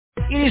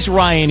It is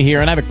Ryan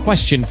here, and I have a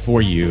question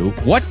for you.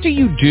 What do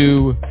you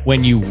do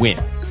when you win?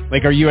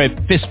 Like, are you a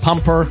fist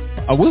pumper,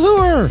 a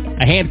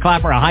woohooer, a hand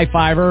clapper, a high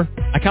fiver?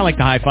 I kind of like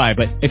the high five,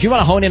 but if you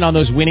want to hone in on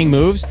those winning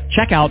moves,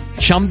 check out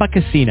Chumba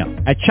Casino.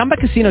 At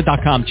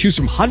ChumbaCasino.com, choose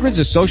from hundreds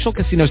of social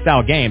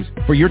casino-style games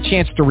for your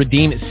chance to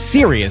redeem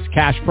serious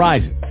cash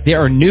prizes.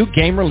 There are new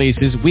game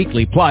releases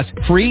weekly, plus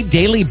free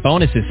daily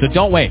bonuses. So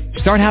don't wait.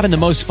 Start having the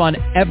most fun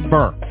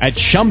ever at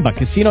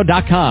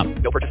ChumbaCasino.com.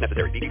 No purchase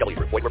necessary. VGW.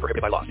 Void where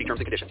prohibited by law. See terms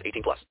and conditions.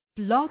 18+.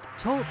 Blog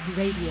Talk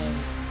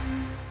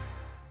Radio.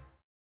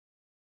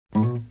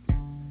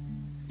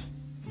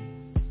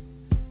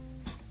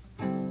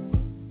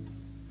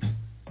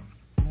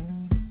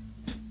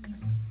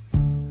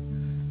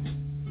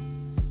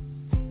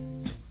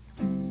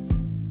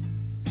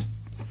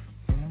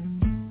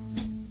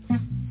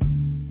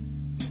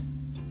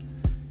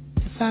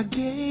 I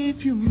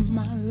gave you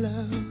my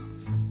love,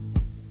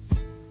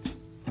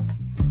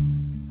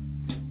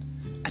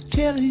 I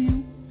tell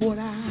you what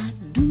I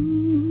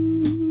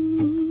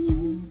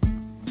do.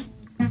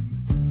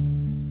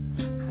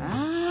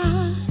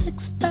 I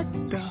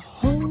expect a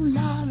whole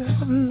lot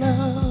of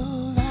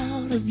love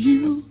out of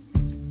you.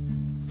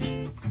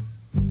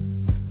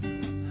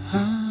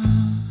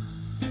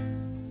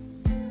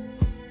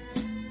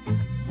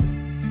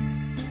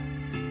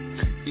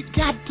 You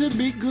got to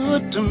be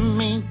good to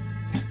me.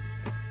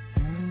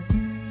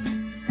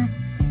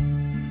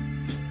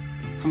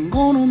 I'm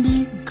gonna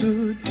be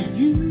good to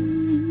you.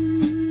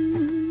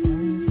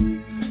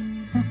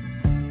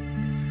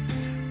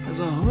 There's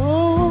a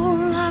whole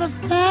lot of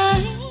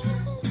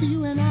things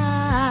you and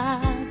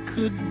I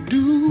could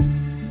do.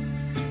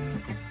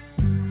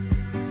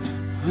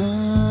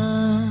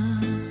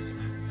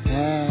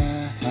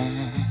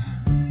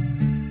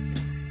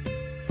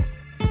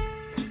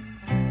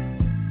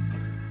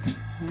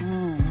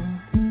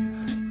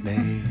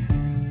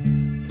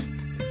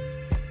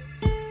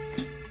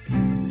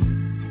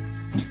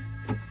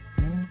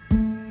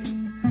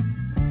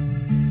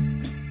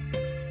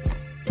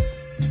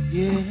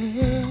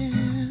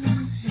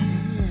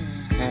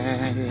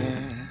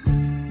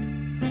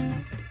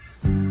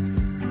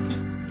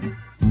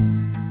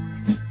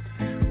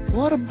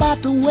 What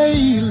about the way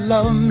you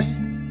love me?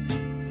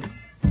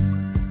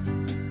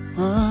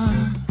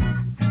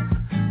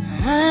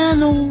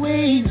 And the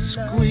way you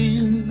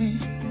squeeze me.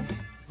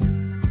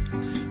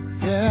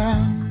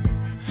 Yeah,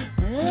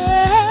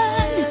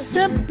 you're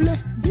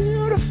simply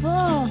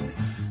beautiful.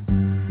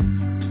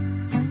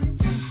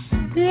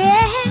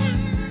 Yeah,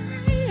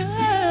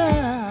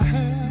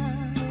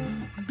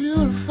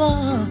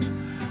 beautiful.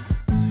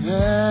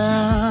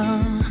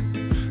 Yeah,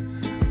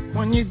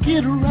 when you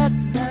get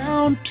right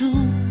down to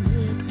it.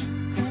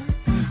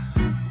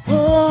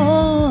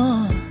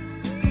 Oh,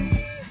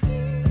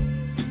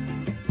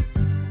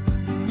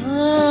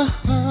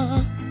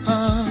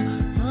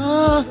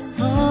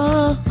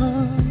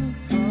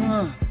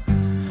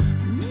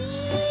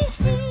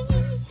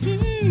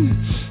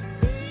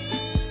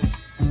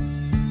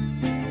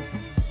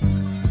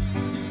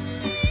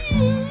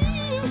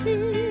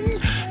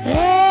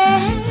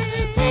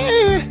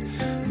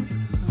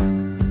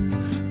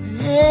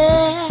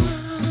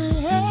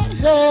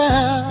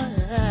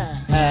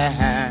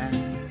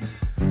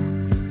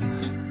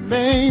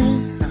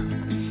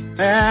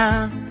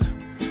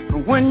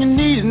 when you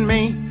needed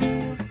me,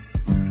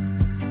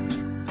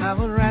 I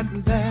was right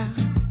there.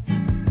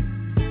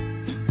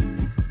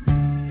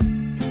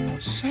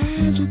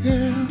 Beside you,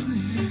 girl,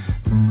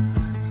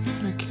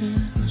 yeah. I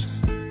kiss,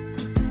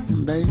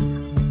 baby,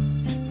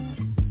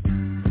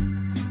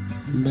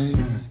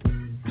 baby,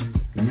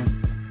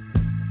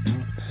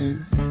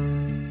 baby.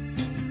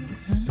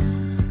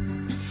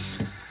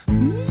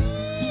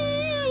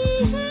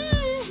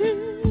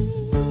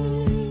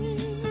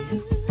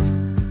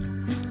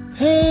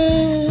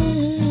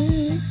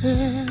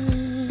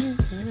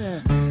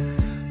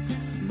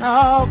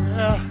 Oh,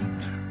 girl.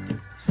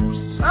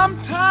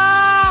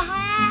 Sometimes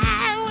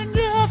when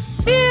you're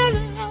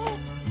feeling low,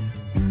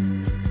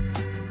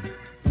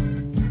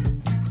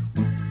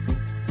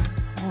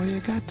 all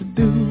you got to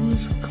do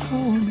is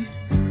call me.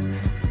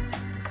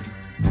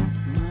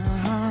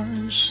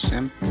 I'm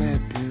simply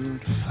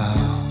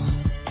beautiful.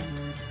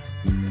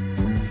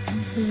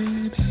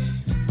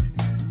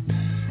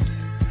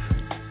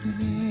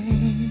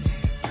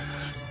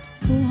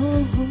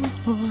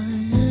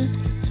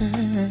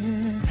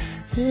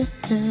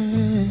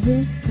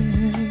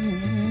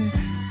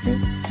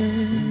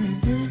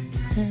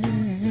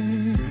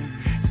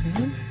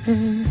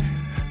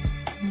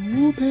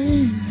 Ooh,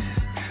 baby,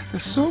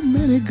 there's so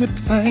many good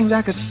things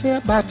I could say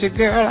about you,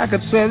 girl. I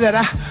could say that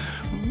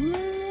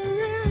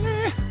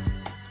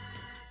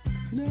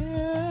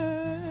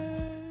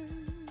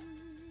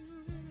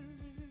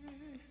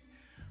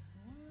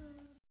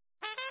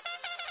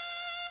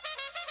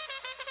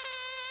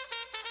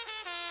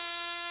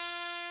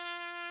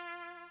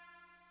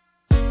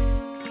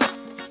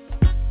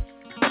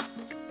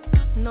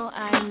No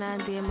hay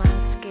nadie más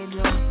que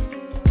yo.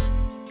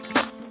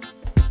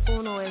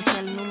 Uno es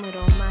el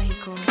número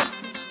mágico.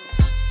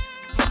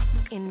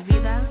 En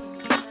vida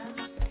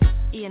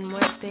y en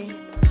muerte,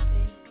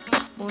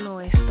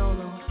 uno es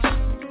todo.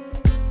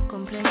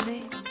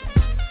 ¿Comprende?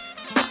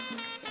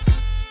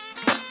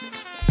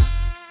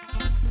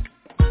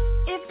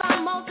 If I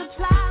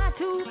multiply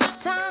 2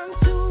 times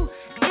 2,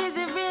 is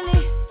it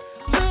really,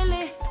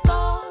 really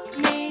for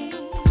me?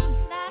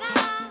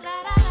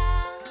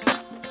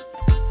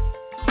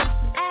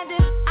 And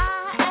if I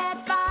add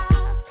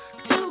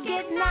 5 to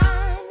get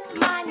 9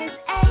 minus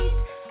 8,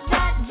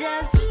 that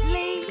just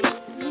leaves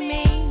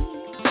me.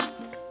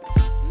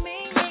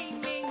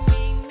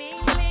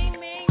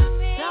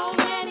 So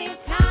many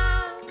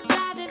times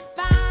I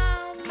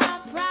define my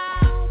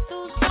pride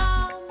through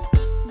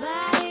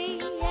somebody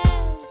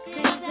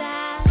else's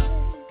eyes.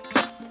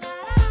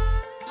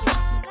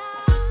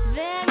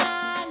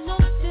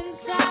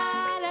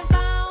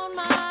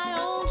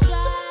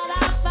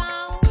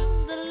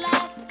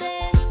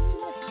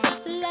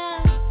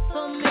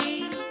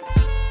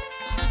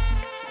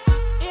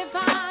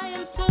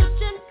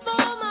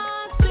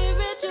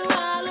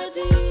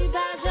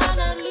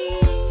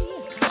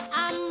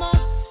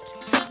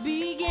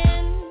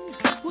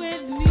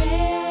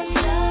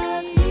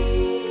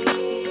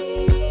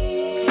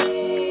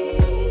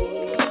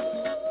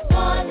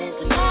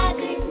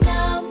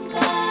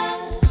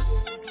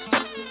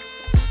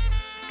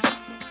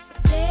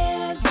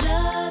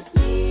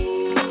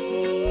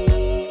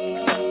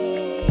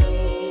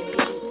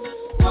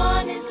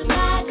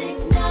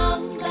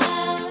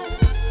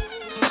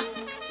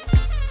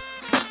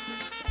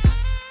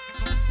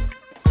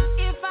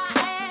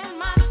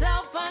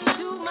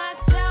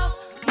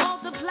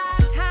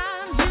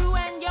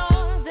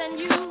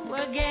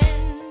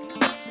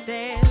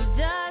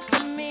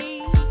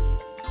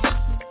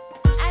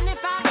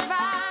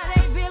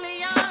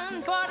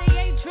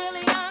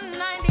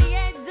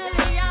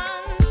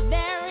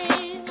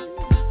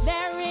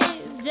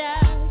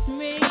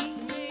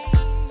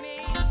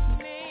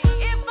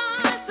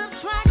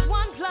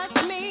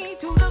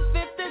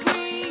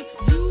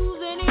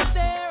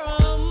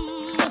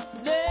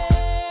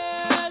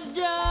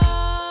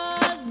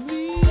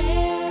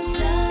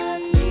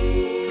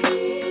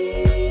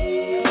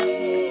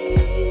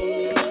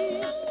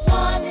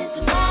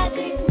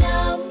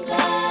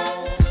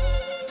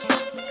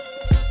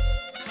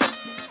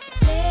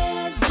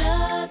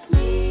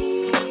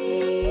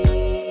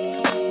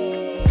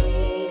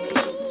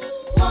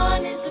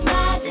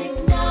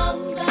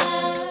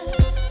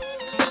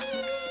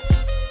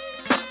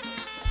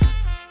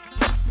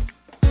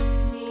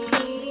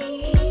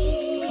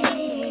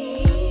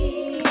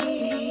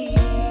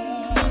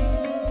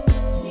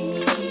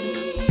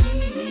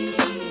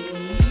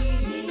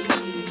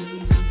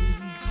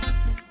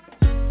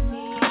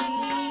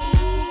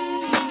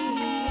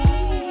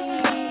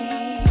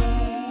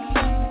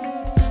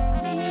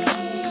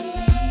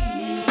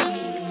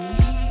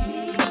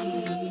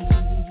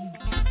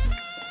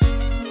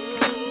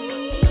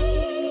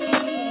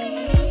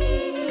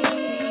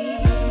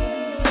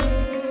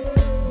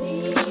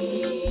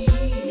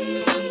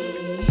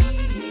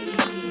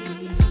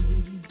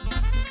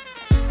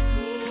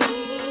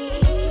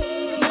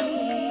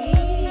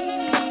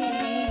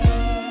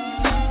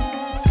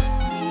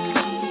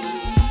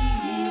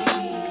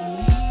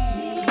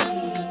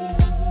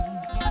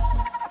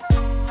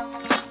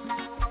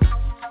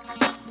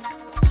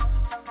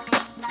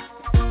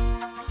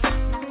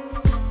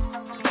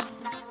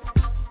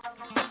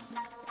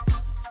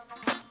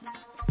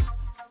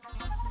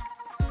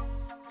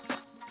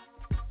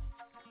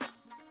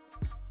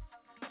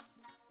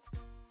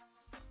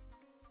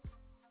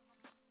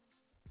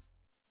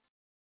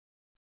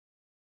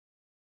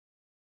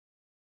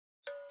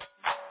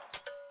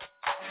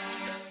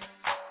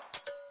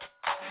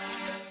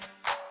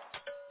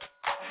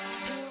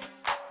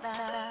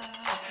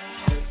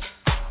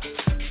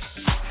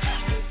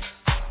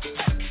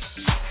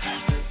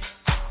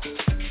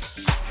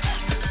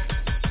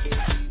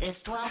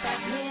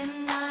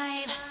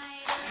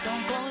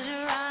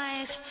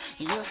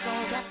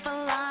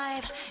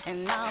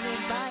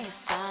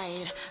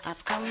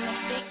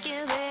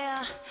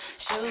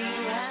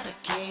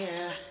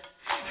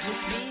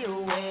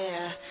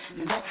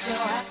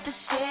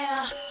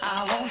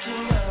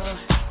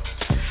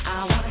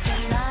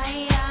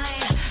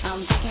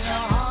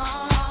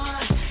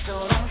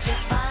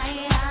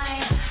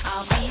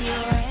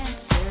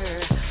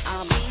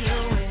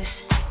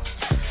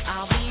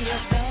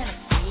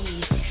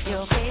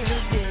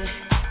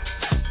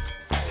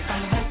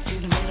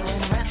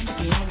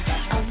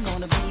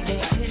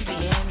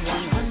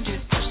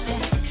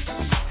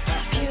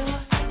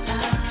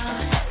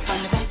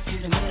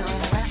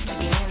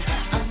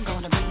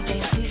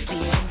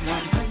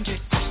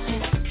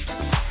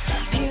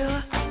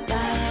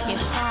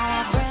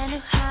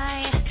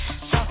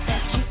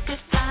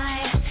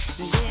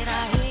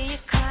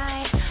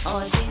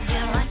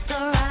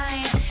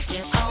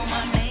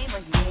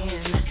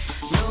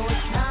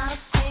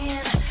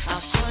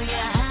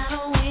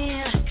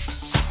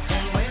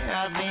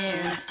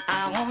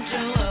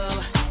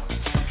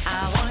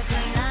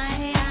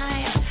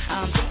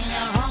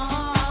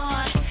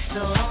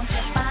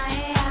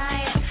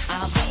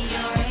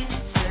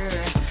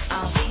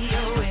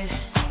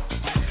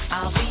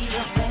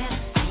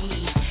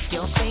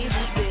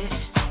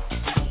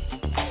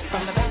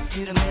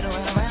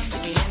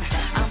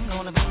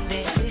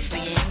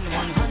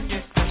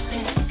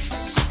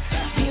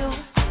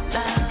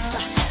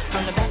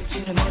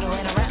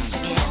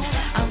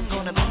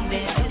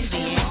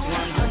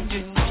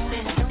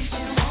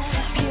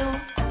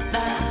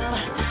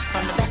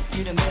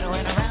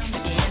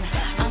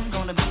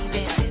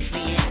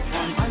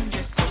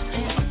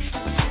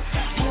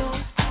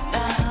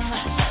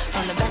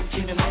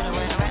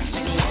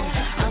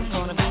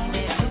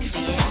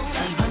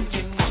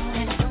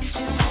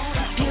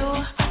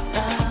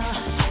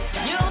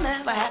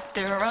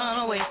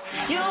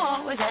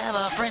 always have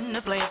a friend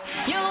to play.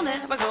 You'll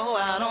never go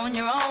out on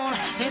your own.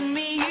 In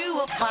me you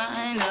will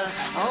find a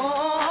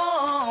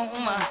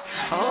home,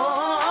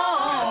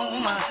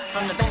 home.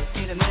 From the back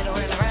to the middle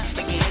and around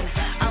again,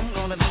 I'm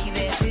gonna be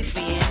there to the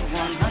end,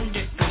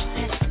 100%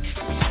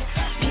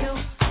 pure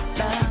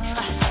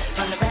love.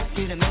 From the back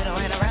to the middle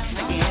and around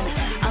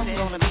again, I'm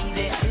gonna be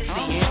there to the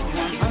end,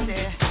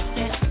 100%.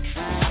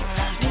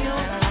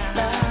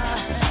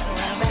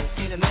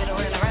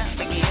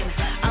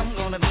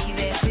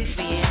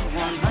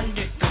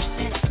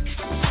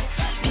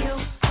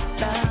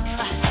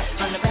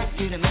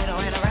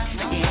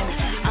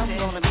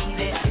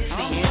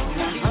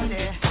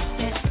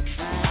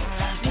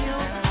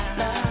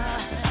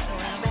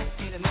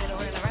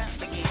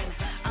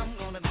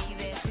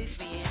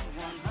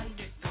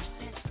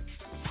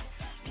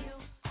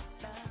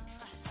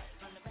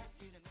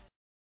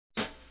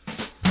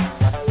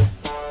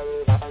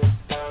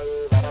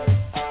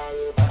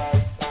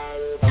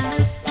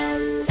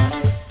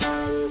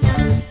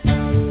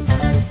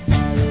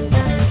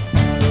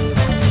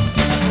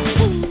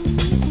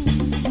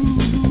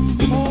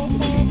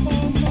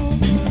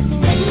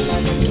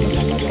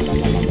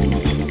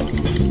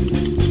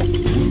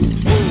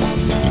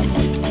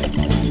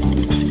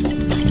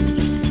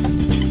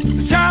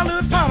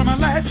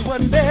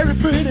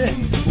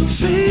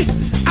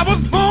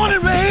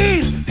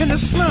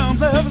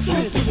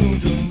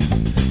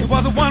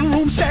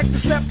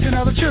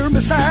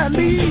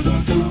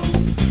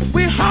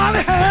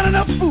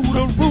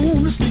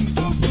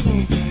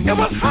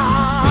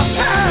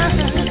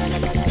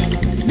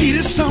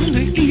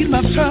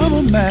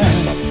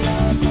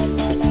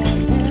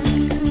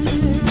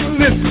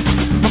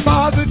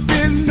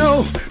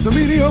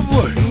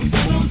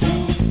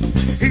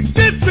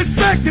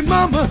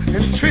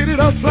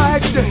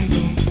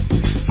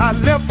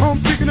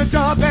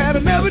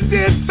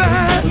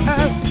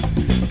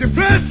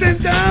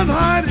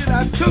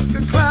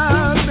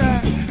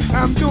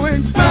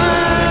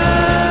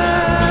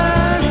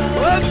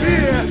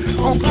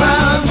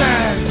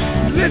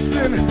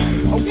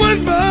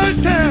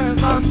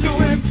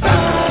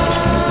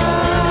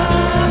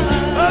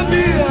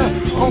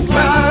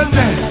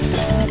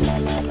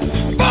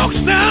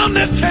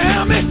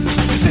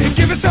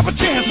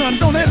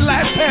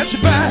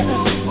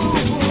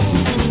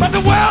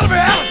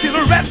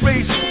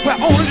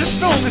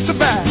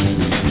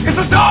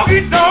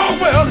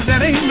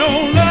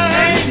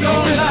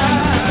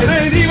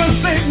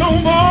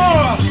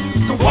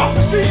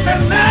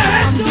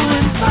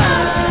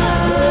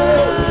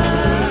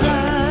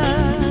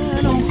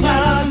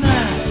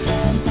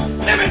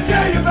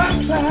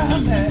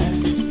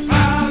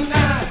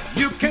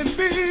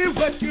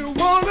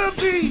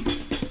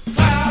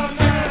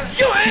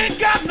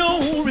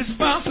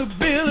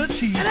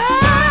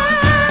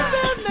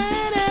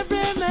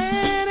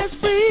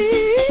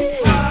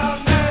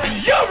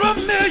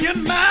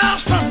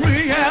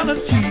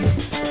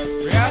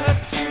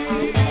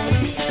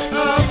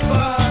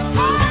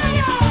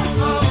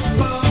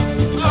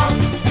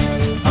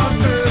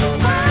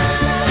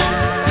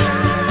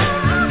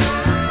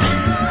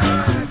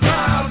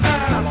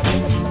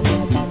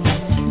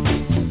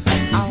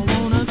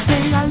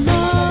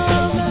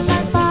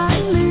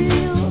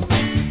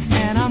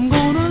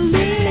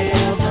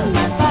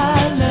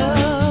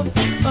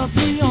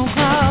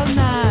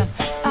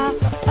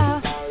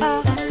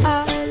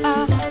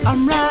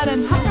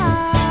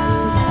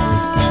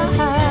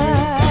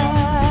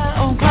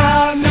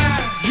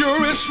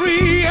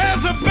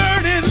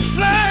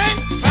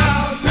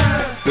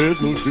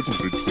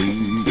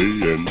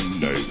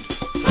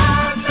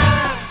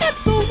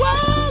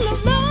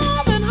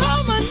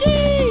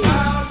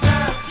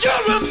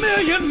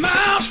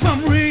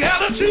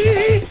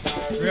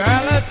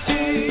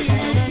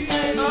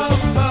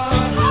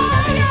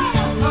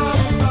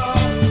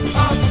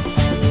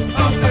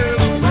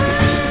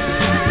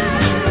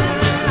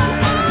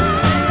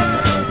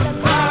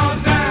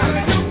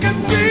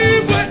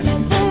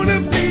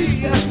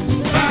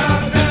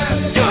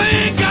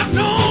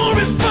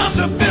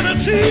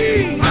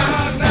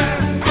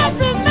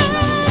 Every man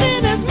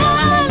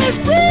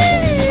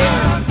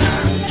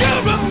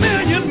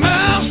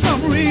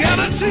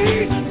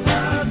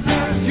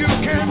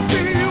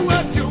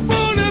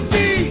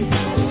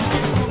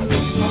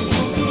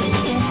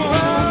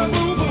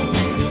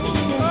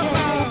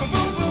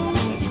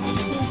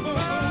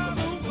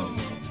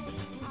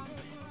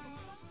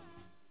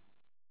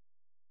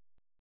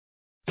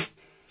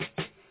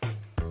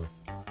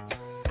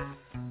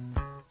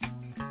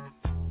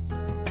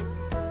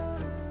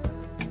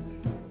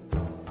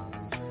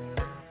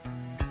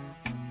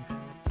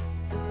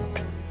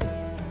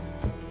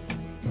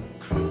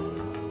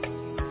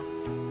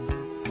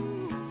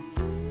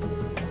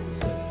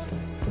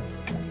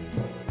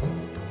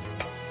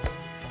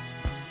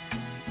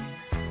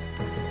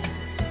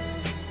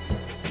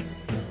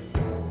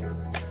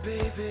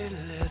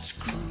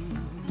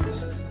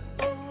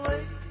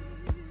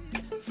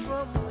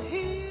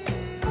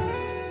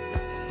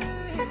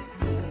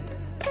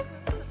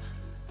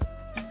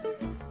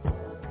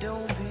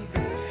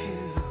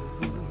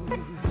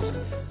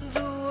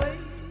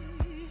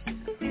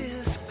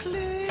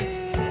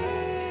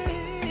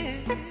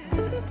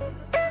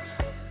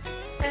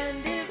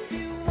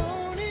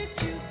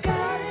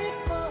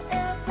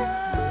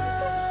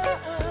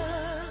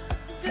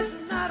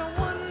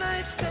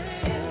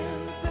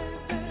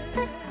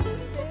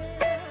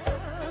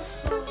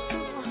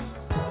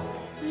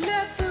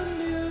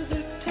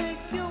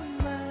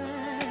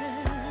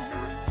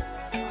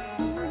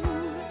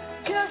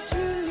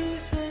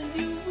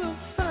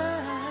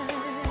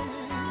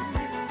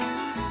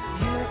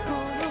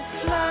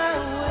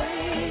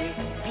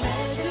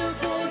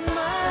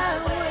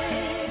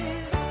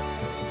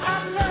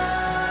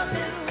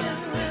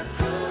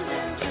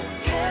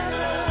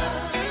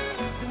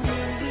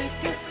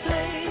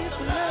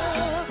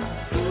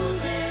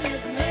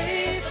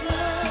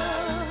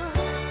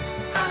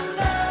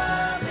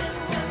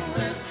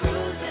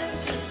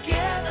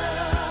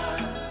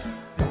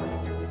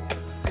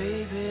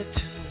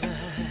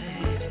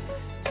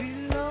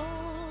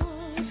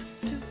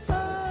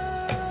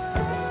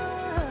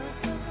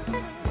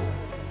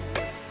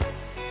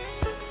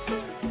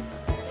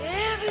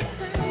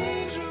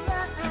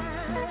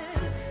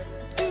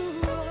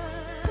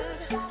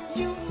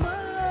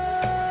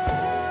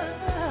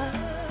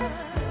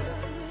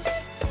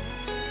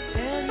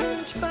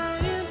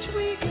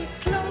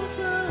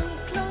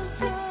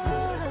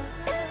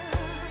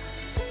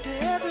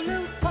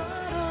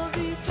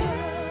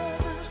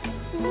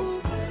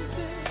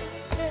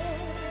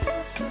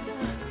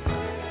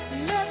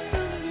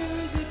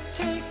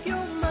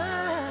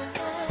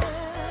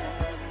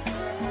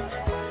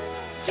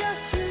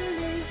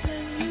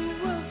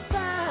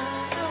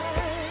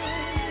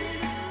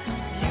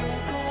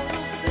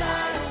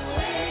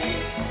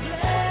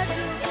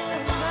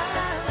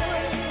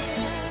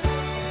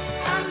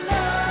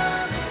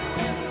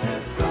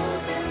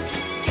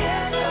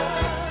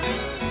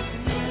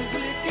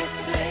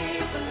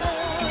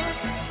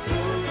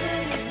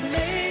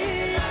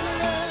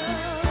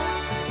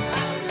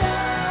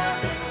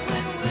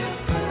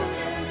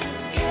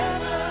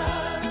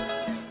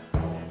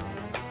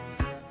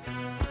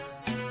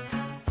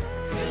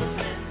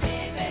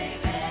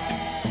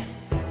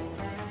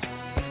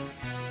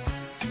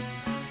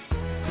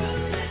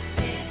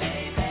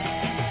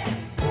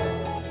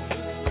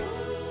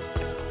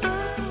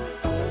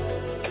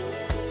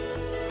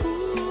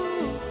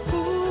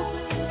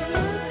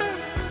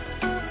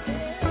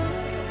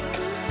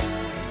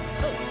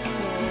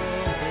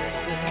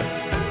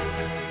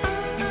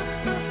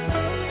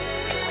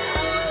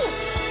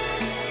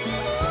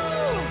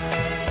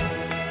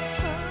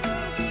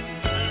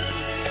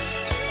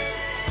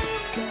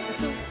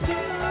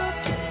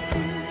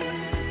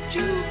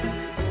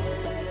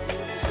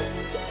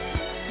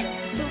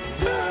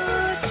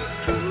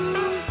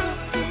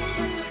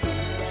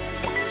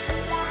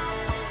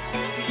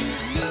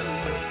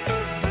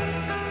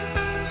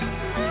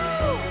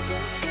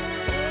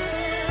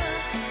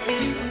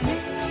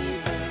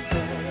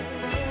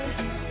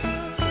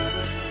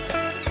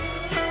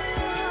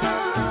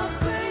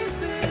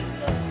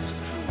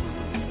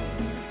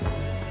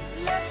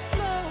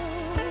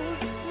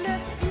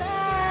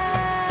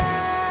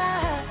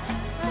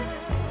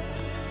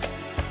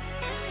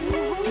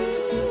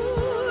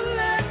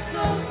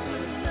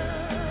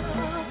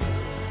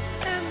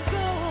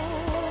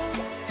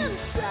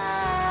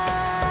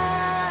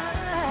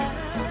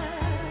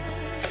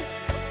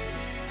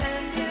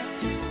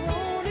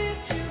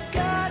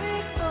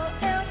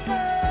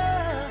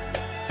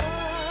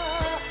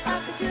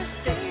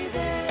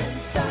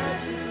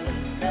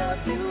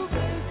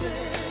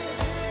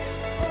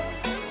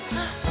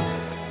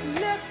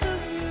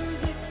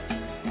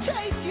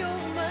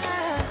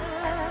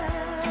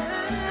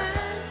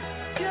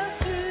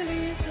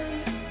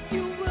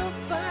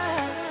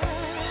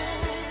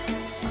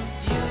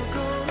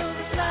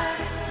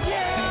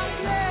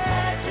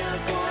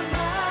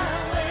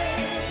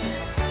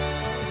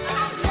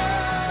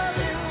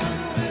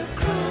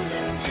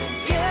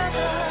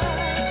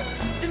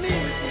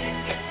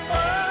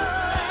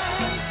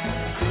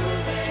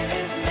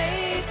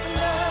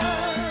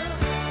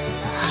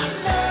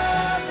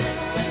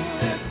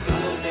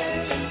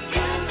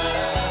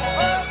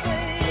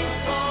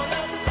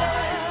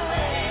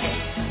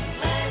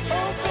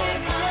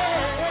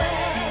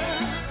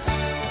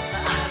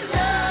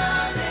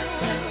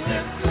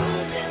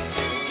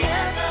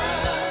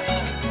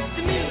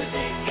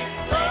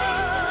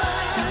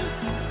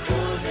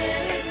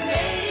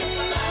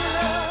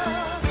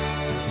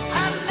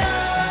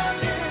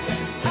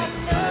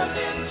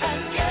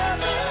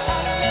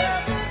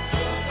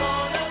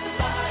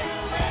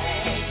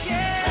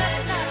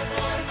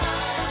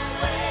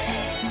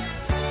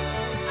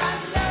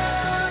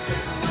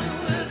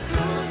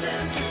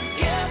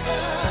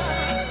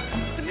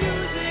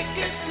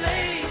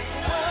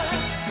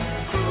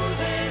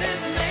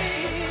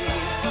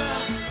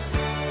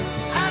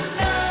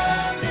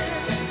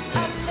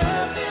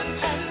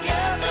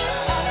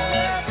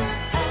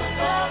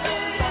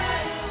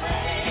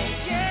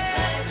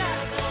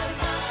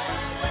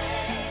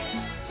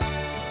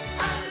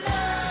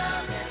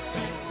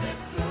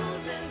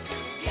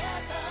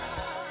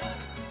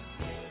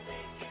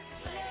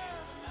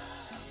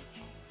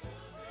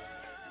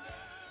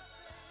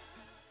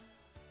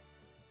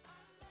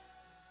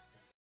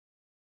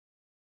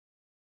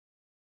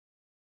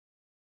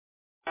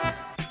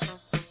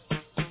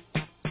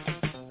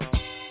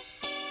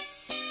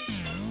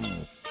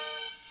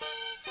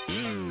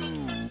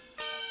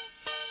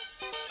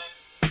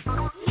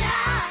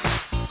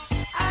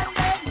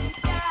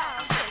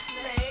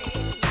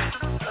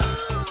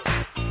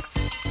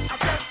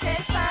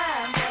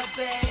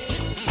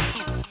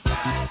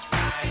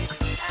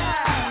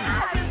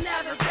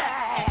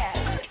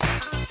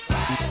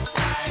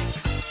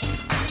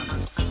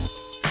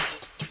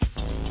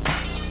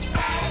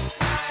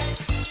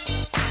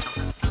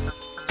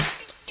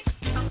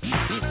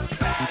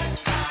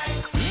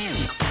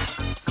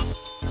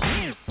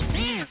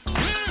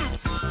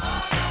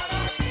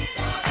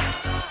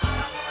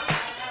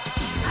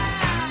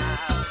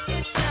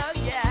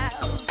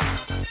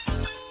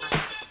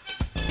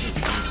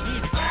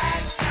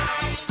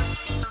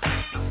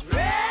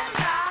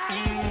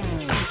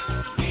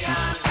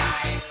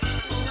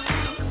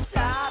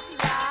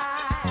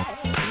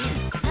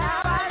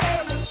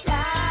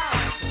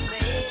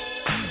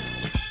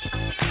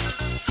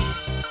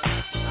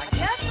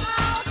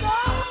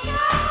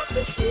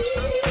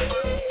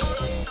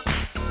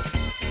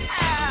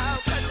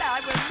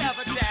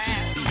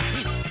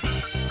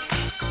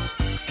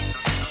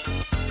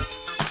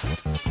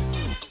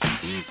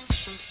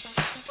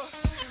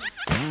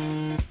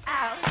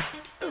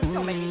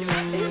Don't make me do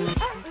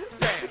that.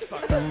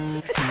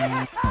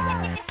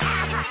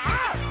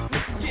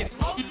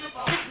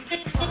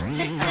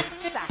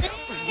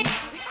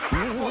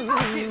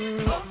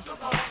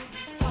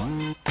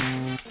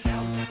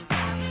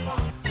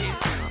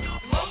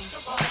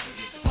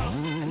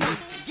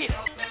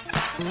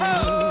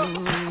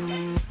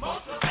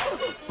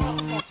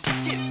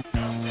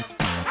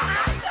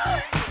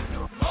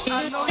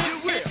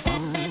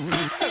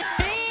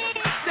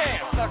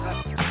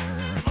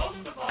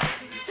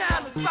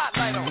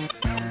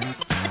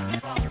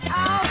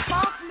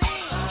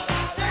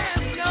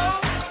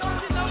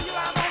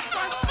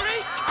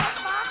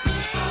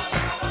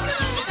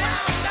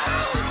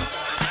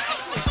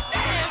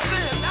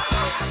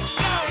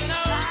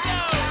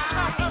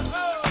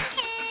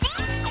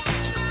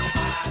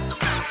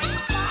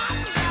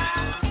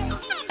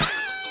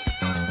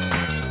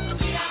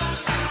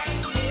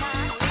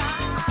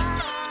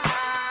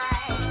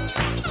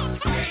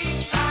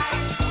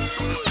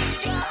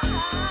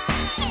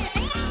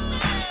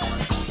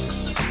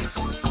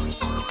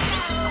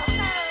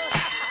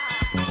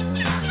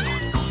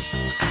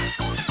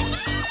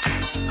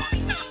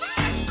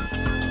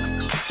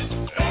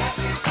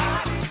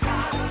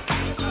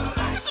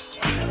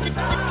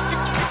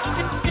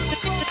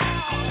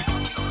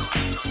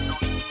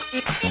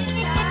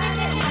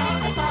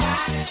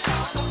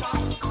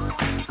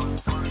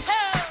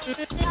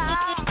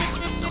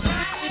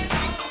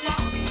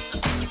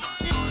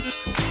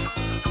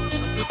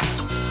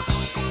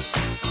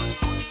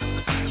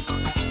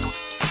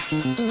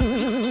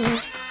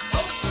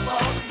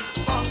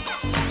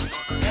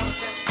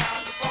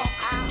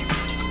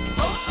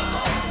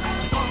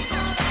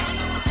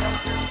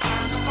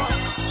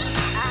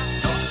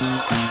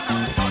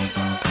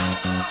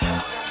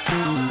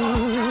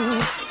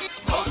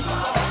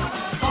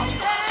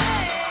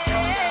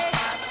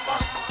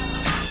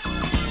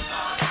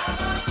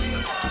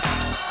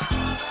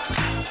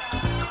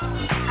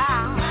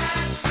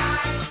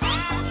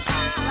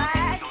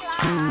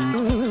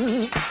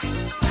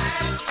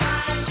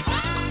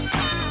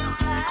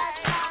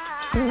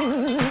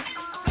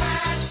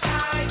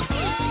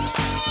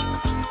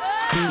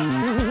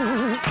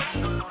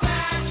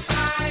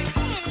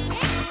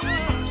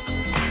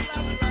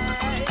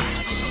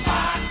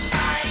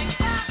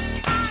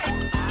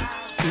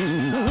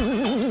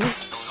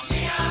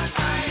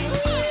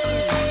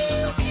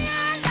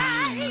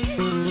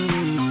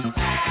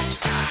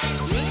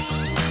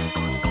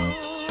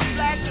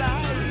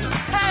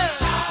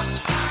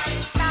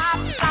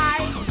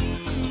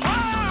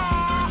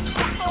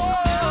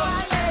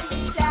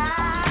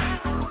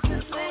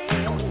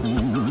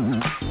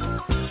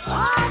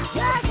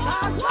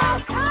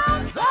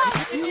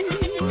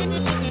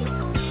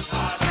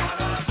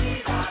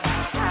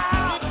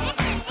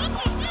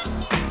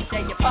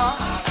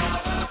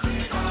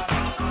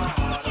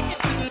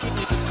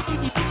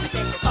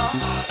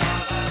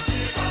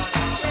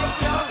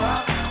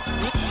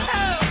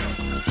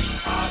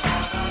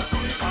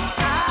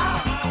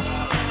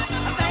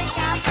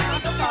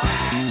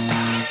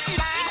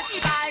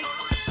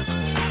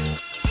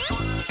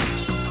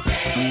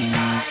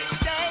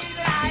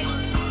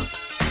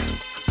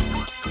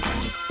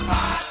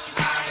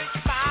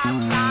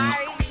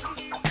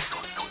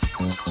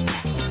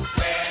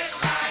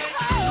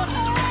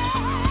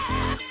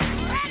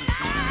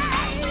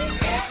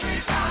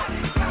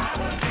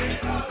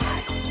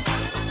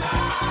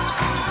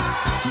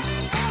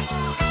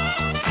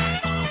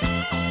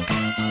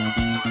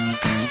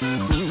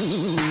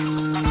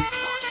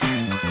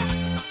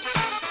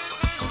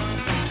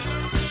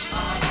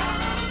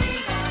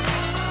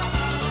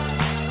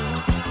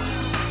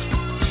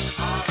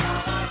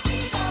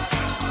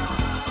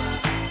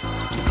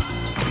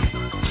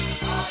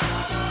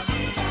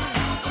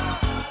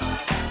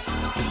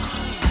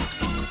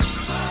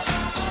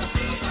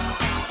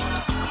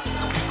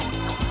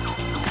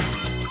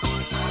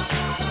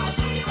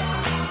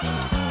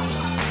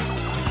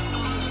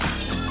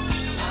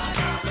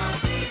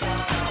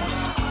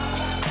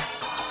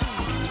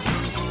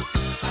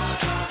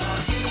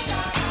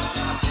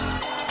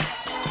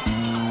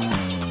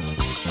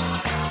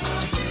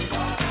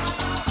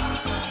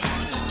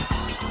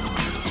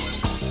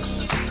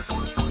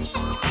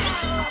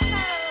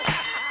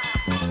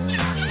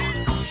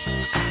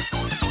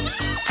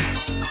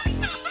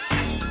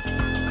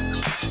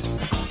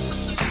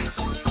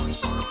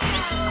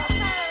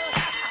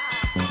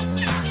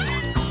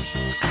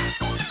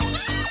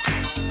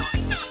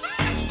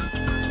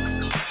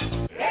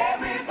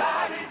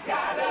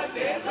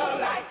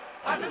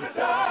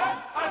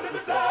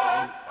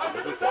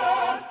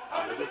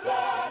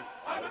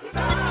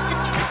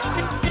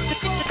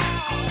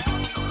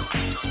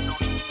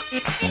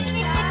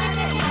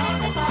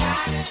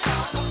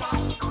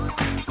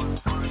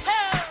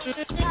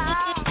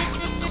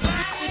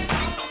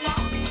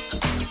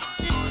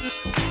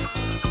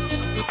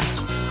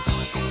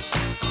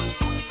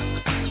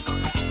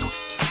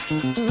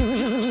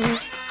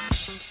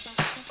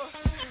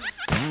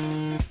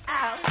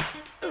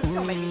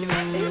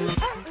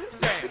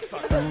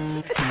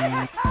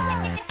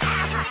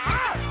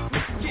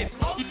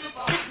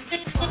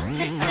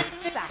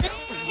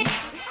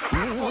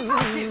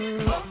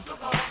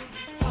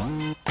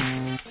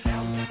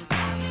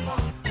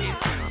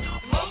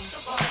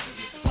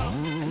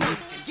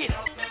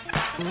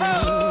 I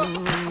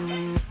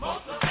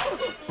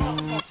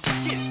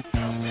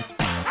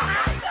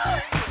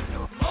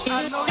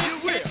know you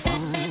will.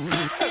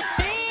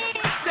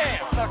 Damn,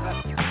 sucker.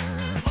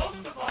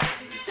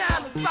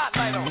 Shine the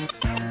spotlight on.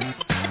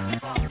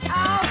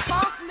 Oh,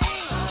 fuck me.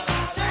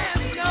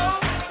 Damn, yo.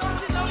 Don't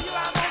you know you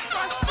out on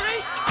Front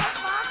Street? Oh,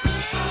 fuck me.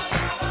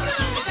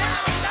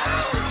 Down,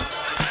 down.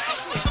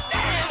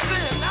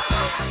 Dancing. No.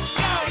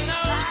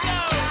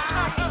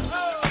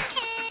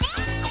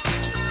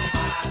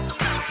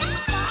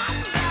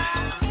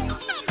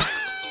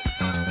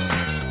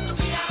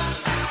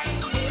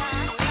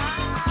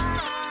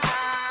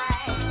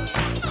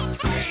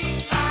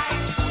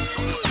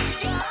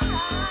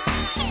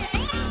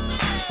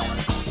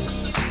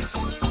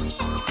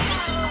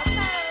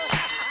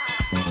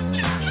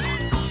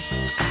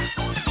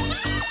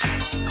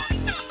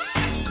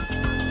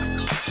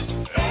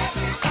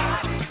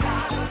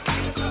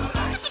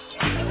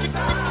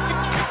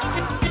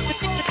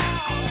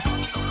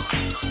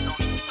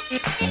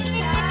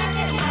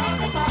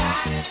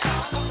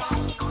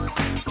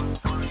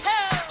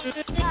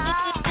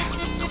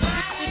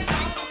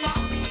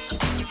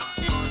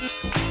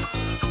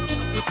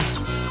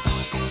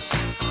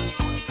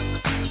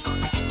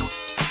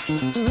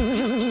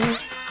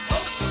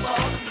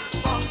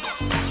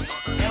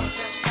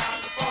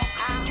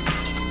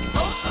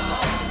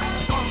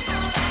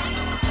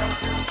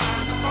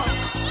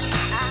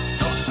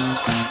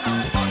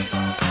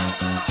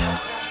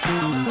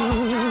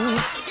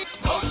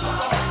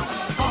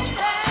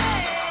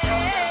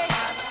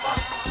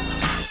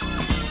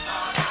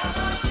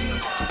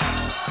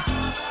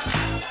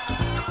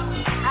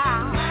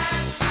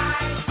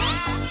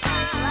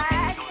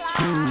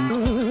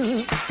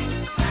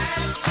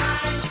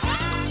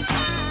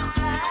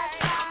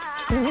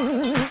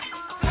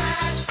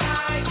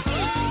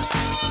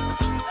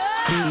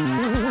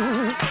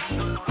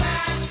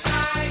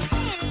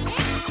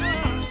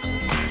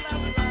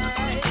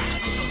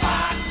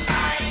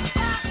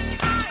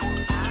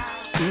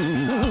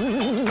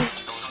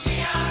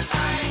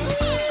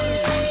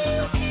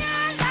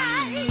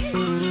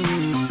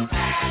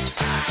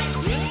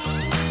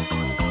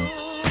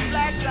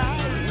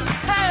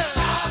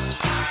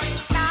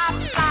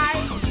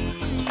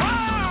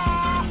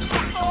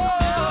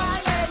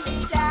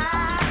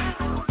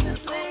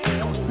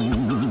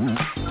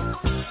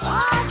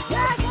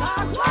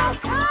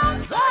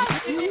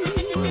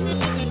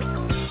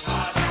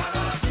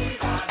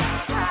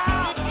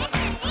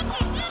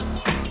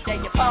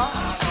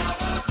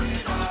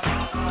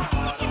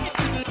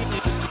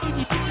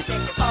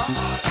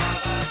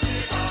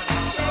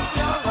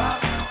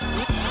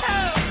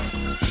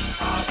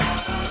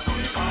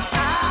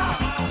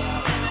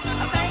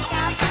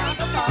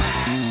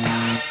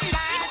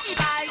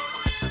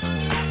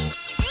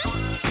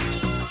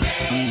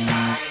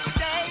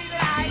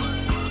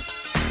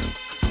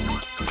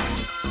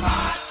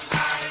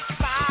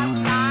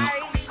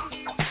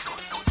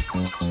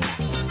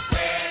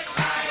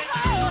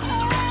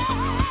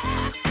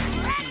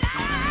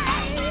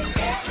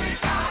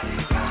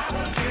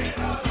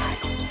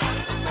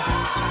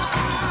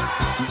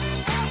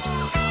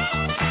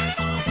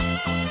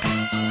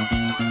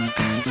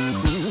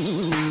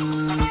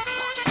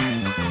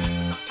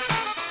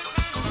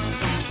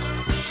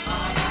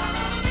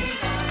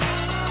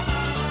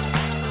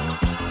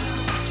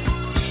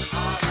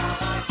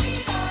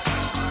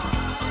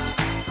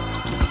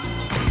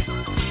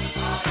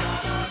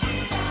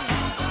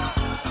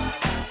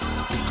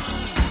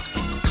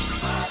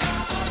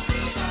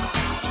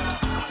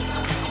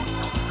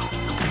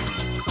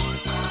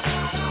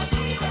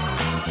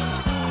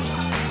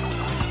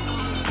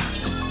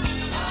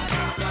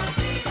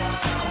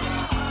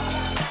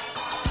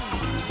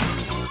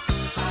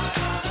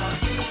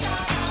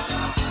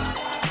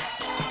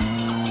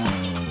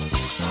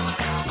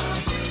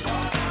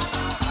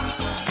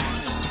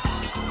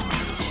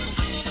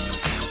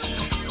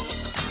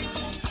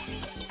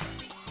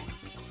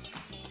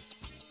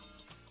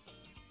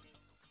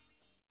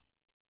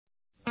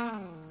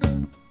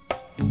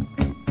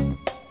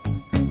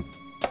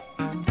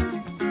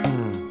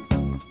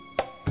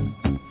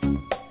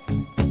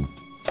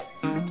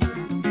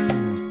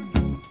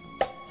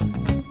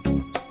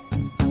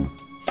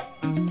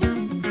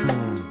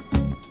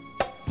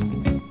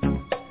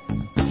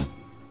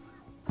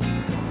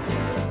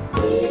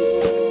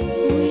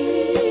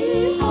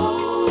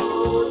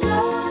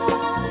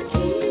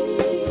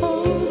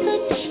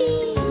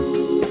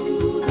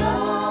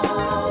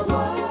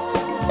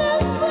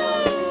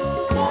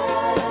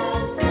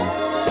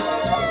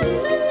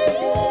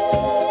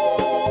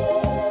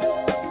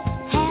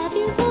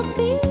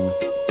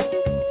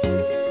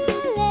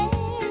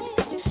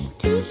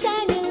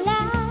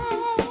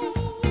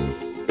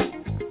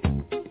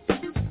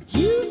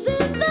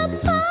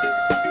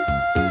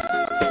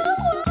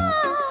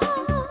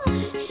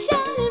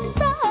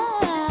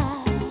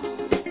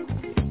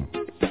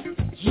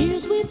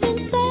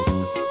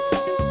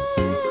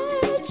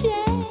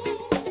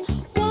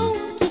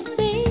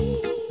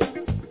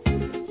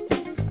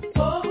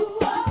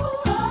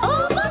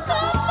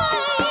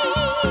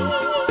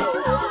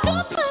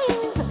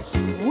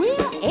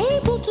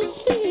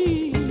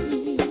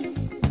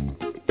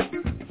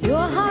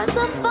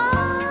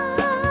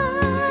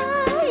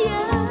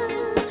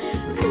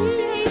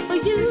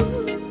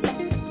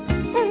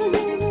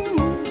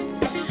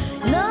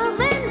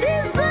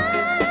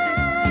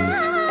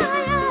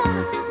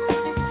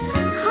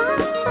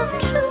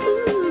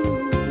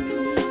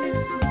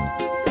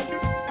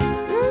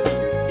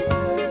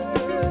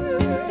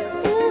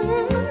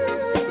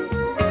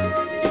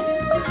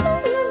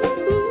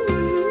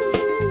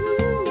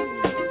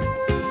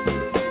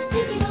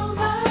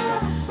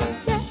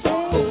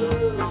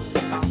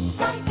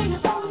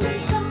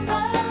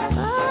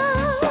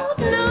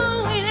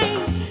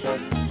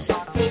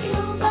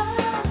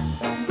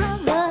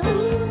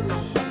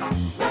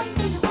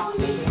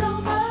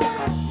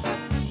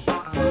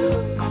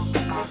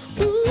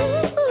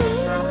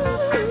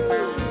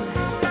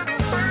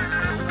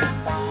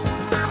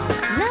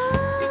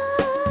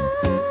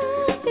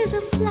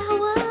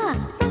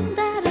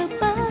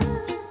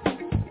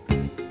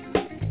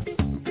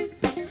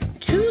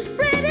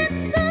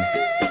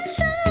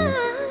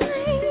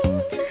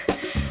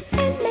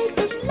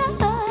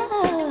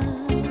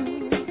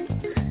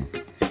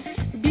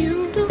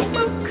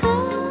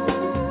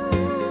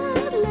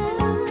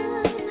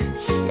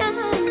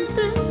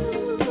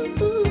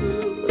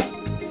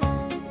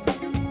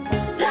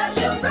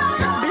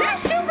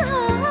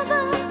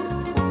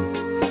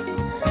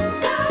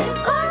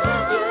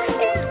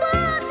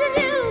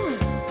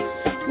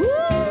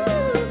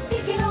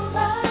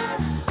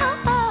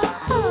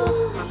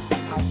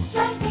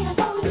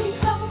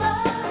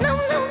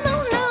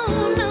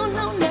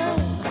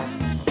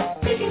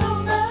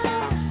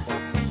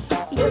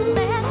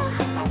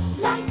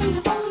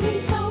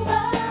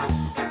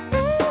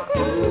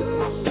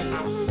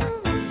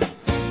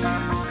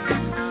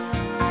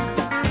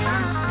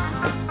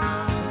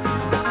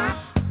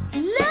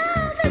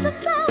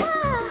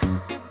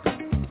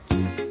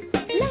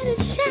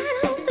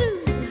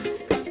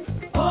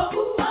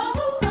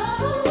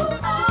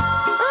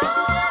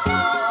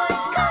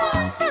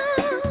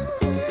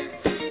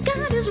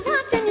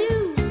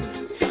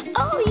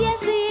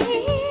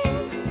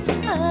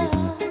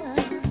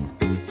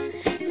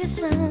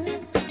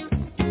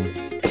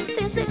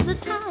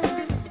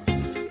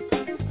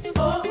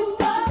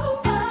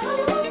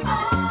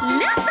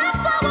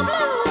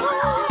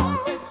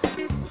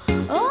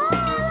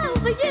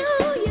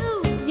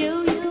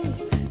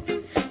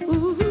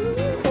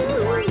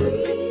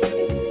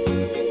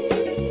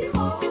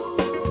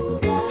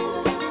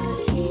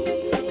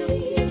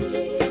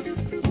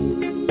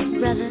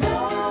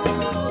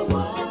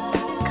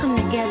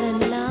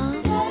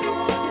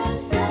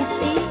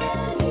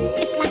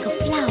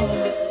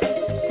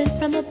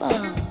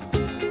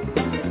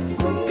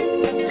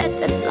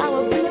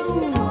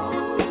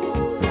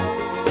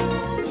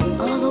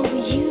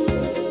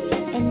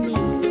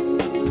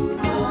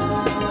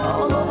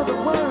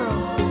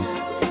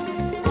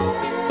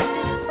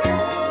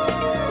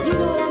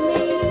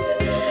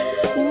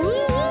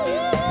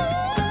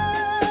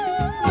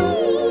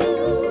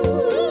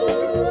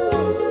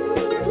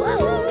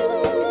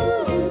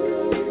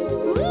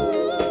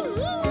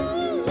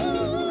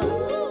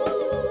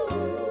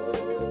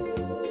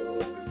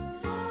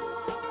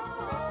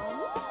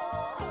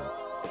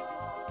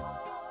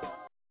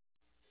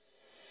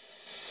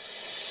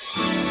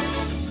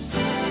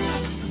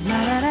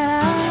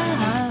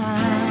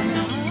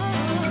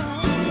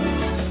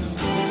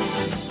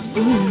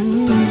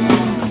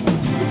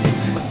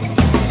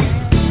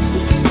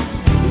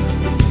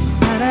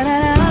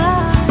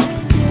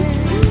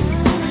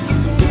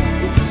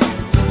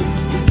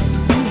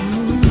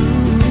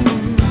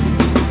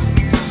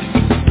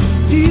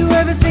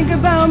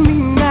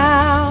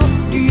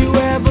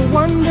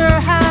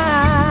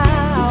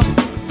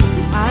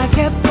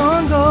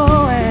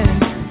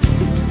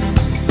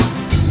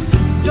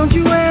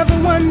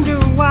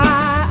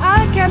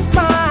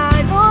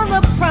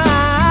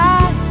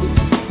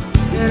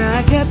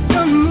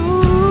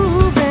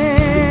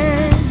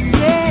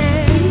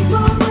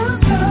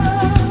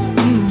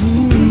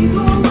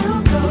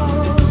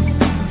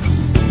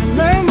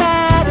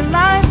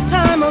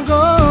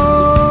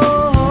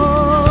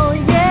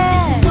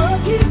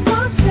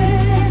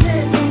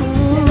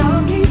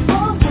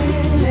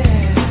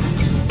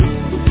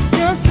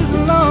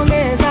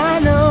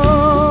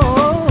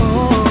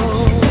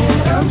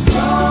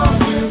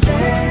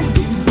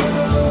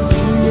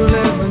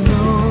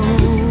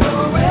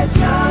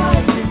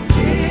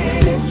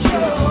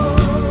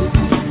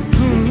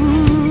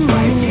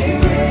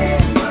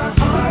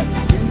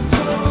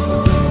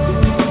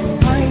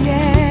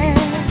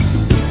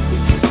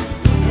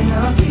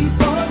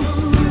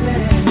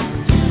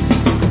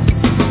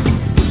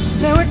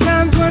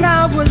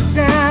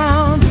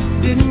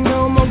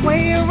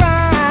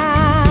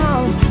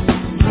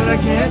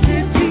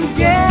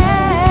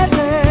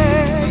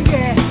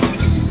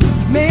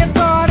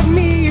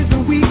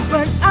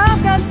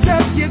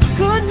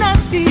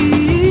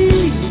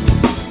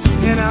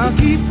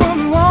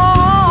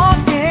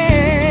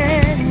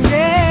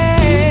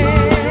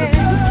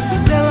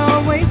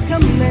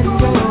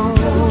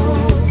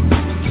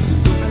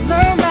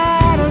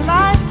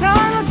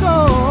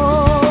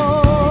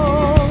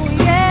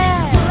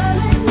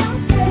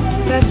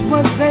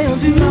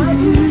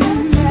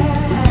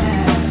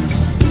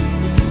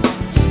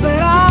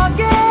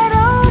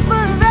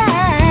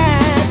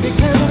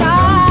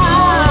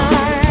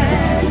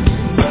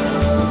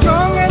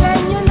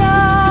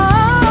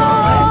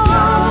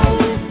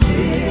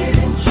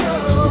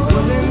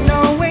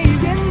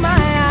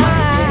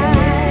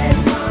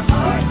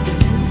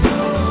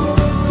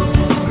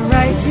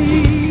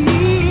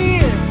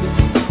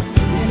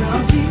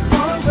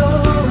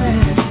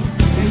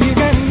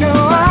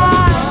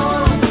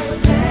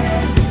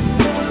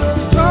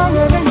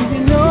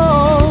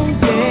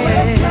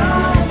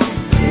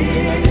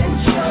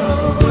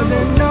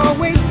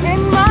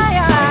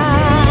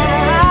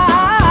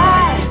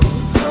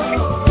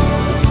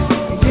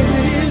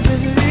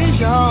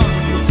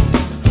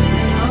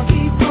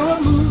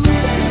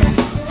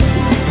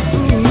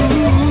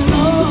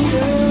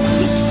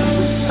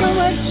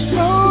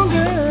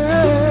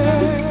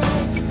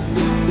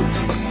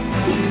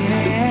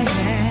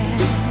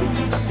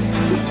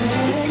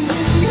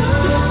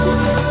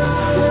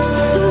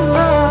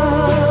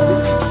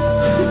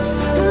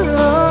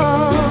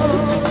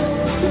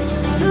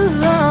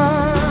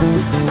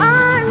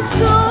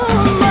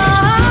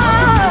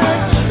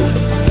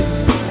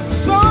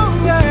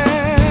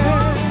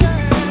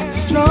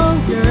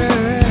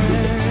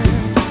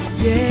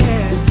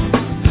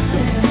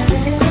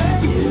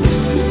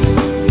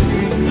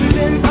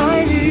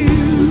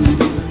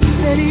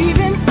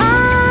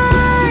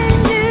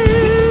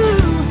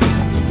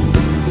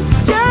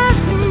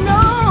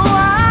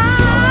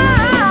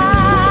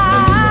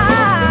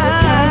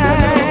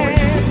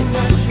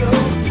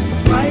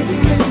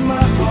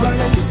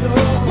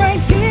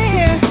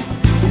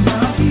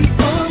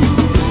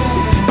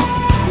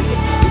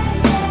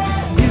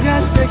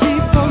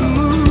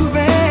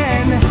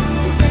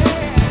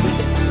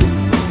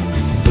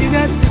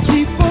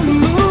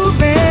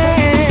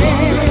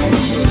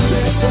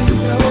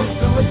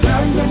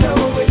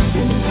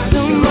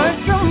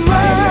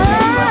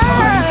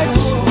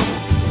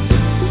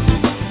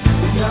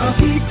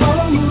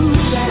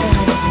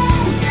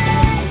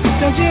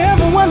 Don't you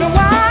ever wonder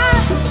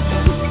why?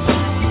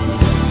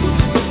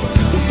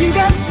 You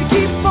got to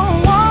keep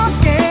on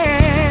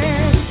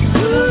walking.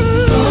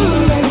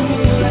 Ooh,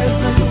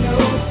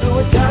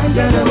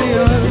 gotta be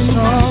a little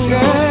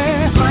stronger.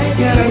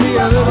 Gotta be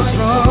a little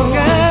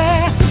stronger.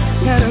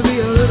 Gotta be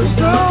a little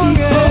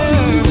stronger.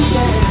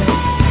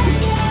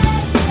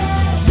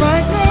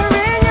 Right there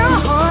in your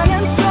heart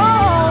and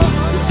soul.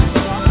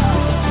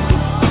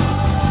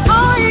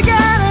 All you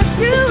gotta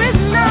do is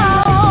know.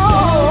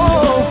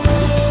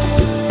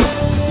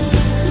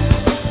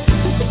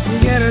 You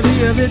gotta be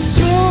a bit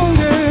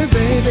stronger,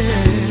 baby.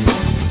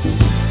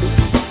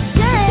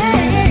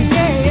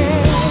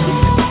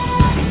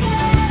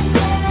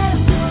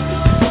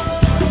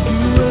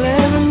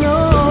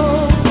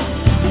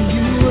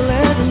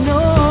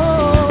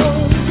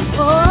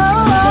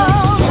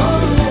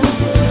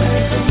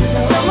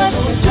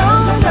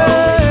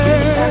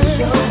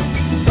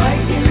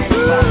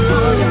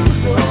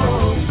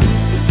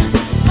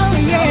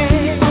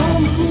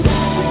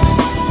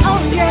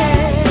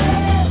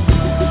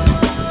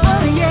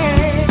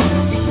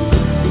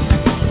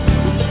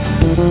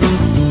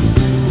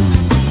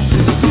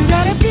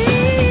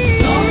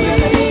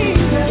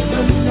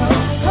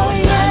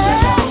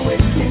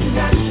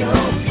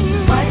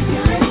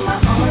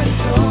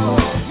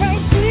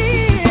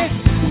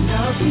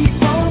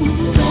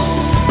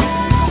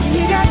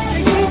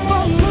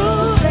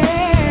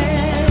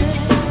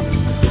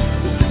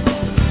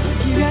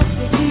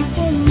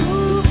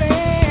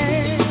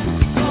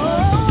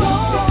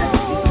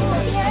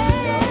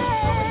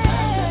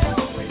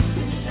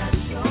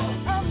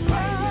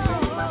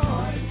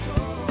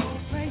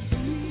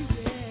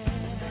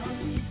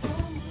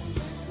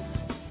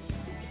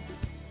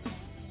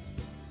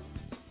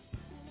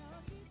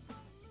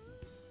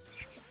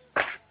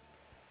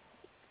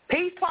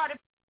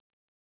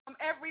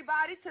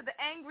 Everybody to the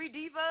Angry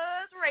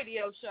Devas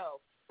radio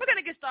show. We're going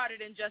to get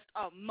started in just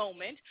a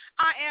moment.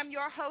 I am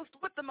your host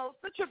with the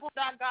most, the triple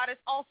dot goddess,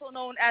 also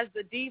known as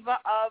the Diva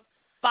of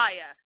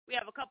Fire. We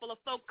have a couple of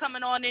folk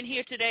coming on in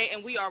here today,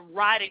 and we are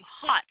riding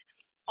hot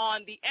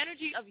on the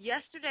energy of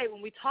yesterday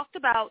when we talked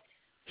about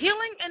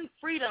healing and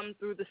freedom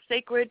through the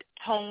sacred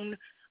tone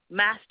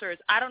masters.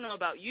 I don't know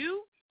about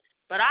you,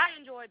 but I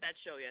enjoyed that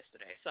show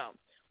yesterday. So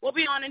we'll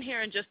be on in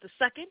here in just a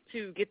second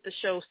to get the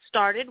show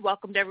started.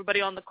 Welcome to everybody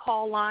on the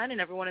call line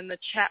and everyone in the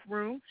chat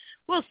room.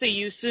 We'll see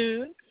you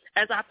soon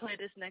as I play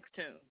this next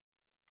tune.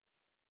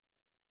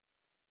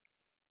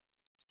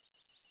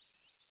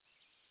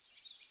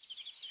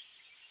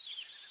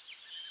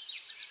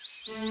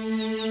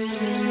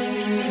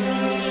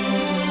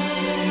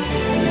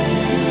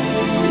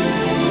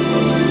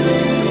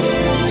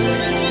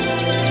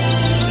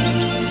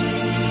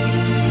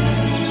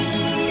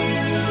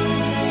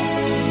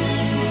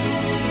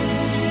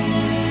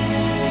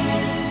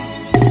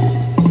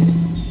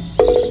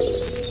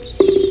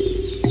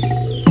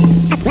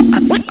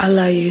 I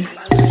love you.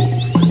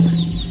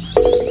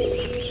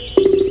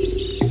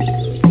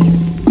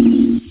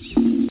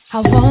 I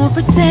won't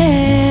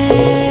pretend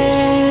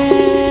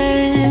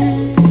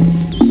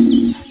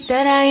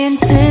that I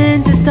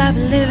intend to stop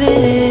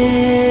living.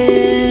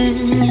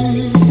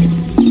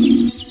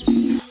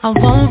 I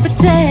won't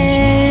pretend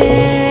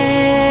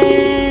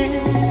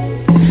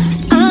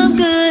I'm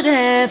good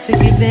at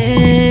forgiving,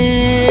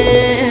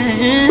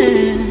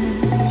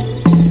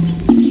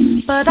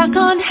 but I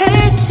can't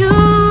hate you.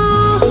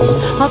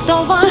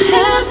 Although I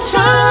have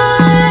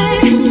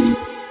tried,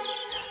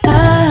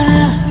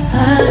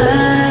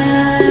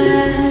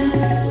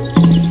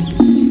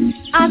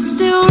 I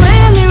still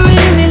really,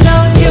 really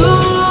love you.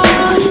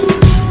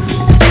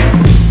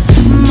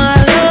 My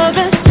love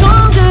is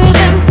stronger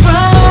than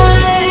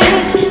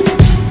pride.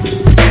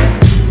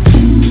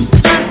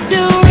 I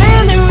still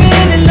really,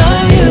 really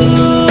love you.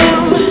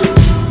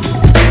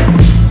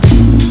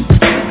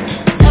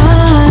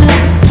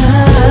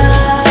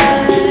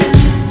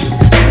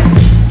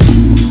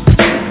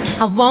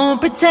 I won't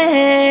pretend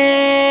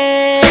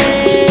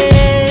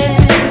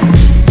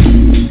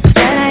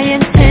that I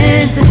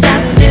intend to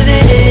stop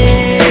living.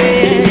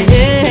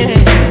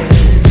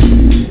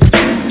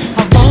 I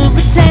won't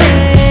pretend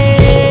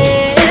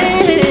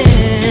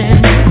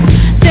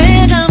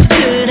that I'm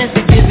good at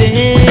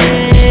forgiving,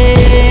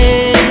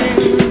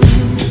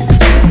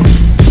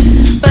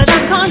 but I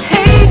can't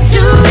hate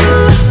you,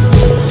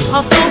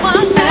 although I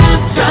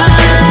have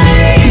tried.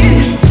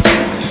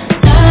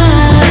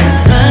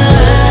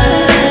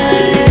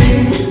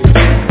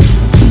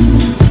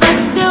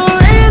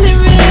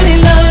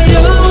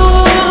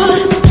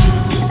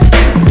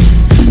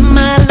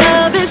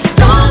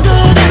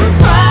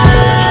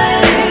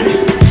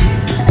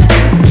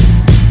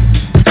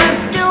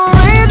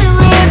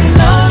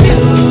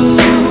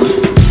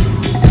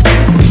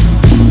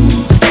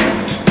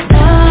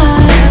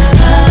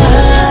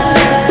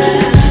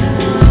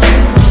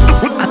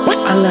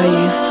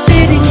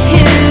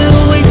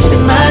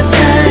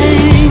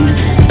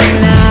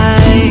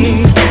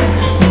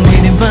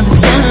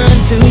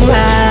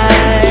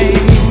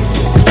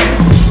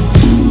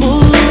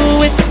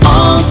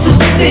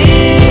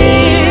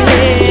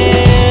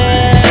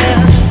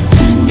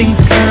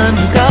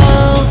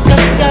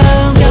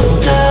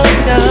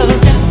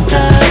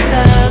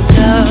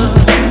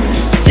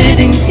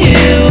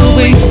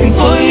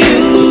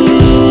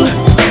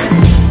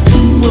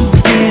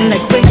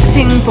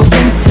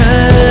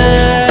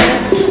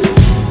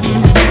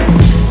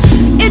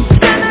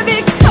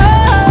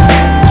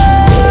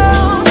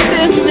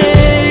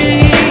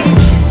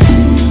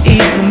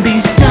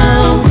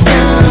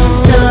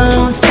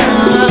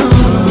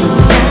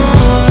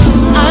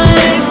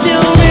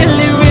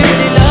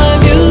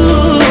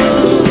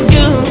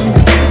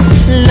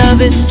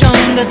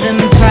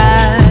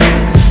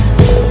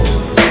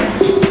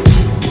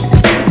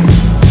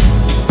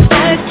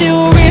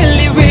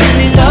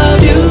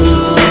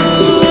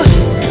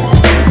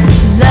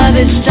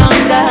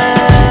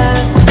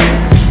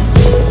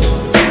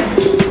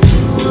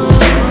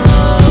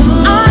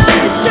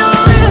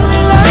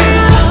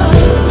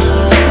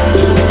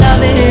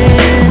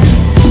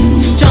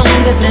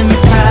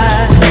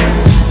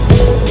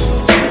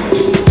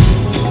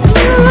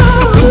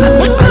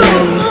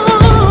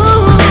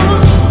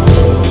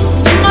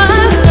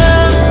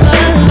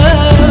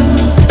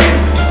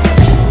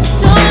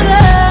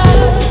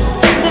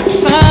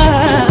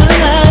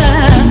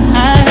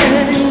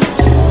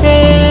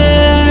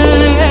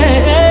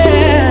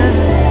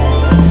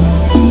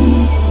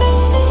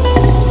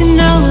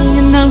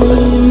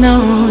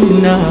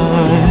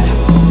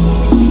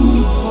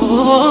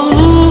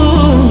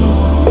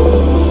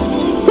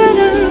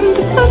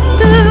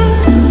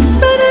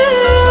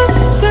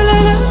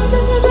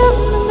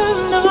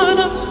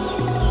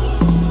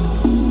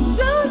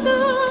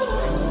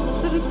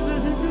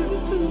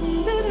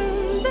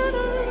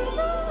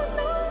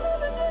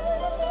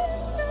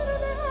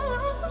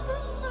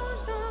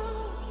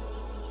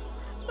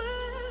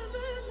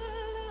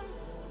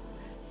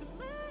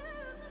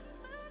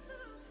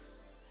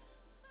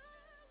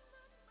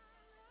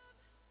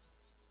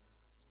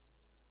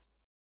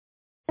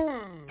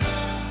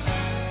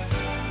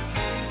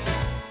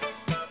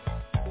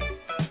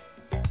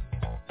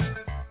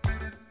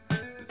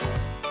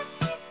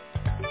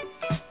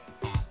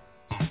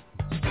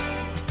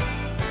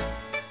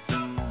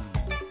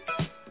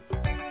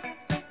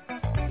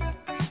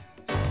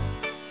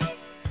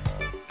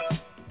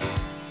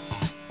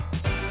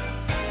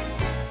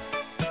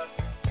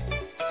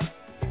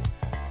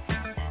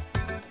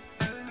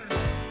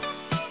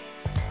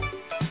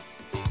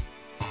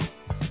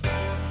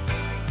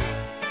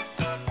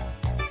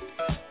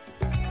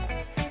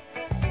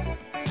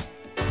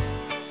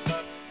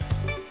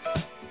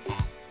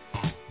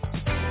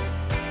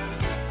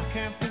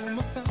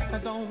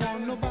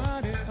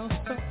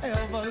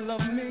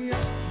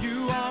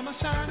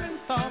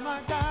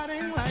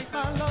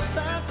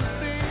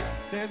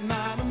 there's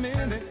not a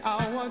minute,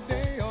 hour,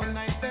 day, or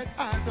night that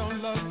I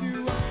don't love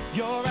you.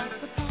 You're at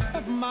the top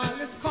of my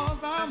list, cause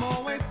I'm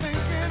always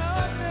thinking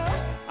of you.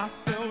 I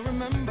still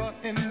remember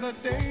in the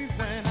days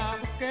when I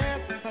was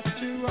scared to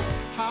touch you,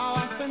 how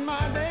I spent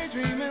my day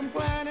dreaming,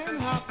 planning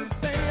how to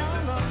say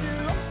I love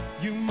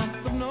you. You must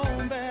have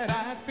known that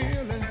I had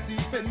feelings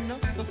deep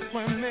enough to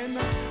swim in.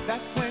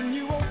 That's when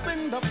you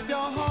opened up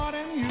your heart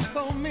and you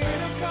told me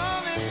to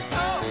come in.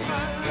 Oh,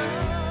 my love,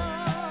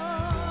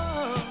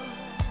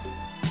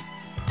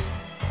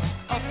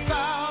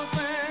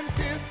 1,000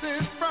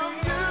 kisses from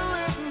you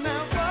is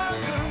never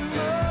too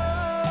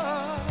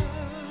much.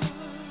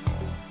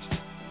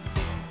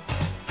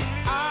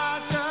 I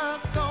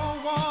just don't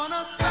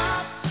wanna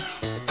stop.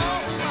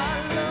 Oh, my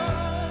love,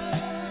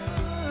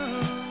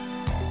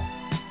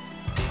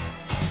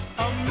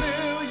 a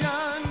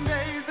million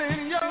days in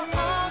your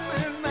arms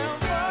is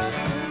never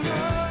too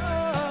much.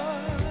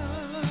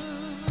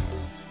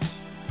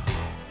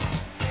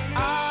 I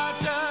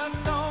just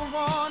don't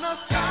wanna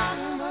stop.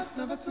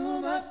 Never too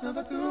much,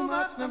 never too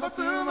much, never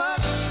too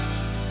much.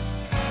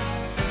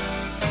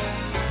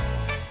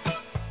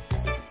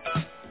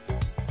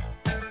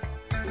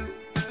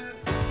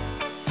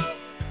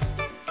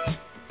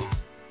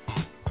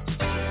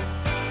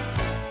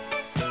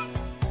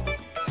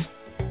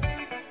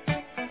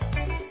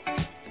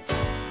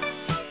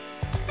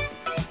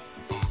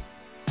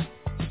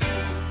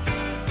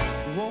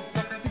 Woke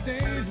up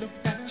today,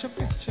 looked at your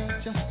picture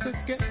just to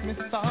get me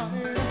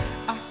started.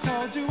 I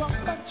called you up,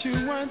 but you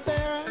weren't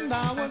there, and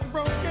I was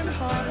broken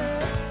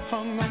hearted.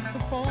 Hung up the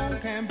phone,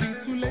 can't be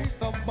too late.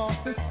 The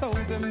boss is so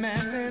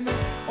demanding.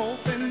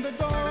 Opened the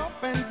door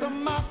up, and to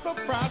my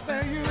surprise,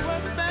 there you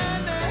were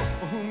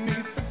standing. Who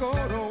needs to go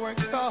to work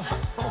to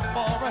hustle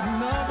for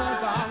another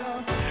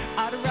dollar?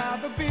 I'd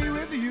rather be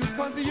with you,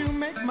 cause you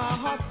make my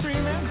heart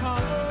scream and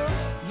holler.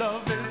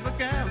 Love is a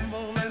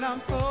gamble, and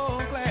I'm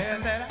so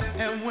glad that I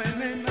am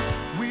winning.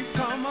 We've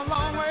come a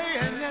long way,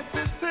 and yet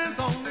this is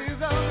only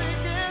the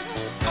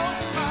beginning. Oh,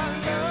 my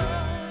love,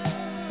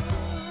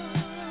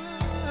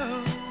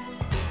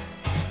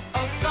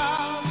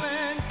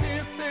 1,000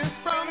 kisses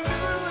from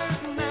you is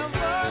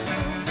never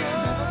too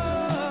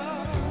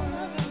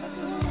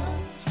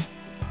much.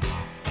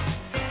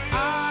 I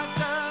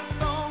just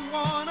don't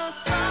wanna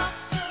stop.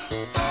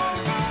 Oh,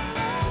 my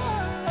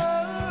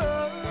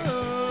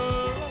love,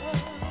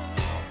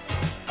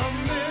 a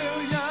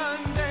million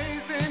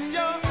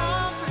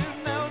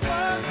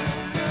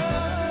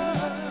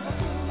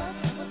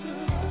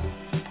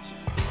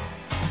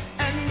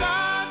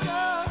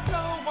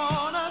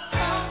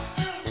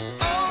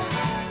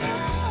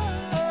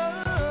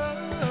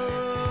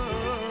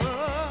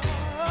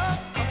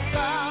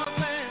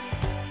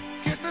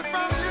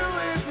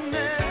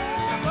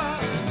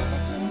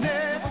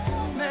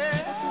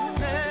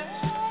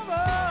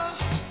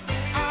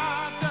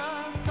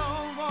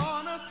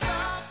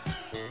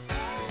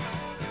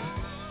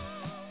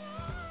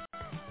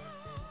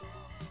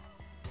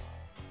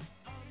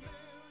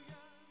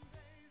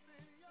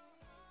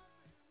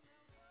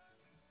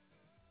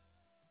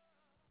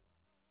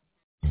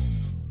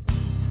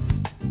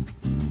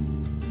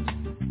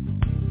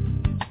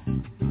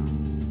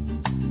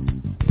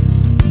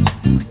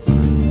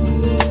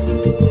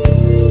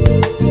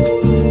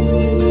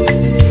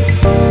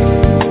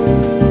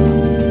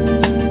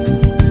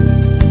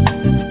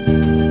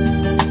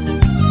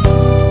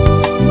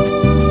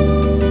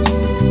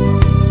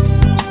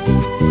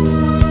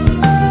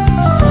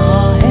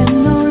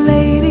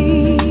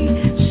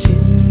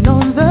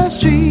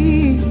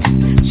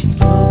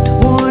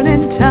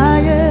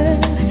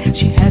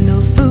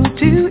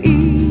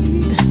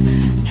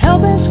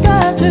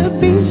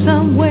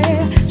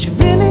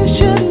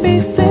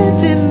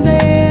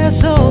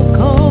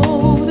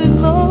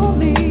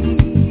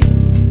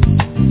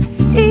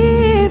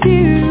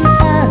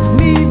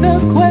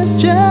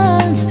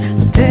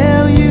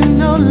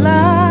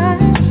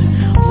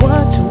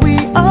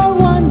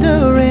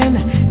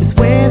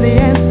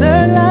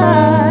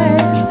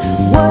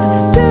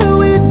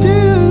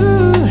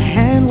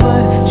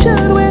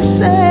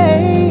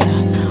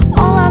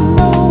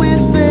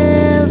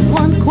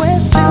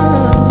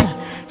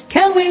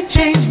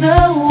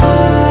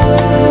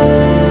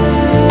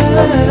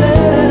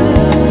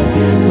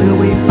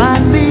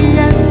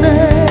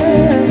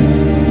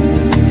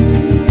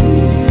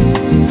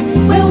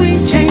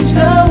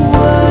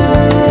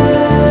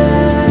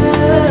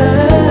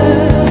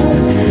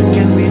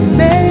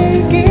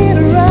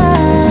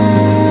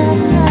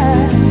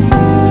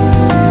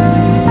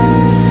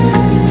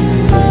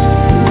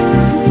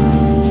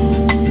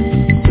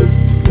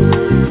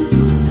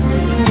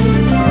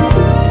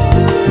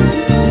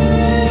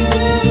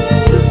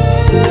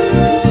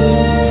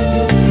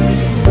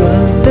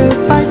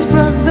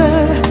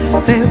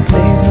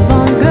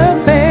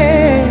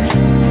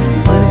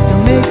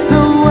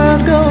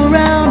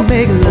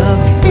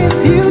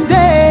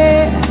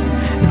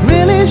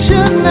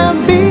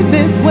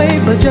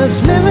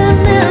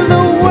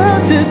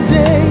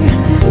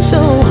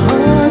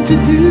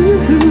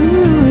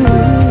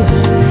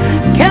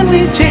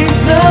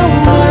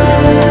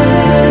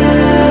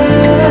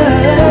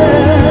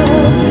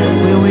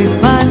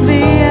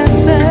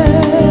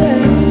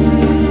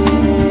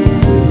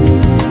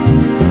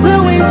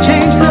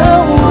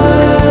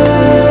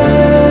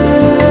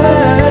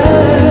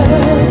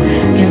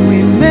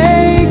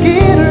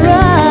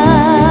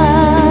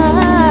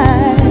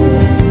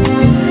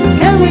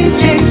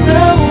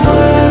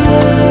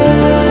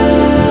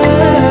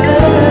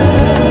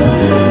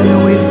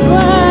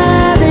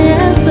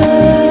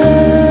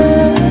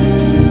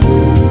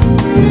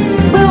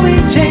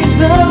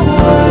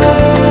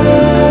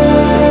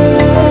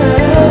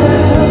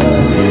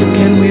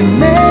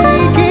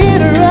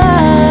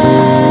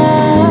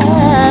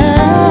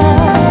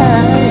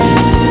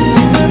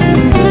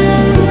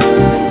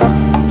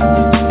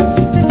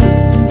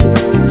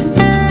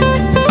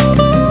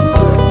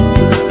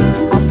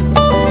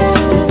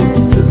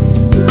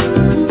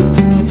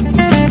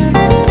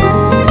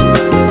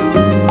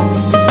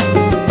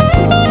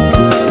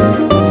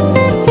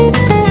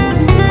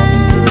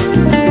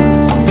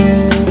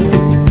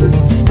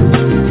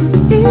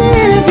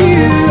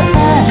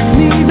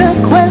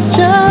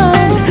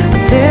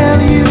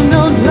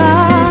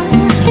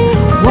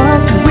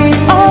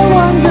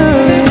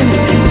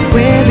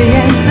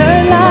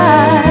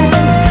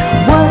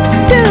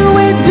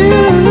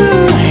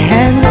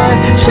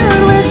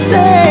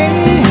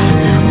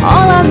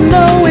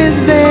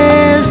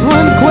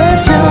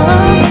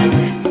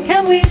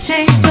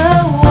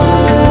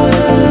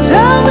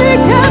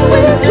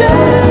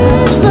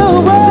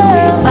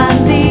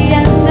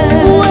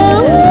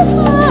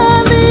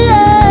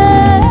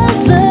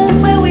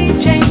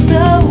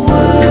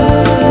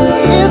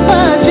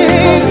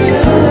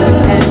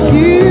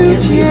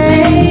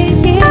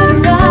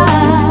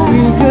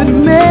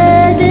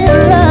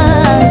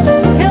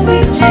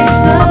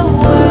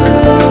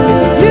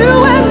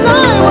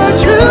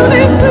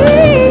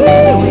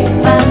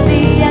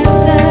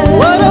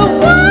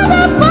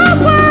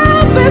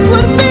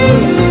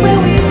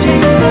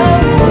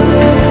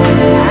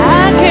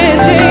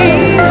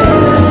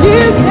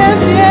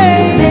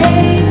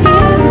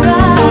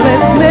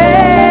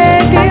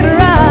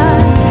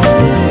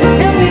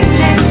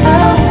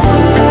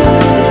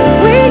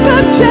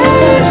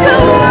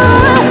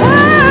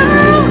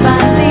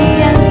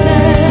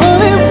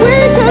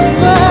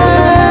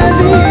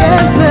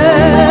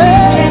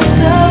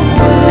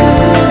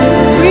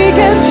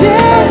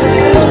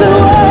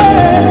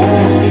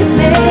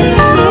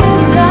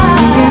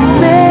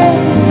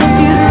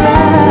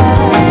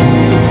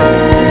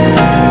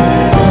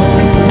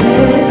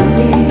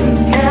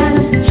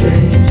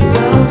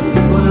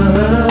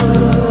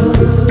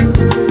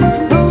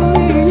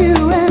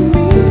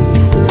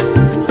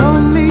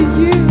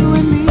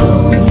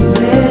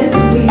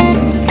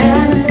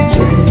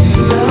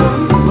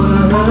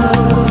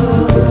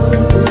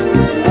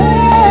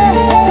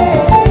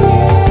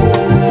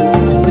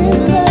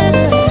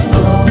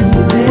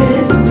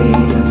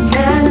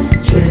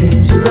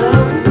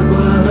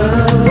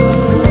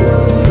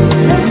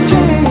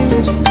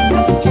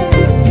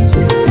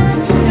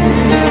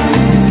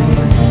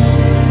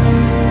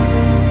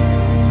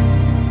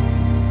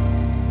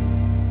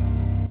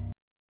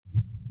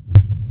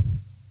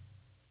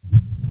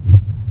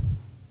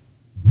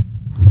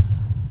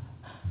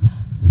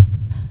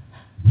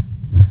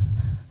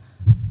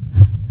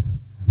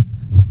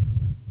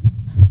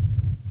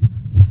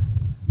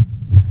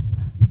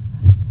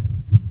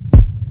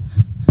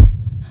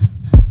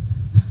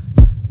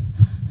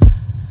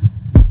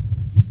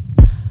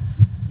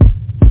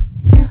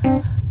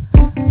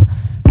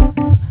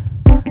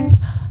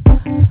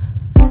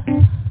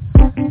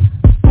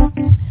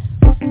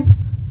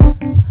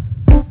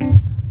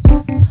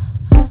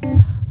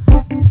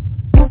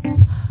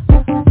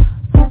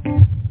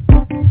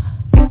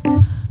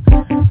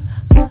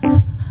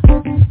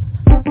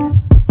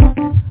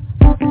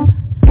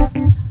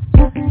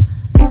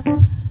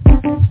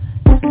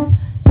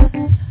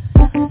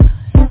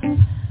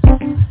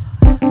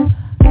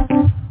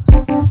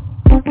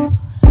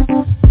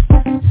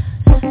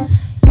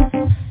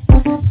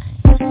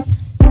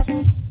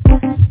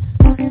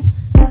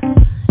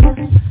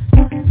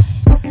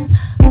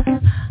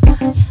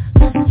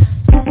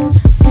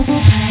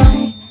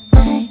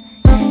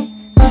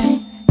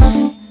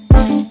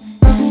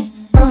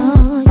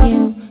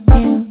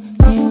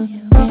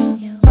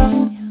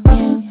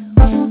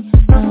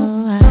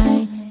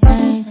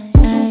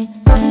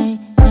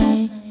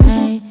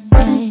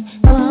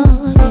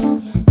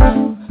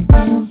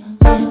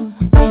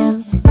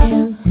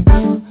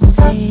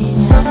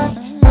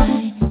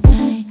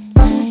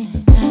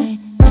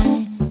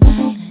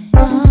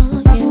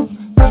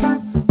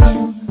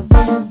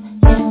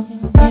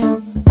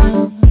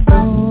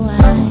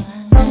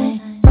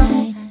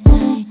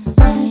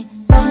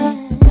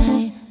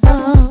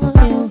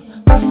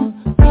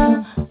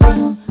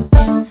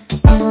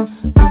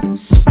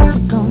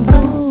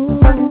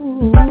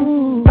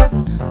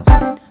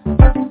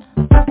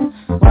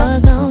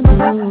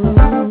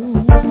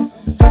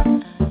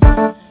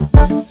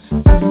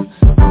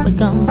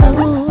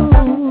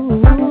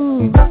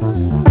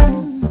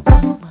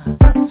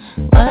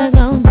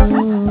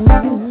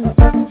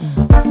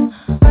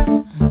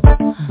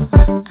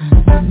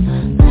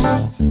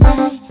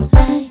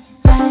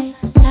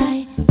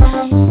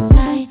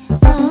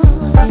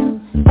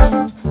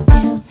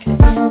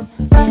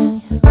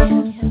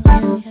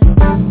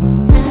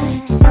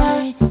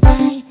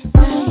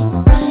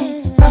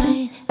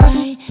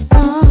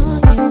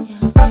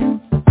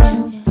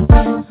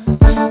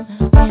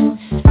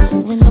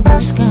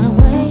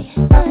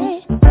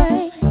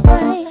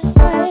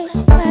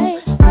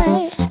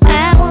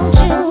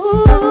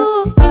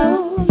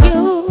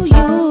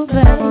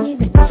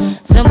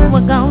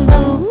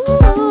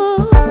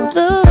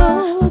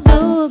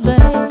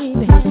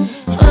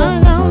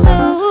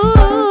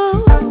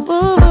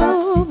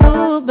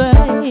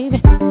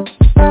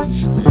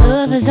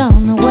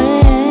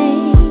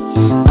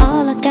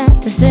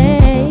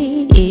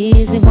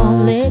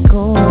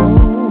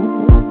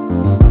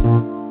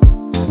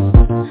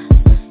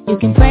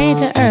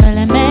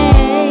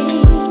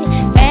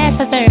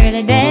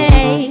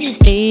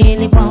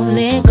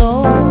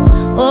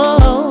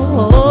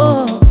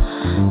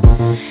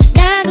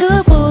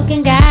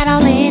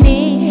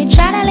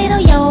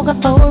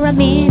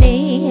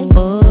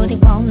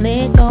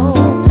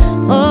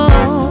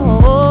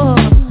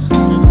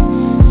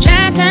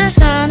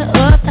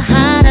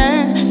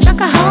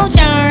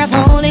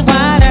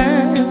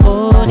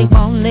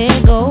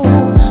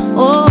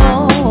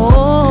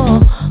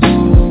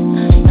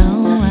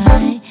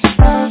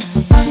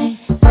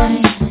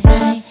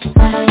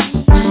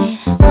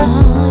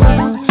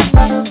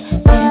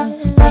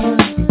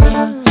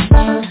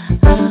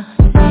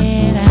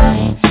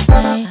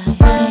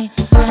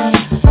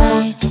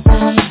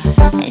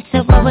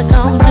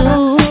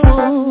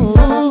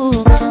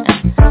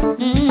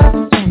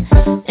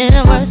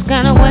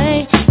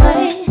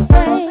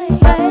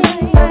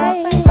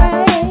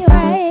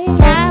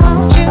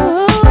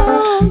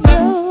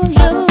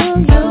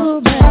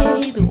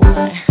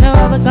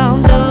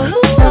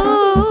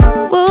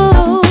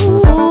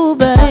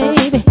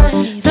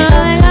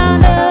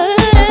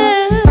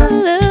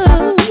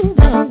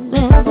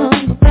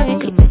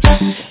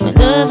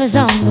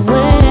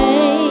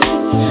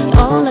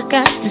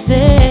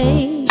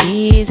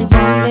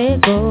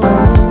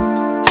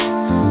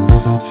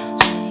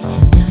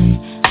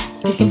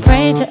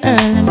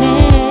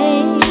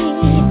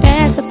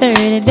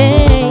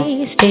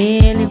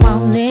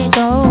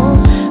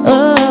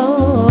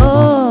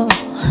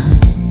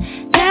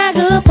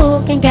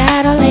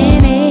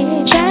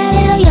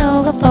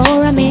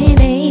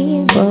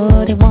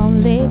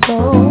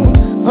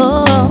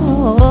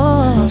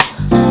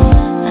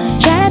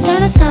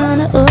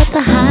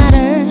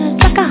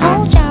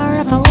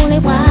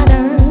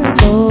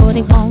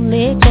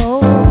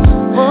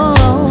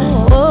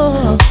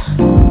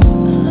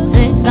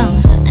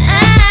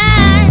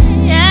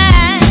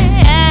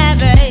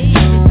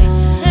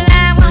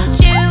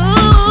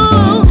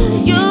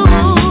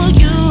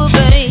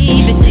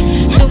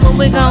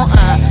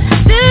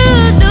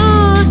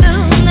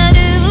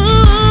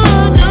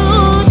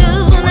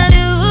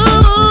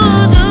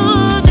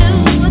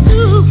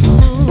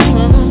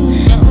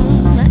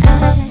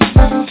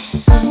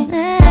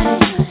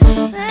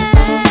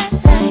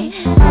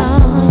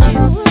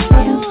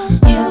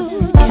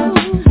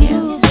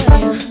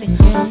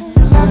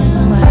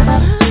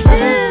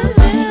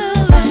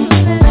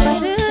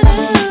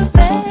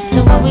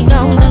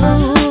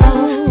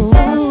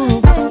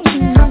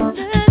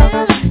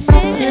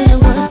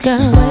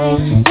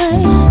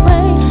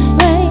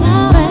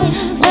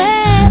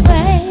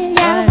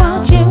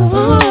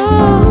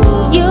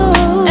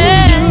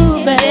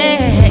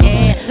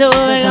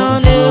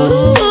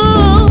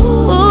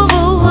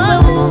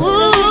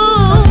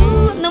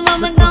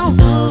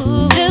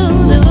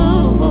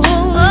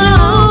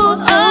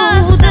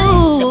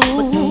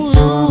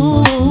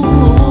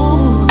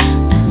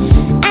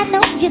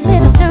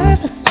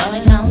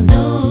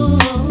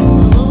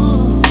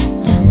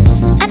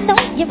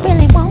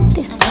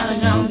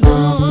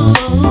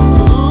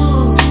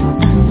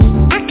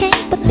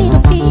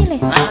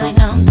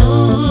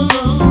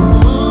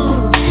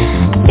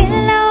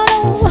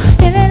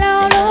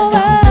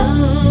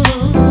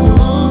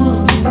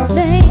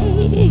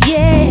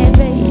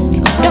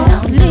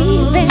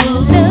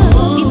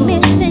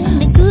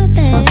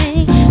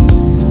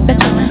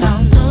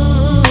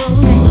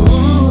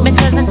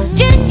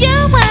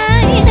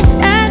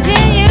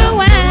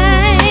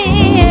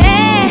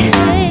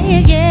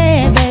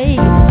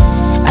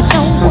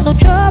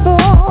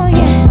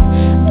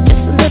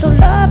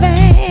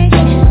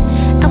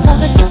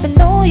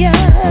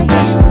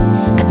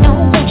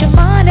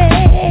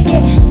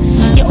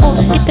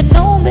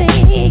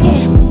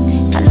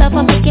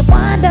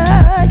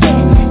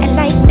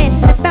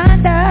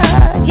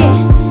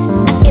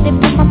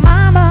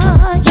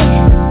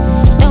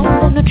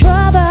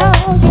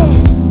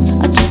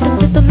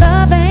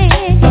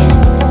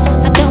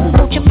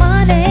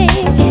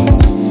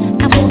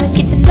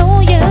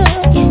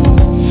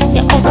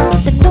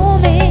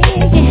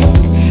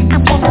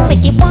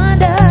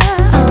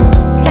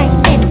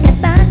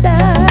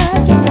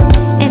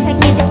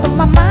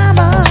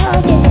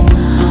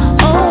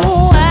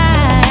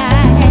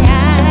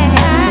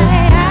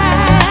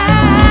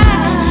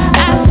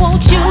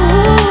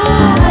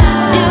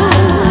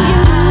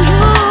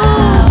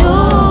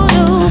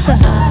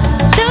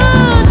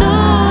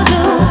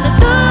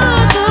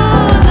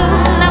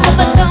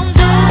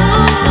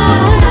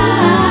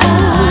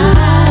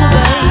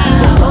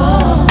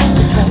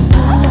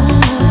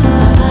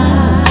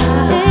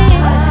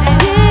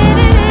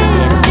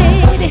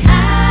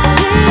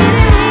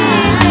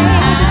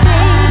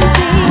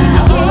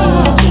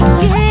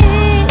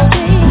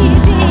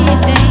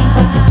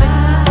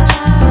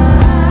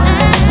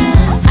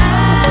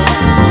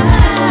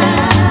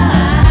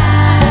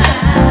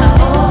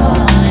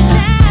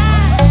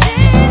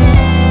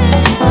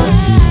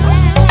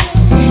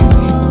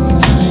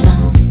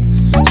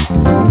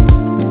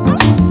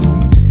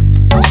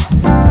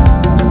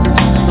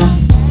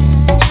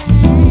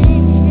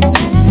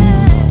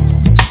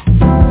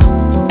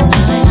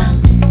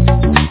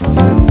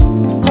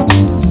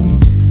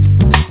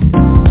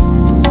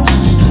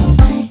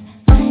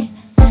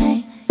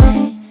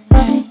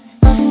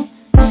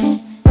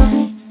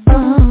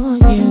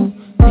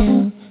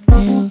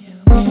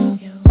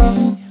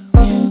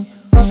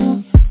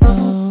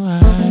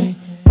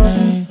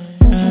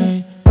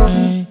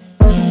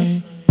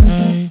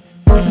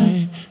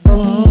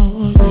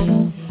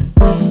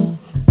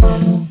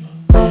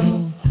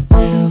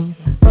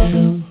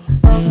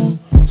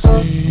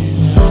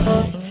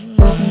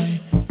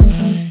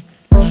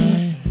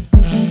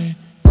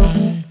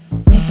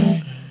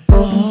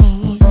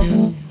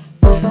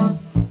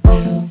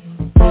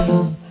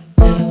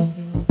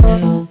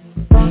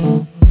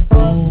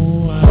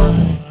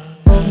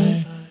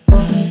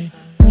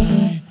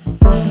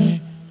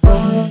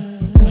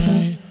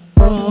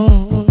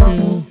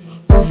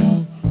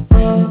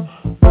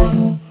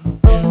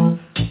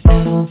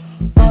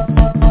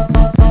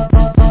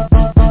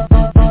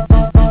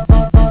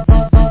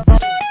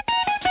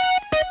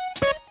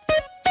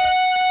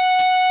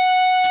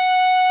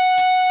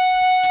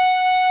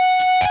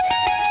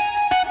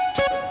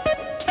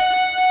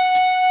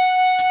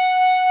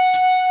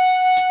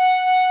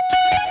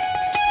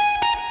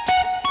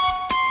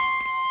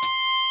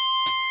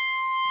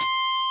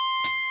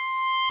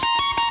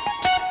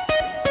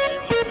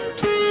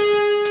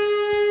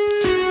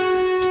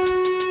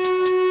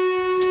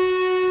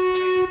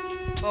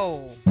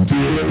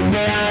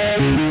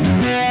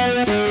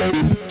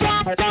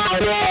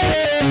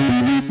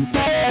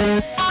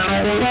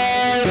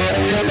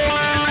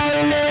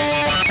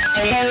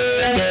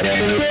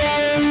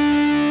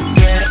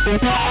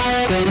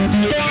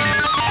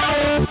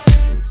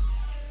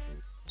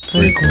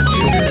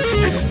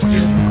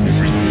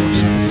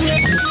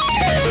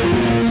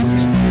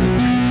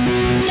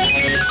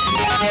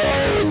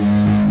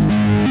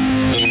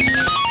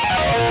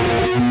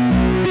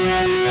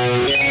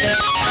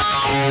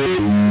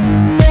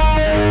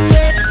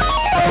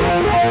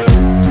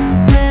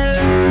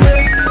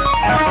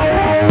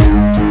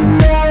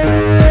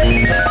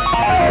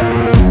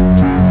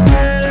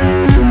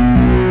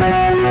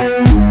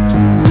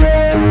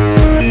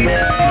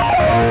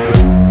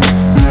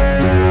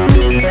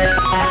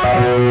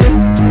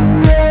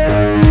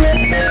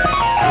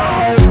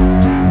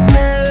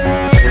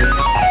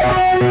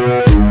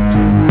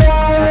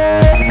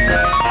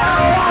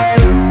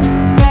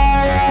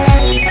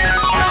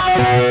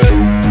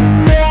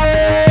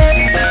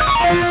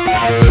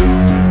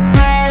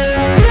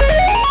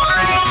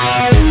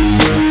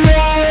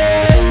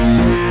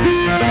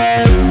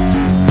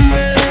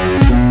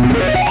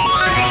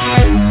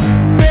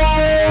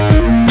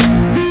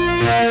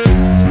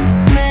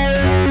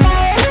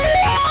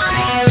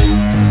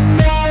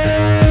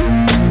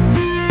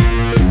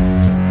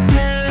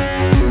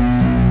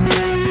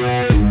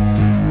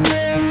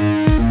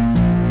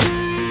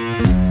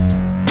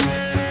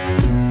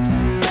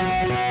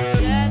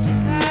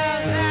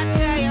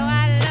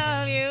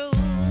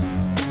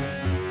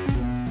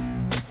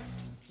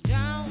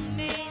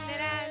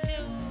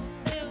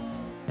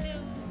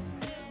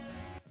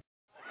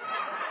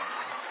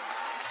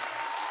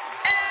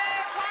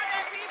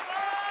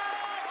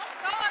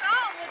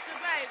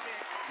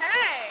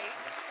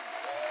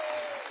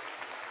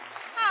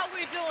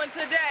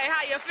today,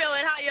 how you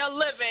feeling, how you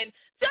living,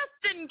 just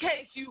in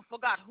case you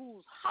forgot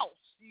whose house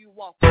you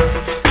walk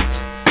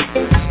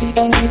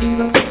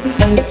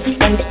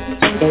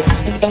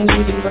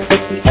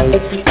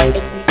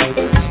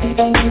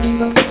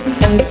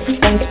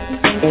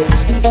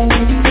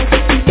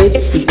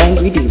It's the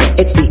Angry Diva.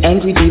 It's the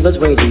Angry Divas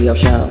radio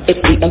show.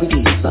 It's the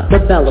Angry Diva, the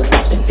Belle of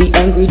Boston. The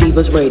Angry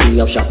Divas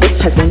radio show.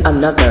 This has been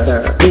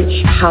another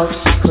Bitch House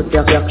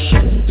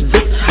production.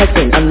 This has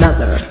been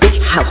another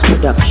Bitch House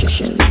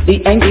production.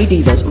 The Angry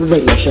Divas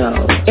radio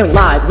show. Airing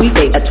live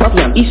weekday at 12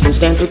 p.m. Eastern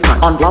Standard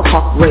Time on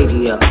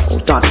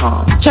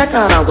blogtalkradio.com. Check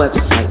out our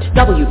website,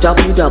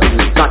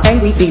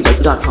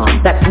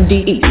 www.angrydivas.com. That's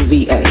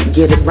D-E-V-A.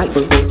 Get it right,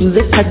 boo.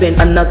 This has been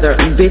another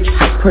Bitch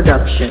House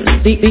production.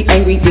 The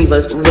Angry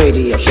Divas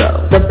radio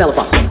show. The Belle of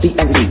Boston. The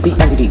Angry Divas.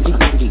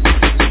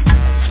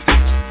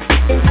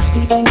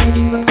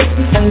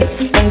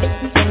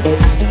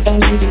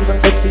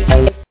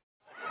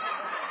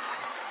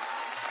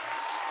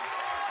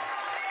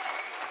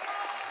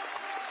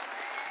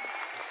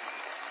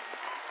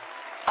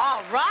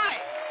 All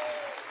right.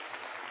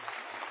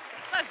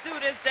 Let's do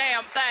this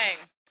damn thing.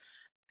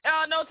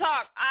 No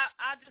talk.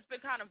 I just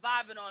been kind of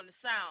vibing on the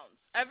sounds.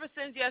 Ever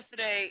since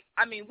yesterday,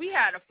 I mean, we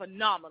had a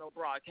phenomenal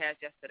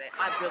broadcast yesterday.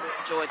 I really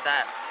enjoyed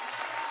that.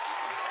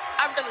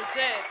 I really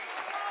did.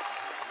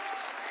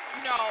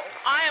 You know,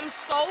 I am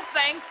so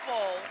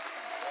thankful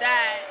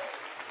that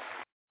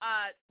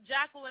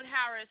Jacqueline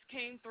Harris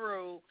came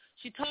through.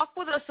 She talked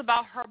with us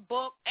about her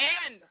book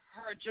and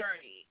her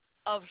journey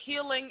of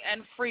healing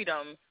and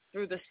freedom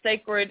through the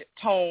Sacred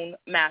Tone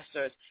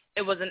Masters.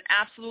 It was an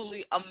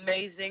absolutely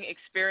amazing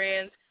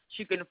experience.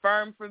 She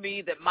confirmed for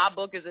me that my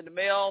book is in the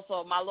mail,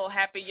 so my little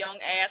happy young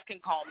ass can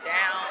calm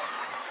down.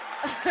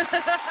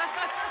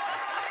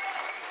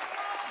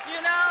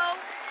 You know,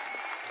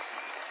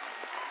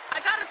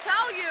 I gotta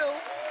tell you,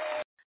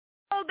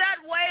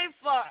 that wave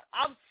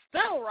I'm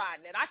still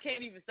riding it. I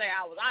can't even say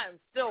I am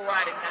still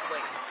riding that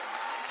wave.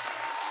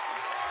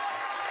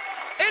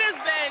 It has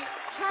been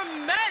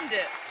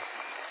tremendous.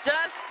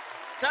 Just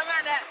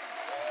tremendous.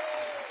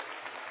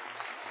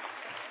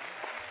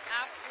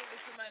 Absolutely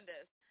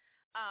tremendous.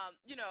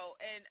 You know,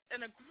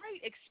 and a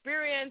great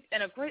experience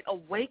and a great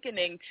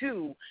awakening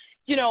too.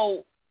 You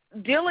know,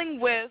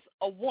 dealing with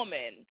a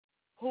woman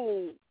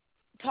who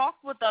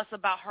talked with us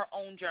about her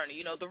own journey.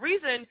 You know, the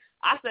reason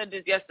I said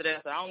this yesterday,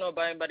 I said, I don't know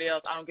about anybody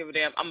else. I don't give a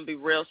damn. I'm going to be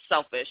real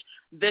selfish.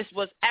 This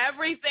was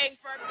everything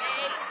for me.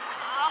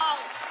 Oh,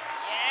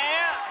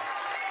 yeah.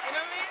 You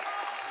know what I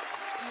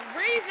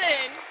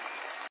mean?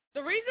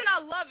 The reason I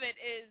love it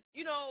is,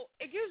 you know,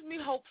 it gives me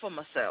hope for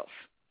myself,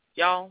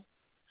 y'all.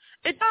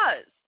 It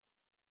does.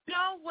 You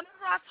know,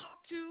 whenever I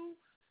talk to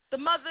the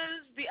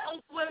mothers, the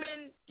elder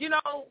women, you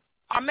know,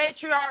 our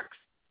matriarchs,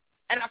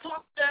 and I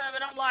talk to them,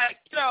 and I'm like,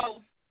 you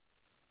know,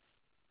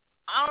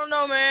 I don't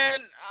know, man.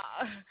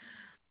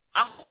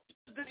 I hope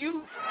the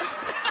youth.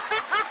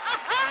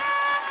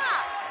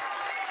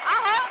 I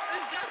hope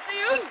it's just the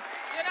youth,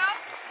 you know?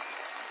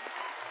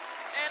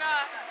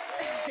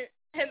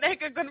 And they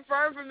can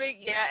confirm for me,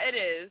 yeah, it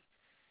is.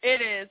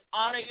 It is.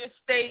 Honor your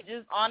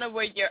stages. Honor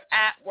where you're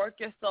at. Work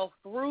yourself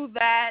through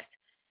that.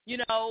 You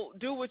know,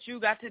 do what you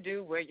got to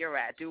do where you're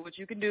at. Do what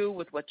you can do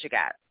with what you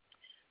got.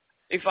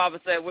 Ifaba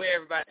said, where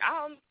everybody?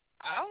 I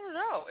don't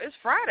know. It's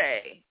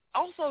Friday.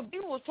 Also,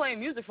 Diva was playing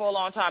music for a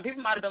long time.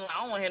 People might have been like,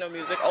 I don't want to hear no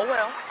music. Oh,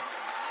 well.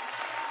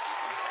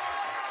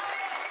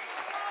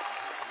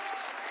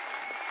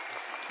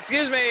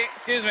 Excuse me.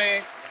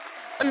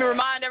 Let me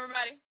remind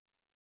everybody,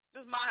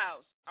 this is my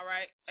house, all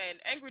right? And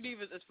Angry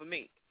Divas is for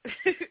me.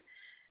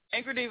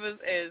 Angry Divas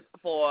is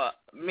for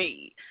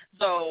me.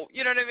 So,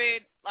 you know what I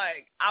mean?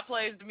 Like, I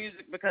played the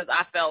music because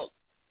I felt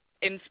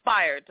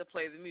inspired to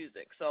play the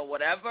music. So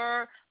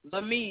whatever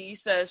the me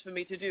says for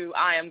me to do,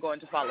 I am going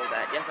to follow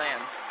that. Yes, I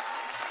am.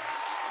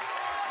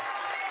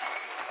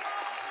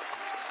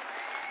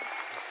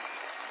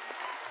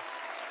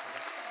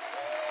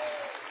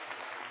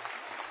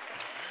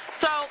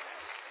 So,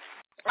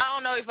 I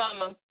don't know if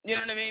you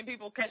know what I mean?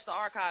 People catch the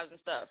archives and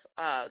stuff.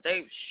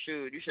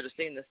 You should have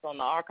seen this on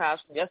the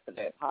archives from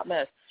yesterday. It's a hot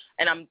mess.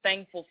 And I'm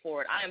thankful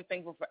for it. I am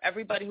thankful for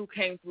everybody who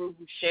came through,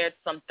 who shared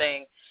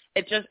something.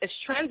 It's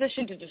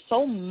transitioned into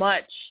so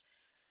much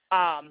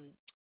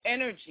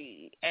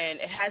energy, and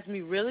it has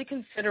me really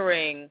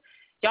considering,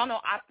 y'all know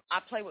I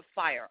play with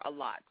fire a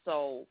lot.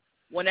 So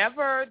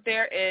whenever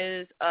there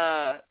is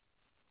a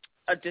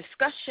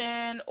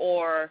discussion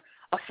or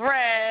a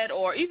thread,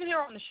 or even here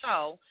on the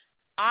show,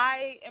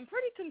 I am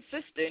pretty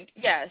consistent,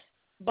 yes,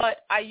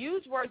 but I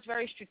use words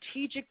very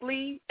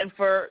strategically and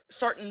for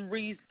certain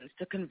reasons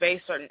to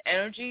convey certain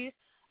energies,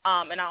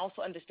 and I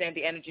also understand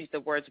the energies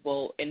that words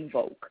will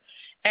invoke.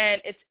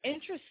 And it's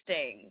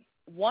interesting.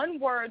 One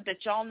word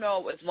that y'all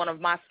know is one of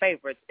my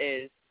favorites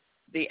is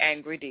the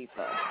Angry Diva.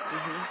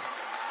 Mm-hmm.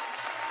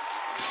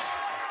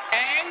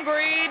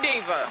 Angry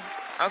Diva,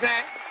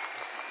 okay?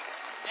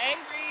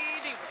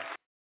 Angry Diva.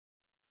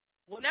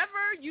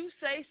 Whenever you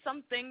say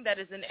something that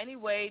is in any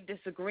way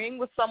disagreeing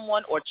with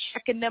someone or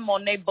checking them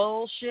on their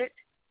bullshit,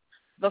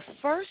 the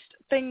first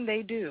thing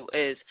they do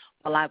is,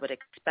 well, I would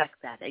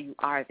expect that you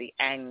are the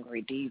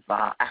Angry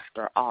Diva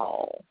after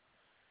all.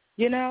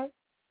 You know?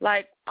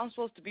 Like, I'm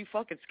supposed to be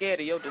fucking scared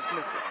of your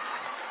dismissal.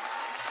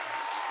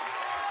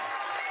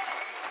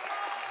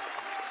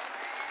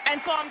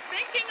 And so I'm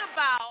thinking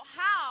about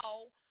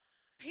how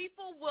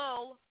people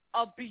will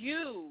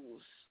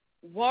abuse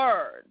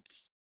words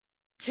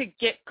to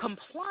get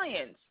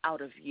compliance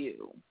out of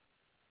you.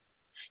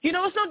 You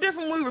know, it's no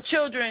different when we were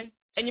children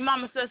and your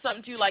mama says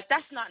something to you like,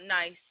 that's not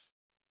nice,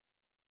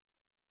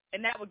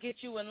 and that would get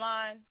you in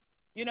line.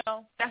 You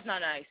know, that's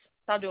not nice.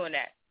 Stop doing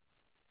that.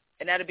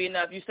 And that'll be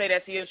enough. You say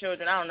that to your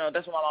children, I don't know,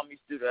 that's what my mom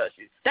used to do to us.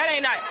 That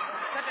ain't nice.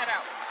 Cut that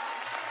out.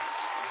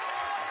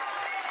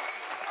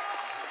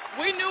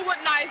 We knew what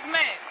nice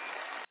meant.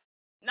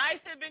 Nice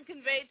had been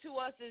conveyed to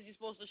us as you're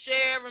supposed to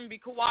share and be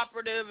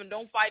cooperative and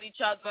don't fight each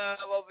other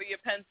over your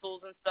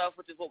pencils and stuff,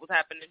 which is what was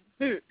happening.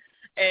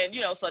 And, you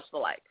know, such the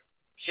like.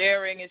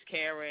 Sharing is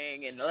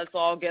caring, and let's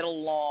all get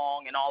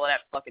along and all of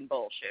that fucking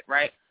bullshit,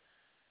 right?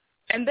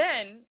 And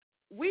then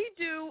we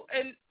do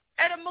an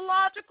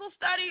etymological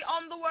study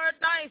on the word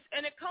nice,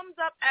 and it comes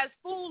up as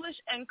foolish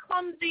and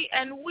clumsy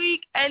and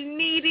weak and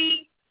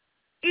needy,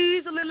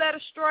 easily led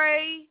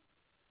astray.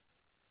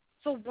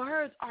 So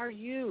words are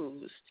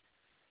used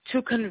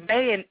to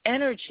convey an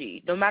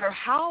energy, no matter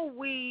how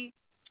we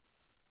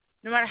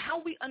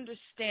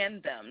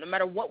understand them, no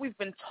matter what we've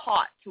been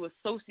taught to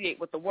associate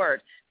with the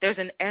word, there's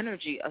an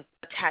energy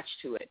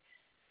attached to it.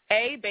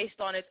 A, based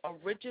on its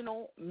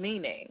original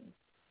meaning,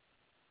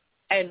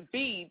 and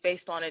B,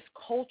 based on its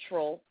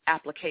cultural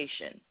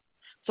application.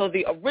 So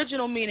the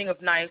original meaning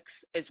of nice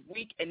is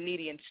weak and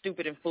needy and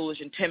stupid and foolish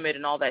and timid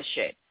and all that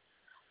shit.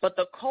 But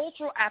the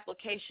cultural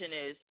application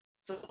is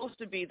supposed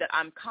to be that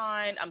I'm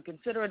kind, I'm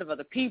considerate of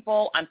other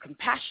people, I'm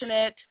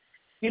compassionate,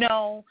 you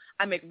know,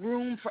 I make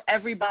room for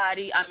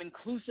everybody, I'm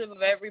inclusive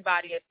of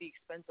everybody at the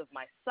expense of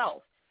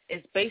myself.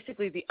 It's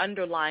basically the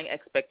underlying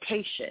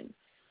expectation.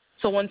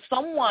 So when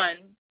someone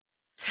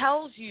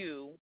tells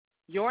you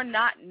you're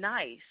not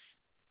nice,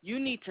 you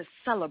need to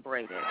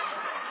celebrate it.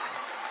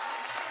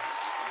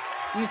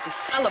 You need to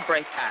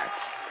celebrate that.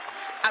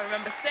 I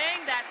remember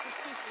saying that to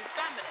Susu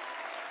Feminine.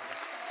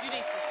 You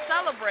need to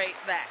celebrate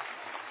that.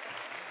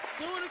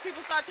 As soon as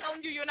people start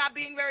telling you you're not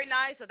being very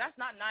nice, or that's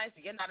not nice,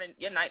 or you're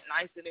not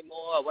nice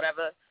anymore, or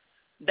whatever,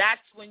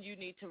 that's when you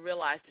need to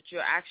realize that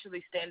you're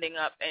actually standing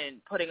up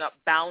and putting up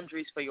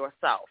boundaries for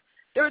yourself.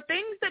 There are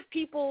things that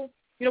people,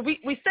 you know, we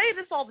say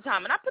this all the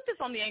time, and I put this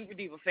on the Angry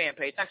Diva fan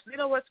page. Actually, you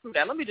know what? Screw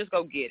that. Let me just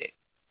go get it.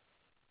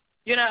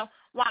 You know,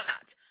 why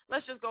not?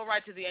 Let's just go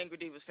right to the Angry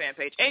Divas fan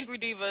page. Angry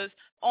Divas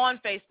on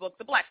Facebook,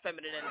 the Black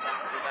Feminine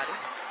Enzyme, everybody.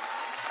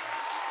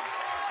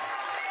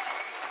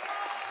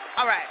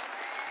 All right.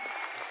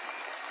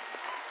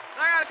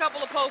 I got a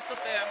couple of posts up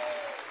there.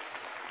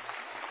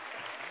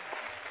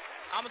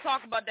 I'm going to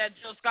talk about that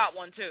Jill Scott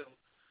one, too.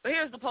 But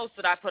here's the post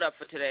that I put up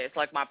for today. It's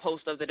like my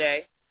post of the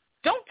day.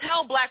 Don't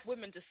tell black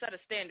women to set a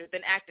standard,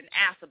 then act an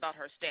ass about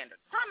her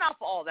standards. Time out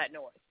for all that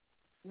noise.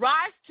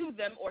 Rise to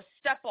them or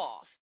step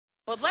off.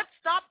 But let's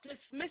stop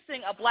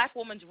dismissing a black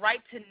woman's right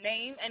to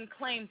name and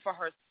claim for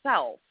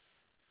herself.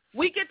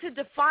 We get to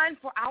define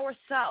for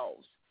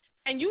ourselves.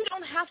 And you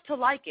don't have to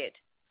like it,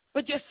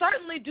 but you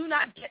certainly do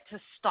not get to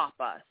stop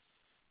us.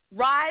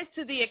 rise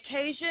to the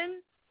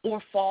occasion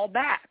or fall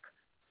back?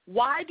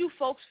 Why do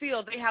folks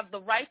feel they have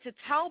the right to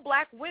tell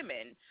black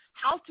women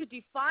how to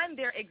define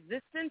their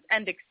existence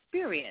and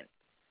experience?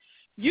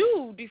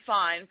 You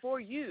define for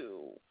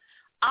you.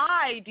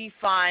 I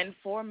define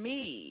for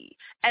me.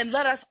 And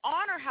let us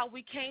honor how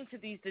we came to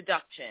these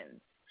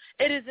deductions.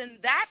 It is in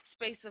that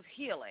space of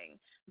healing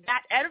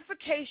that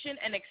edification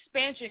and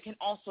expansion can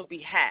also be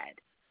had.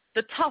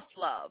 The tough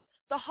love,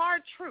 the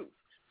hard truth,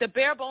 the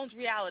bare bones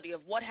reality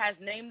of what has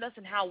named us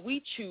and how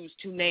we choose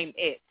to name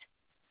it.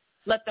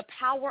 Let the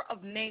power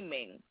of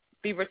naming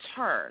be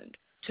returned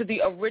to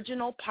the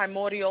original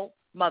primordial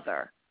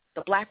mother,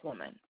 the black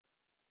woman.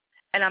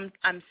 And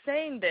I'm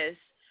saying this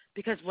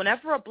because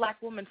whenever a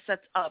black woman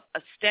sets up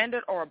a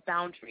standard or a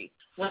boundary,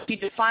 when she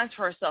defines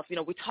for herself, you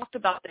know, we talked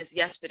about this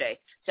yesterday.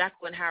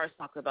 Jacqueline Harris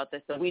talked about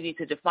this, that we need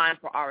to define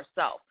for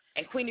ourselves.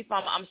 And Queenie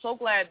Farmer, I'm so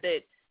glad that,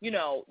 you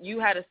know, you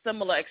had a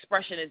similar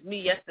expression as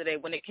me yesterday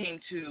when it came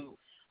to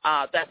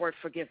that word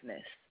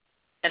forgiveness.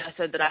 And I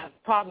said that I have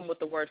a problem with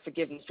the word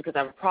forgiveness because I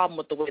have a problem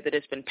with the way that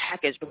it's been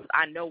packaged because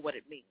I know what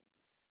it means.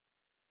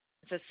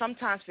 It says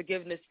sometimes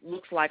forgiveness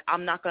looks like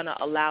I'm not going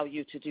to allow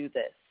you to do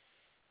this.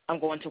 I'm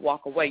going to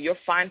walk away. You're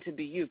fine to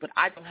be you, but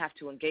I don't have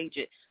to engage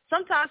it.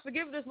 Sometimes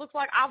forgiveness looks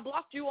like I've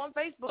blocked you on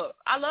Facebook.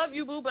 I love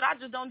you, boo, but I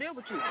just don't deal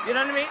with you. You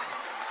know what I mean?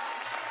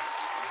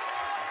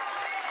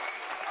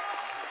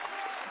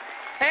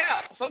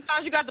 Hell,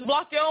 sometimes you got to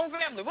block your own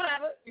family,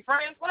 whatever, your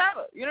friends,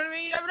 whatever. You know what I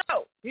mean? You never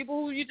know. People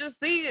who you just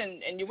see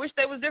and you wish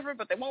they was different,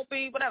 but they won't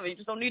be, whatever. You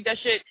just don't need that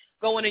shit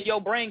going in your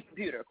brain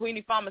computer.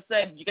 Queenie Farmer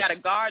said you got to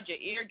guard your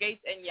ear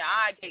gates and your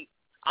eye gates.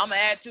 I'm going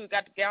to add, too,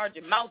 got to guard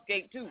your mouth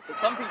gate, too, because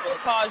some people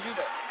will cause you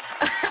to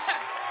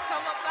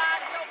come up out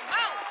of your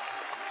mouth.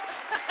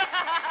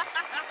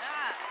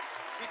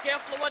 Be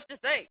careful of what you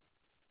say.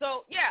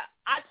 So, yeah,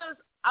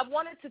 I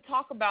wanted to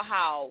talk about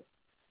how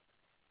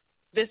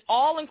this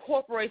all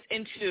incorporates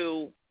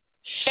into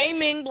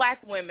shaming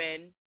black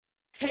women,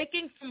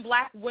 taking from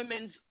black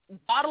women's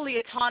bodily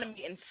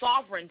autonomy and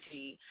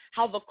sovereignty,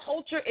 how the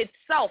culture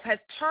itself has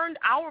turned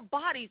our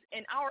bodies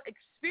and our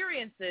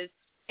experiences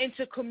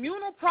into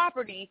communal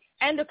property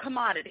and a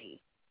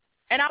commodity.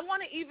 And I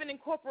want to even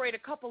incorporate a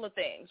couple of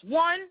things.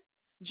 One,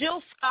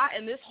 Jill Scott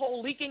and this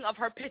whole leaking of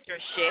her picture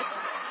shit.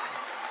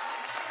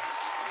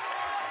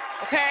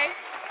 Okay?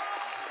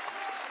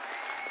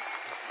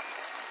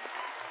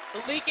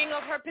 The leaking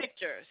of her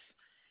pictures.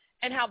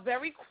 And how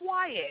very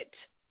quiet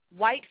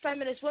white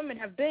feminist women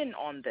have been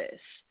on this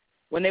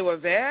when they were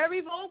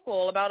very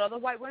vocal about other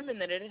white women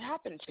that it had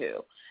happened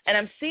to. And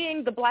I'm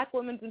seeing the black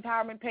women's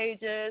empowerment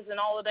pages and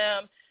all of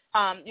them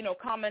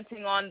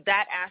commenting on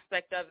that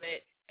aspect of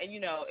it. And, you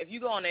know, if you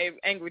go on the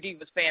Angry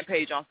Deva's fan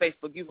page on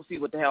Facebook, you will see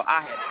what the hell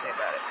I had to say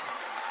about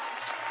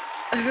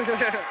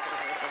it.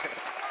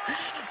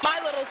 My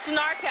little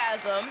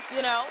snarkasm,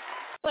 you know.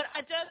 But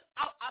I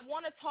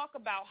want to talk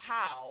about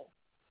how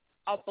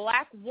a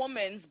black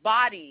woman's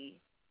body,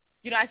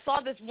 you know, I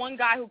saw this one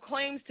guy who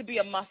claims to be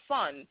my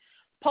son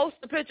post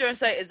the picture and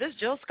say, is this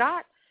Jill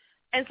Scott?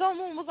 And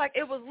someone was like,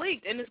 it was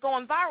leaked and it's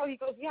going viral. He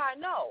goes, yeah, I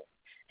know.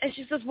 And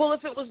she says, well,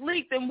 if it was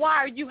leaked, then why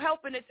are you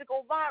helping it to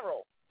go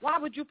viral? Why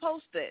would you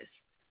post this?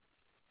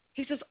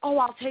 He says, oh,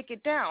 I'll take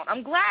it down.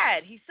 I'm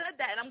glad he said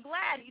that, and I'm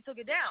glad he took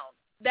it down,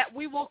 that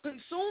we will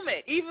consume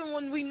it even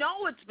when we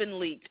know it's been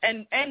leaked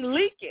and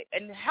leak it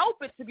and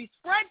help it to be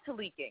spread to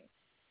leaking.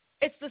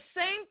 It's the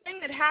same thing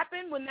that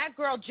happened when that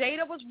girl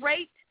Jada was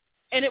raped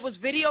and it was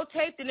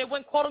videotaped and it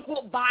went, quote,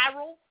 unquote,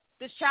 viral,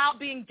 this child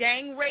being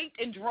gang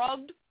raped and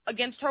drugged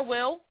against her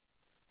will.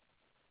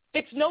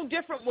 It's no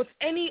different with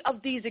any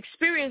of these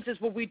experiences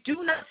where we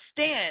do not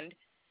stand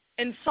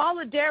in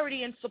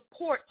solidarity and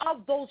support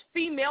of those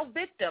female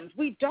victims.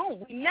 We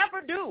don't. We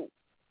never do.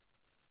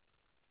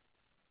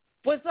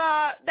 With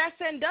that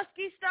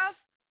Sandusky stuff,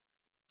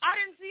 I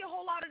didn't see a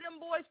whole lot of them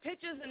boys'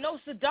 pictures and no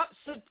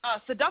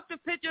seductive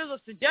pictures or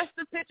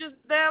suggestive pictures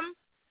of them.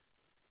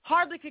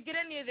 Hardly could get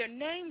any of their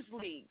names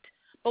leaked.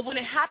 But when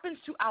it happens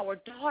to our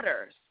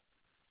daughters,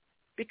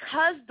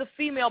 because the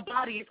female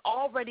body has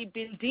already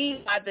been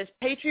deemed by this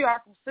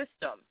patriarchal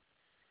system,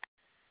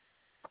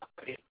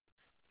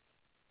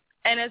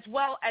 and as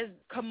well as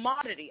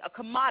a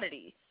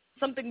commodity,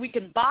 something we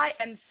can buy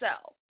and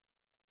sell,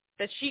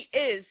 that she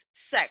is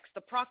sex.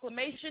 The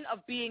proclamation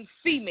of being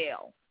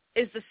female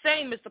is the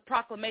same as the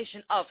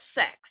proclamation of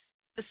sex.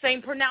 The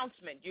same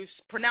pronouncement. You've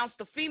pronounced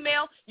the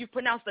female, you've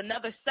pronounced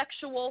another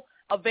sexual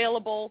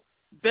available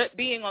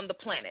being on the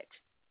planet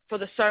for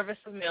the service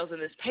of males in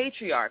this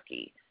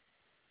patriarchy.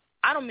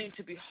 I don't mean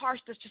to be harsh.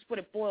 That's just what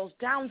it boils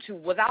down to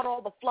without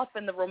all the fluff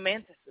and the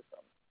romanticism.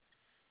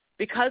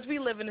 Because we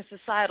live in a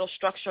societal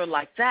structure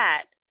like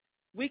that,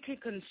 we can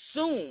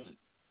consume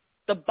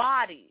the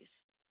bodies,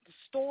 the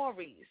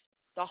stories,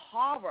 the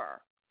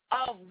horror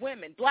of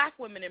women, black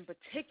women in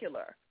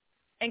particular,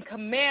 and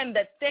command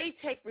that they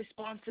take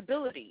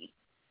responsibility,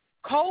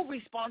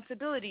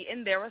 co-responsibility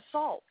in their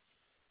assault.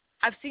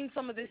 I've seen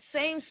some of this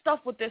same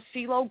stuff with this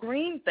CeeLo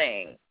Green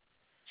thing.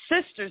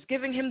 Sisters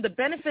giving him the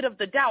benefit of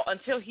the doubt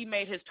until he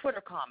made his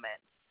Twitter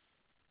comments.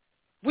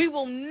 We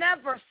will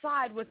never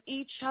side with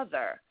each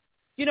other.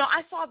 You know,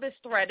 I saw this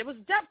thread. It was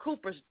Deb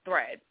Cooper's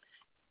thread.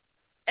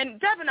 And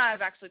Deb and I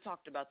have actually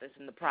talked about this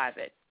in the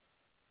private.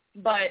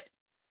 But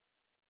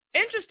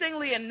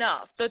interestingly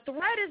enough, the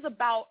thread is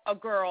about a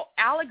girl,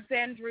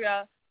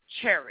 Alexandria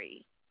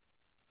Cherry,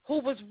 who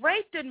was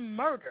raped and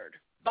murdered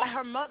by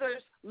her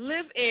mother's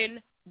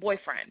live-in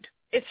boyfriend.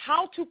 It's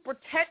how to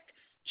protect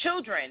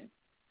children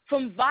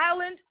from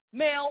violent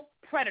male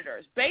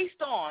predators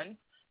based on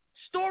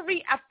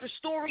story after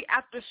story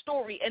after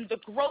story and the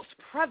gross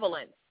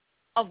prevalence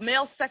of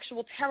male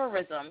sexual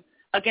terrorism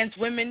against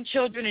women,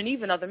 children, and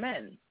even other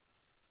men.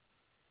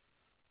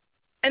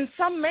 And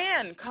some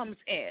man comes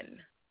in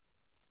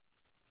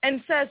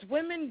and says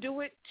women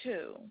do it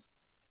too.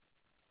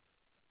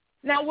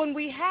 Now, when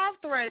we have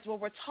threads where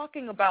we're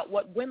talking about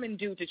what women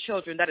do to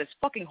children that is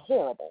fucking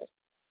horrible,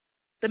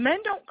 the men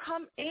don't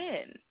come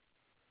in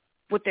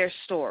with their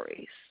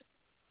stories.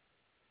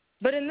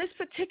 But in this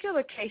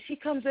particular case, he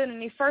comes in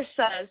and he first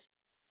says,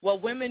 well,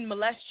 women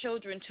molest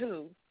children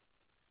too.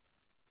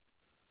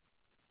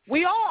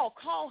 We all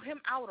call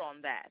him out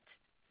on that.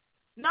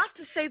 Not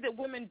to say that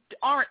women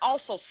aren't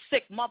also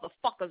sick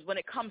motherfuckers when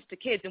it comes to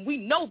kids, and we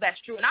know that's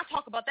true, and I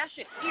talk about that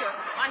shit here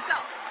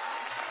myself.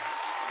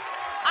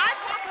 I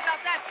talk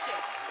about that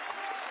shit.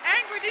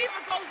 Angry Deva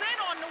goes in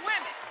on the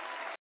women.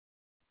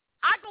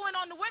 I go in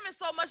on the women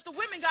so much the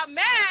women got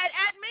mad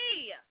at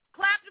me,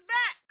 clapped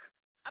back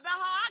about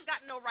how I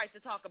got no right to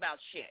talk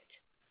about shit.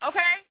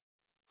 Okay?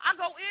 I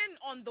go in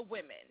on the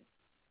women.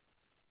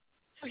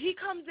 So he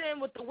comes in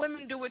with the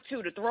women do it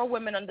too, to throw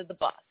women under the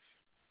bus,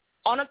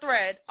 on a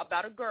thread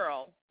about a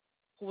girl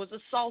who was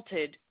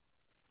assaulted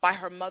by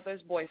her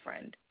mother's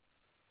boyfriend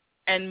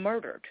and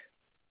murdered.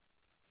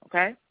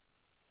 Okay?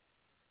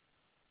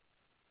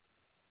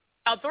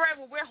 A thread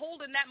where we're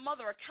holding that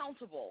mother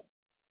accountable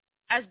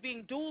as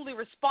being duly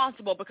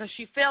responsible because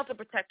she failed to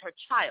protect her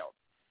child.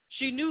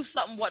 She knew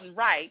something wasn't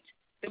right.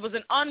 There was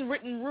an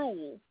unwritten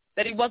rule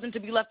that he wasn't to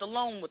be left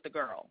alone with the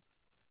girl.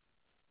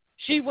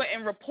 She went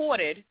and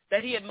reported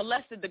that he had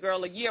molested the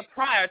girl a year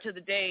prior to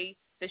the day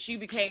that she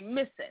became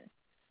missing.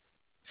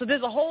 So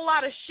there's a whole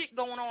lot of shit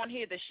going on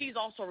here that she's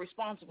also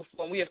responsible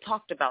for, and we have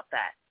talked about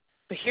that.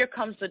 But here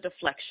comes the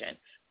deflection.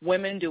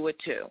 Women do it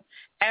too.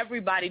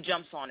 Everybody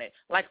jumps on it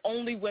like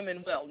only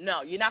women will.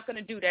 No, you're not going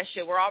to do that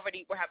shit. We're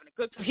having a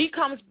good time. He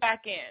comes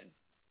back in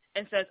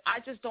and says, I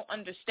just don't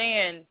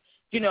understand,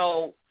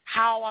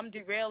 how I'm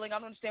derailing. I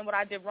don't understand what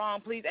I did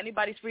wrong. Please,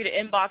 anybody's free to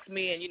inbox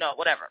me and,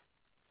 whatever.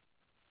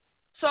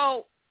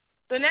 So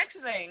the next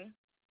thing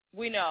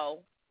we know,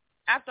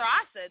 after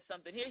I said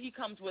something, here he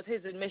comes with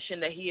his admission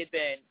that he had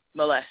been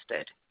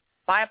molested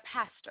by a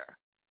pastor,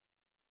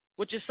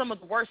 which is some of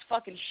the worst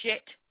fucking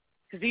shit,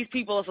 because these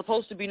people are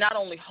supposed to be not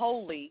only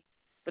holy,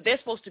 but they're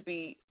supposed to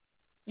be,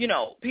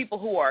 people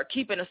who are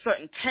keeping a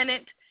certain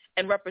tenet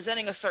and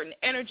representing a certain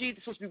energy.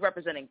 They're supposed to be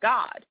representing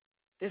God.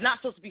 They're not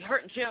supposed to be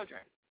hurting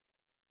children.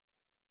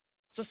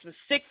 So some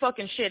sick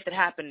fucking shit that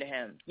happened to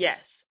him. Yes,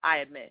 I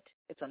admit,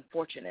 it's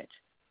unfortunate.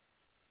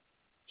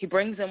 He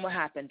brings in what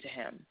happened to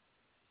him.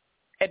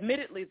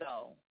 Admittedly,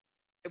 though,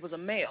 it was a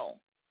male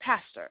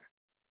pastor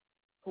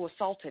who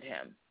assaulted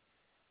him.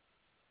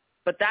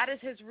 But that is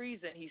his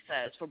reason, he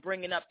says, for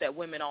bringing up that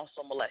women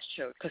also molest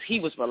children, because he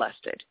was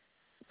molested.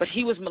 But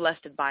he was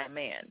molested by a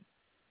man.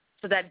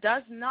 So that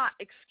does not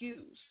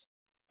excuse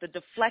the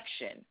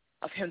deflection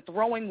of him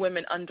throwing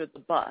women under the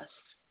bus.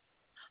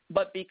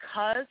 But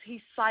because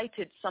he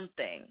cited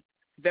something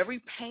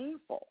very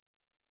painful,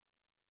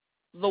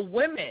 the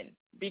women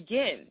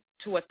begin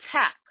to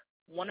attack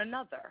one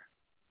another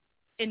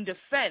in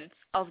defense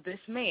of this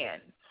man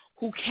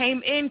who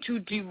came in to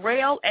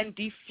derail and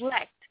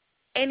deflect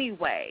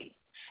anyway.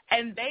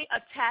 And they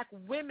attack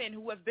women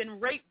who have been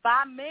raped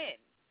by men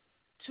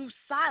to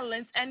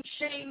silence and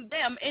shame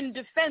them in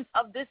defense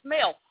of this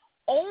male.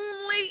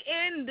 Only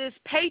in this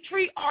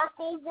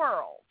patriarchal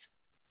world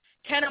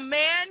can a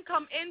man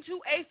come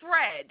into a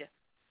thread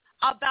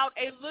about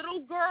a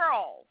little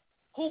girl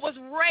who was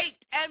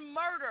raped and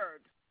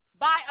murdered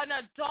by an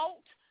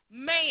adult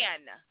man,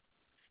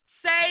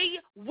 say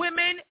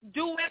women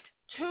do it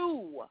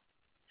too,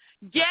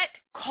 get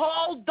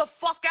called the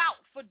fuck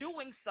out for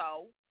doing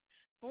so,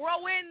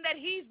 throw in that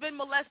he's been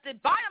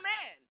molested by a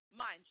man,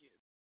 mind you.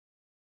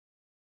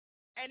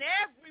 And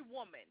every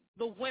woman,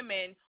 the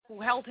women who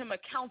held him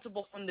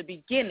accountable from the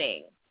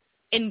beginning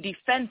in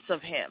defense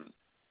of him.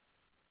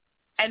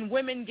 And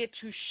women get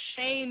to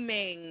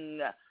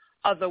shaming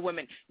other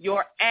women.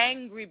 You're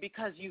angry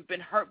because you've been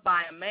hurt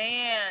by a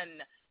man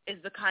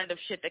is the kind of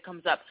shit that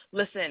comes up.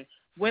 Listen,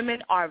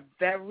 women are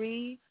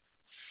very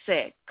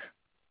sick.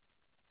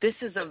 This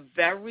is a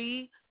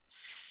very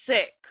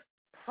sick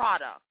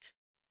product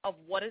of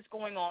what is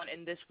going on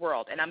in this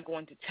world. And I'm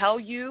going to tell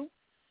you,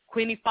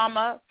 Queenie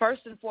Fama,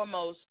 first and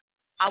foremost,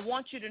 I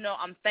want you to know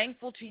I'm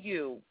thankful to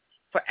you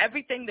for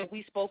everything that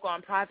we spoke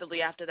on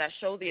privately after that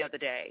show the other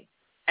day.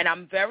 And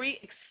I'm very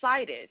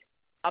excited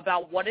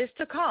about what is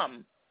to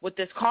come with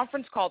this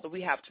conference call that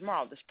we have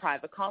tomorrow, this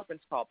private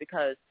conference call,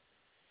 because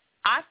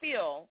I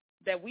feel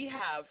that we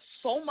have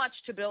so much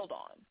to build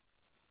on.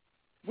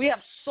 We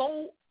have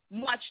so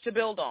much to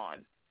build on.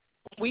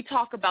 We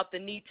talk about the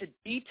need to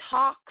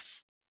detox,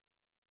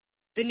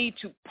 the need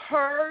to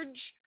purge,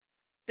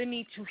 the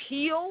need to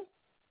heal,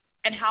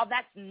 and how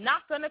that's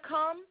not going to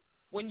come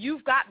when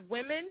you've got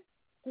women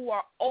who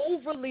are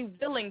overly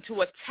willing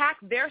to attack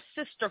their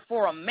sister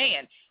for a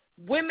man.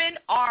 Women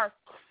are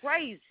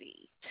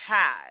crazy,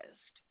 Taz.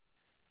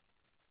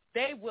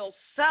 They will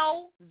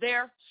sell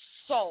their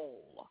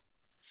soul,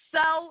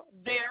 sell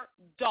their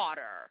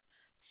daughter,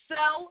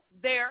 sell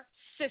their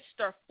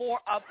sister for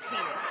a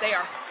penis. They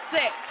are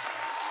sick.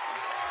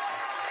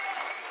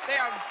 They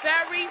are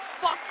very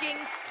fucking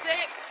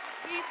sick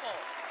people.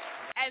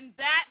 And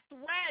that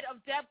thread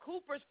of Deb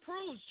Cooper's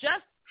proves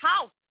just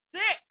how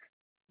sick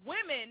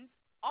women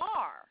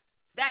are,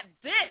 that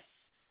this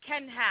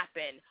can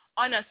happen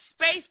on a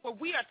space where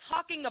we are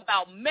talking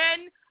about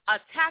men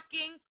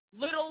attacking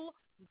little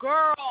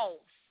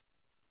girls,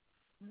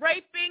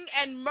 raping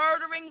and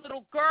murdering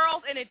little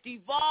girls, and it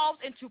devolves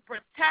into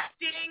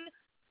protecting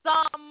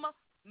some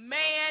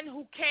man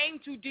who came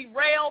to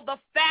derail the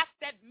fact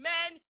that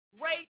men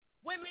rape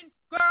women,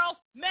 girls,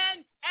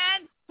 men,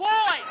 and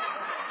boys.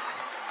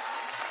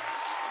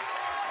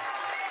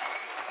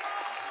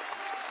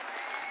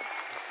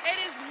 It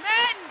is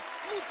men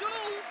who do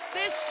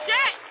this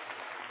shit.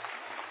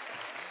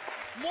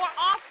 More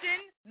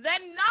often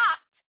than not,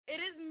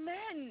 it is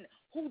men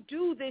who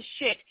do this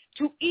shit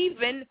to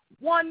even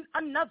one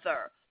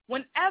another.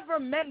 Whenever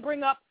men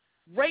bring up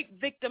rape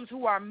victims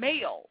who are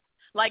male,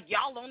 like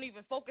y'all don't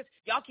even focus,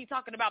 y'all keep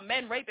talking about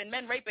men raping.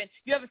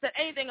 You haven't said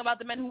anything about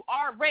the men who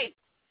are raped.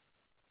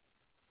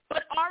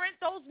 But aren't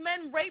those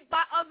men raped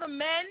by other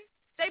men?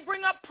 They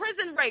bring up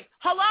prison rape.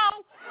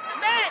 Hello?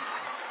 Men.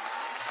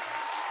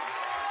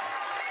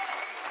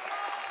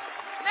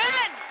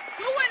 Men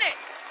doing it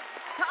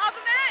to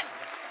other men.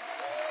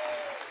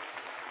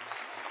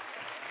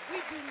 We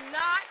do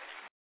not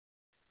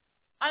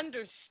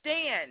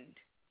understand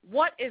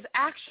what is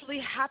actually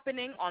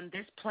happening on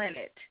this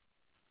planet.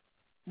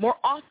 More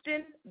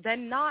often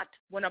than not,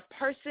 when a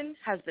person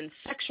has been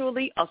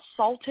sexually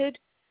assaulted,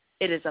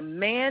 it is a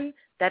man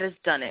that has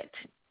done it.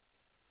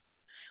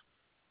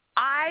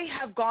 I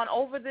have gone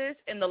over this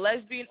in the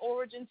Lesbian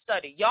Origin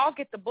Study. Y'all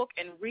get the book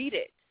and read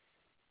it.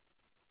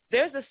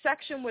 There's a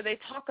section where they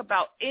talk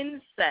about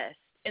incest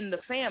in the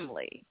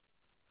family.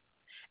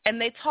 And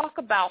they talk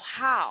about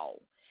how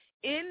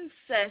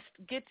incest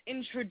gets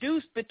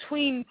introduced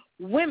between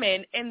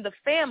women in the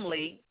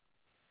family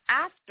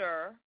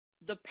after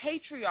the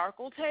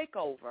patriarchal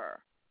takeover,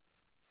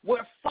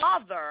 where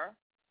father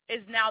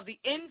is now the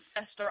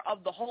incestor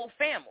of the whole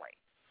family.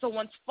 So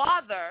once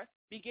father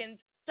begins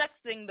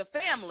sexing the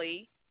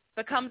family,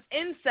 becomes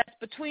incest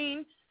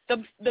between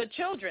the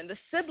children, the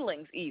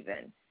siblings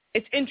even.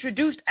 It's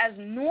introduced as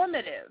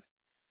normative.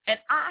 And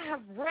I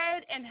have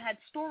read and had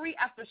story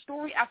after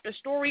story after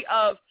story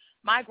of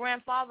my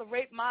grandfather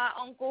raped my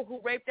uncle who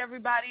raped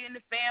everybody in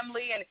the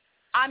family. And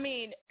I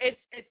mean, it's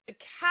the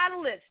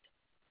catalyst.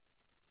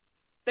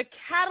 The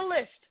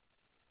catalyst,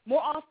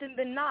 more often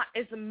than not,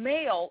 is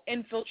male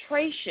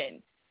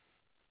infiltration.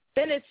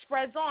 Then it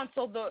spreads on.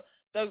 So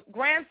the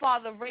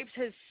grandfather rapes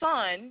his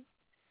son.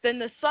 Then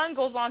the son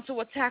goes on to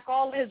attack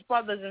all his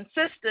brothers and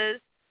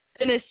sisters.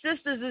 And his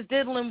sisters is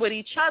diddling with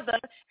each other.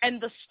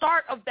 And the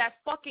start of that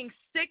fucking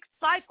sick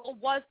cycle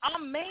was a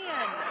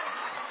man.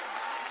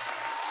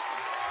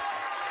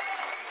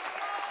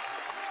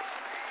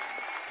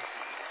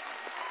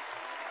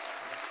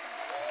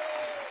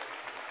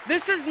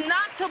 This is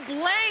not to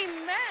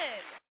blame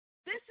men.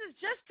 This is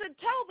just to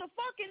tell the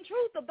fucking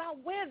truth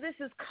about where this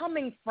is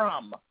coming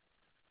from.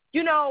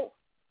 You know,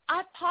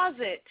 I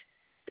posit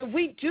that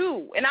we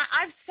do, and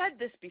I've said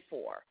this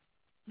before,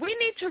 we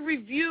need to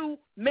review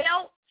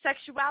male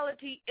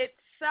sexuality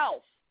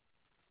itself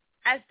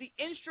as the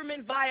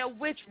instrument via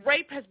which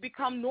rape has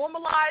become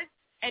normalized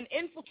and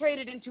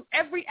infiltrated into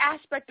every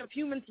aspect of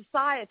human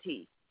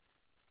society.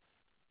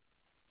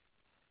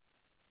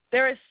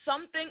 There is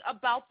something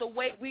about the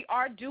way we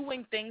are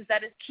doing things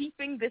that is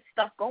keeping this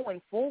stuff going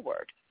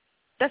forward.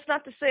 That's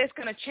not to say it's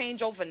going to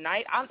change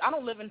overnight. I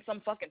don't live in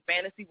some fucking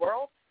fantasy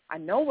world. I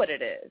know what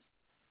it is.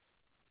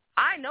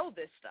 I know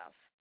this stuff.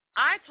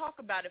 I talk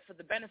about it for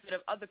the benefit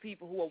of other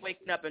people who are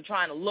waking up and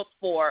trying to look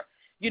for,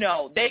 you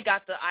know, they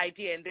got the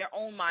idea in their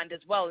own mind as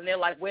well, and they're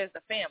like, where's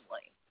the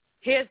family?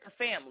 Here's the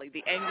family,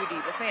 the Angry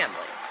Deva family.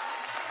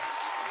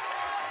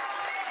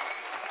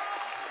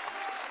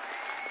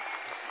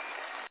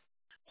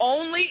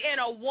 Only in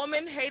a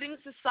woman-hating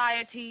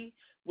society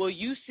will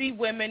you see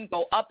women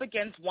go up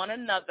against one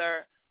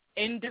another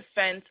in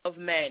defense of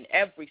men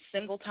every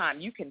single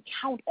time. You can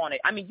count on it.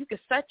 I mean, you can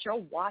set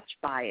your watch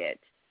by it.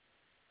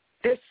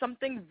 There's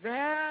something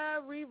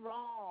very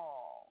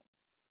wrong.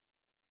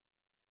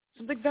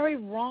 Something very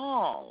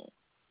wrong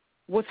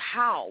with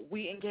how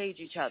we engage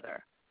each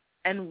other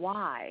and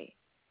why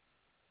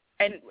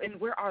and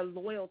where our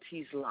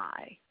loyalties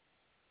lie.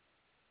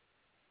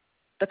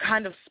 The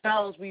kind of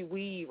spells we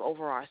weave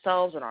over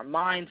ourselves and our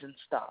minds and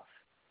stuff,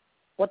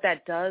 what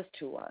that does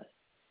to us.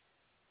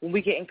 when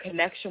we get in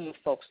connection with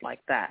folks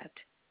like that.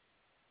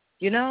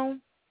 You know,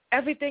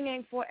 everything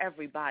ain't for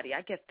everybody.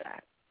 I get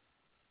that.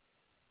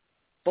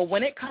 But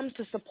when it comes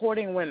to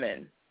supporting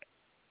women,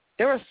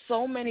 there are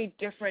so many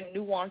different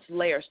nuanced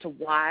layers to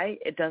why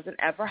it doesn't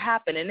ever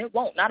happen, and it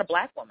won't. Not a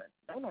black woman.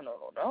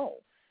 No.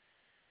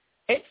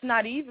 It's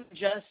not even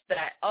just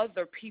that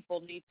other people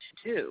need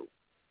to do.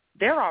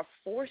 There are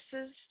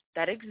forces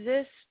that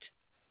exist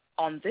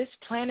on this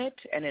planet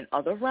and in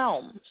other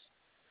realms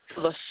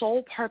for the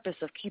sole purpose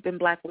of keeping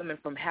black women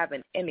from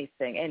having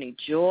anything, any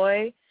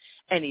joy,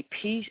 any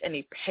peace,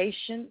 any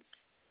patience,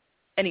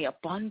 any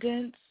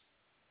abundance,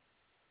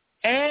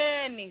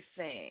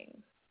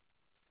 anything.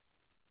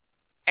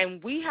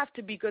 And we have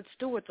to be good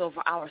stewards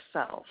over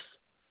ourselves.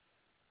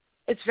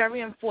 It's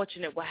very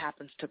unfortunate what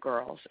happens to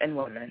girls and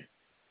women.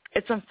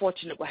 It's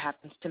unfortunate what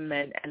happens to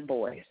men and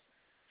boys.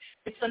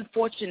 It's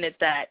unfortunate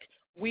that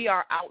we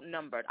are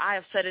outnumbered. I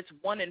have said it's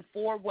 1 in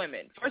 4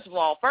 women. First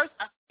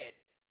I said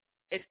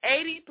it's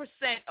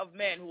 80% of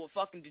men who are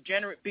fucking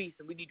degenerate beasts,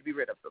 and we need to be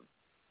rid of them.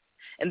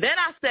 And then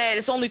I said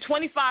it's only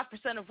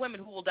 25% of women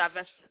who will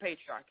divest from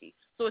patriarchy.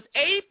 So it's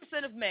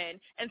 80% of men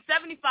and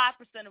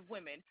 75% of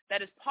women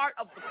that is part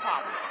of the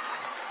problem.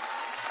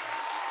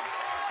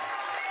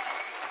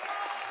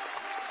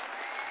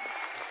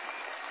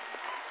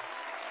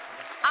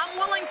 I'm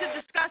willing to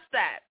discuss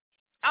that.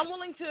 I'm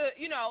willing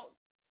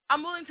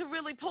to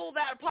really pull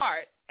that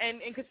apart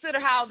and consider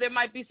how there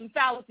might be some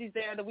fallacies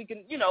there that we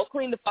can,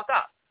 clean the fuck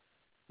up.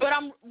 But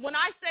when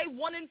I say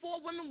 1 in 4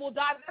 women will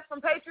divest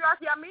from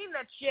patriarchy, I mean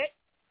that shit.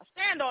 I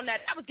stand on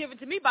that. That was given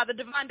to me by the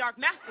divine dark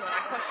masculine.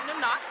 I question him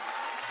not.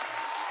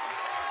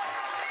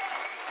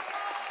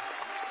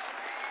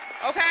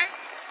 Okay?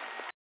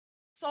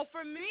 So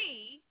for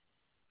me,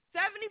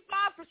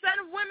 75%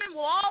 of women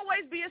will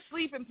always be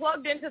asleep and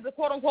plugged into the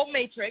quote-unquote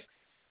matrix,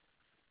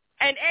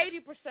 and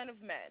 80% of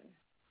men.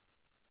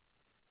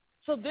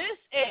 So this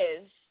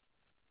is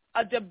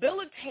a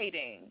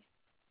debilitating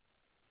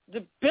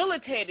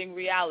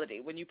reality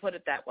when you put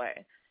it that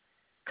way,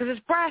 because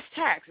it's brass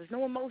tacks. There's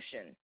no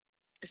emotion.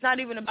 It's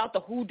not even about the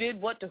who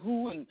did what to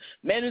who and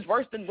men is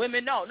worse than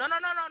women. No.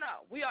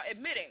 We are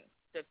admitting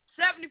that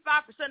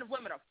 75% of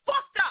women are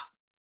fucked up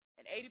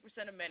and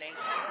 80% of men ain't.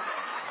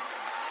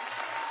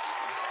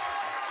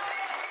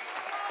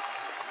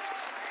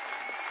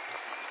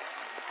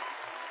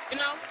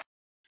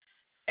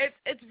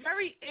 It's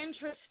very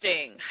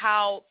interesting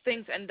how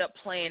things end up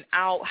playing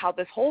out, how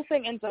this whole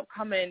thing ends up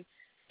coming,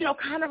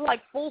 kind of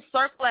like full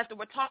circle after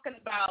we're talking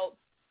about,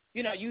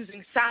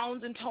 using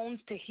sounds and tones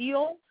to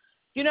heal.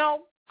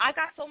 I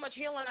got so much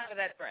healing out of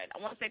that thread. I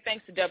want to say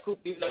thanks to Deb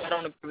Cooper, even though I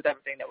don't agree with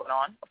everything that went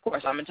on. Of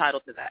course, I'm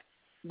entitled to that.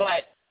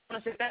 But I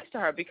want to say thanks to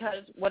her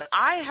because what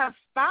I have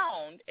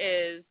found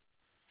is,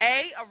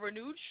 A, a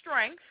renewed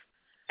strength,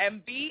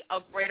 and B, a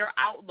greater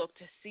outlook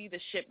to see the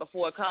shit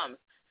before it comes.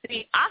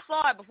 See, I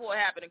saw it before it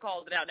happened and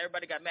called it out, and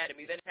everybody got mad at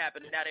me. Then it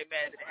happened, and now they're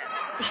mad that it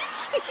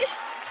happened.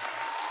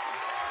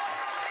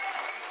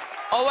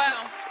 Oh,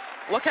 well.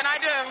 What can I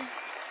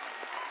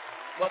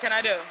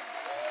do?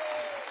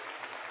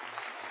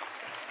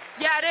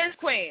 Yeah, it is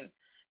Queen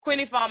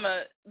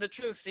Ifama, the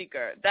truth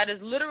seeker. That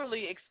is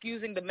literally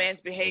excusing the man's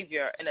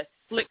behavior in a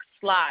slick,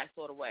 sly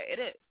sort of way. It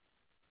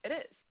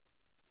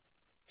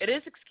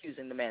is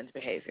excusing the man's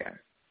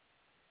behavior.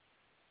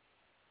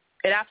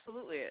 It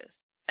absolutely is.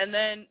 And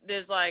then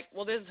there's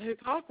there's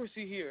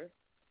hypocrisy here.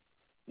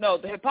 No,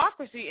 the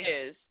hypocrisy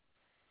is,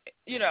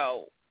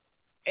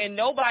 and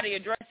nobody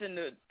addressing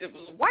the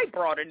white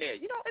broad in there.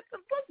 Let's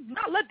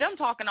not let them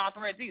talk in our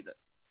threads either.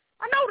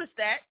 I noticed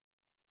that.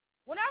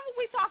 Whenever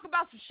we talk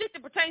about some shit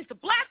that pertains to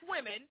black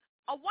women,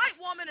 a white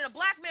woman and a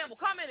black man will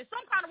come in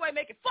some kind of way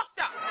make it fucked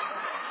up.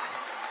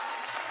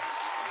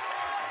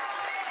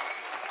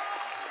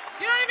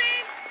 You know what I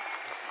mean?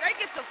 They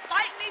get to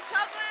fighting each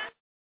other.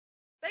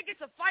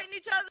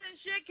 And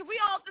shit. Can we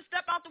all just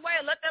step out the way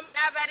and let them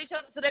have at each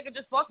other so they can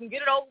just fucking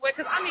get it over with?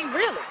 Because,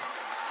 really.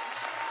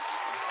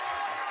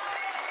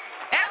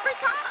 Every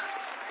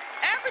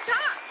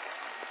time.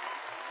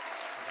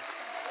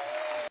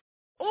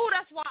 Ooh,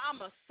 that's why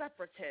I'm a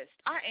separatist.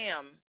 I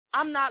am.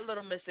 I'm not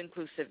Little Miss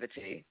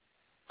Inclusivity.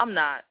 I'm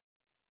not.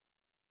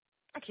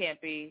 I can't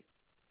be.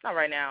 Not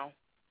right now.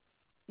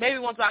 Maybe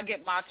once I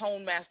get my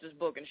Tone Masters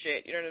book and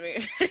shit. You know what I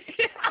mean?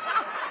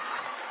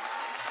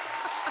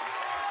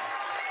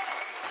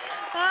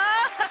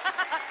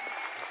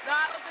 No,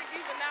 I don't think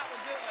even that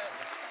would do it.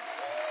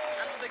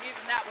 I don't think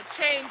even that would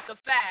change the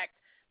fact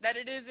that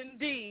it is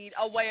indeed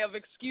a way of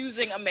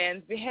excusing a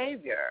man's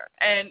behavior.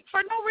 And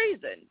for no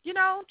reason.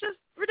 Just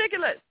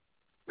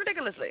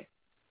ridiculously.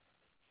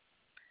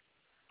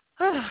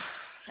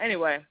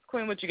 Anyway,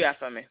 Queen, what you got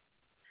for me?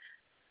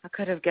 I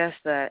could have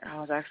guessed that. I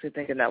was actually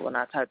thinking that when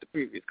I typed the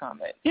previous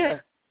comment. Yeah,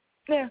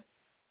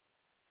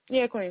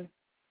 Queen.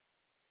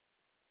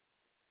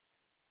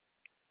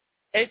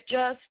 It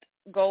just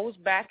goes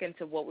back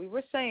into what we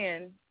were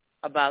saying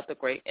about the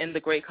great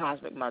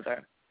cosmic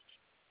mother.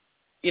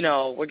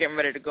 We're getting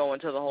ready to go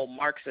into the whole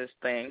Marxist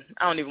thing.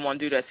 I don't even want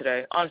to do that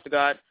today. Honest to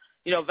God,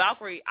 You know,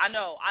 Valkyrie, I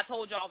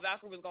told y'all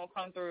Valkyrie was going to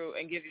come through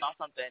and give y'all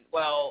something.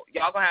 Well,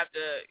 y'all going to have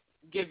to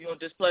give your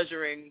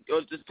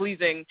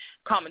displeasing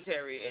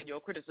commentary and your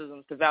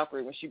criticisms to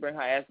Valkyrie when she bring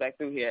her ass back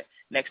through here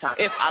next time,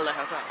 if I let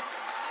her come.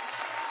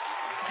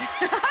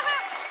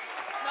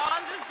 No,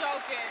 I'm just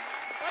joking.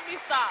 Let me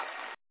stop.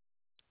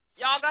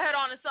 Y'all go ahead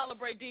on and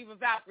celebrate Diva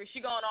Valkyrie. She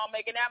going on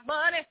making that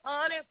money,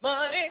 money,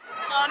 money,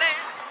 money.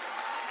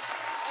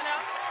 You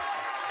know?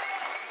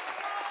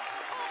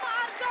 Oh,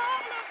 my God.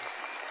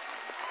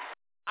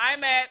 I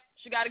ain't mad.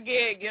 She got a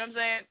gig. You know what I'm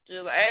saying?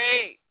 She's like,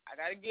 hey, I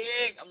got a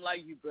gig. I'm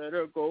like, you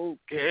better go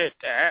get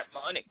that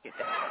money. Get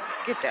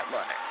that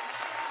money.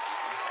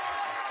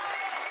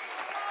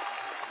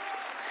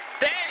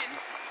 Then,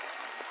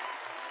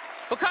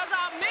 because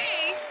I'm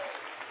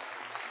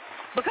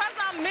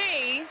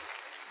me,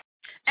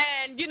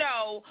 and, you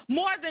know,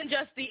 more than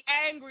just the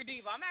angry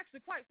diva, I'm actually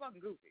quite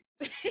fucking goofy.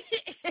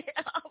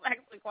 I'm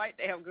actually quite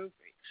damn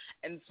goofy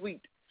and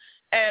sweet.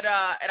 And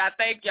I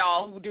thank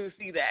y'all who do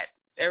see that.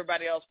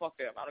 Everybody else, fuck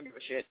them. I don't give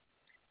a shit.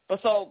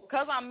 But so,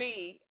 because I'm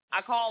me,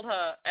 I called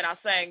her and I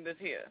sang this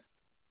here.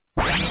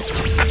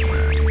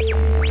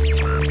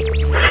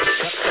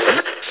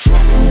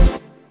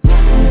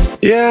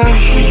 Yeah.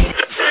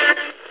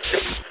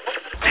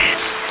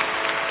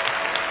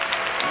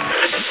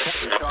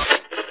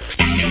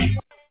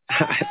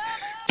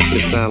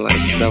 It sound like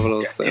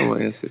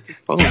 007 and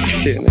 64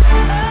 shit.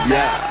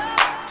 Yeah.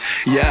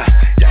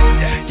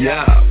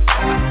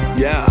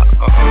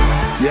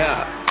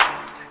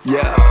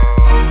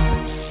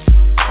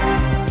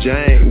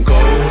 Jane,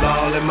 gold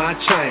all in my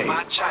chain,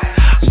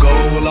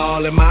 gold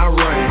all in my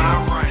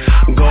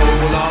ring,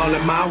 gold all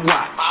in my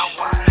watch.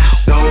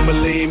 Don't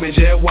believe me,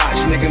 just watch.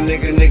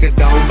 Nigga,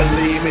 don't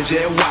believe me,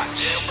 just watch.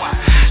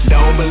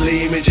 Don't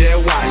believe me,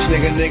 just watch.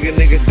 Nigga,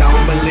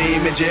 don't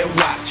believe me, just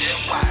watch.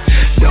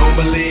 Don't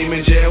believe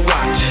me, just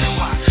watch.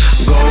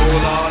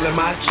 Gold all in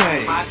my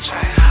chain,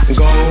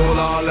 gold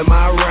all in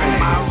my ring,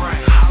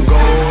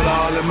 gold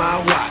all in my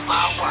watch.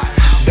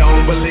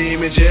 Don't believe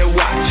me, just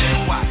watch.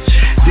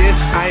 This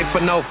ain't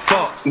for no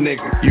fuck,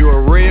 nigga. You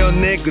a real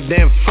nigga,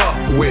 then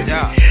fuck with me.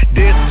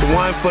 This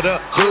one for the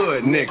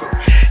hood, nigga.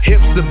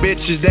 Hipster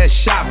bitches that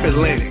shop at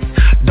Lennox.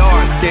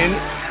 Dark skinned,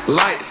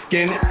 light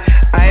skinned,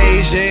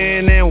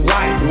 Asian and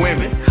white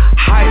women.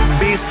 Hype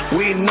beast,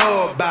 we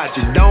know about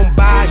you. Don't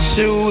buy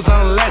shoes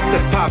unless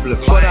they're popular.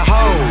 For the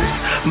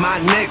hoes, my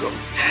nigga.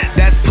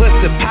 That's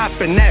pussy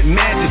poppin', that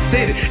Magic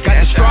City.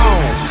 Got the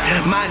strong,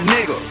 my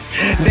nigga.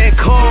 Then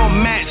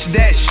come match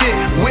that shit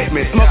with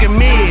me. Smoking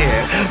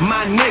mid,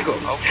 my nigga.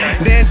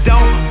 Then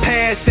don't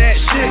pass that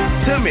shit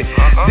to me.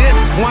 This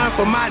one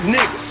for my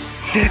niggas.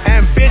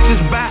 And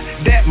bitches buy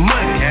that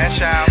money.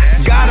 Cash out.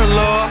 Gotta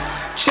love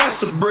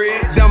Chester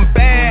bread, them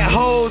bad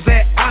hoes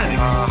at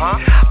Onyx.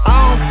 I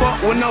don't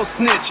fuck with no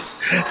snitches,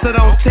 so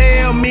don't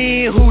tell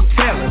me who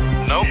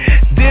tellin'. Nope.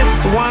 This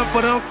one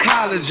for them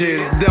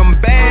colleges, them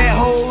bad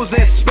hoes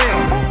at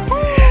Spelman.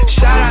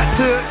 Shout out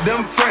to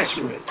them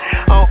freshmen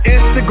on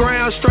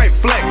Instagram, straight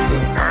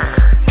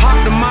flexin'.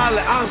 Pop the molly,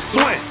 I'm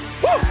swing.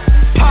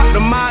 Pop the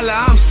molly,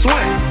 I'm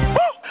swing.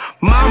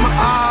 Mama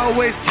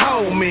always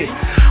told me,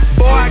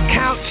 boy,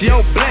 count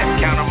your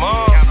blessings. Count 'em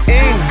up.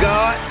 In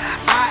God,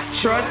 I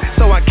trust,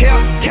 so I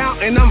kept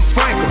counting them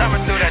frankly.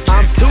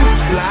 I'm too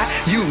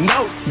fly, you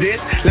know this.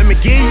 Let me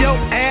give your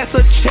ass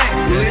a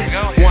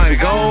checklist. 1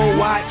 gold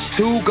watch,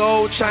 2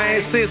 gold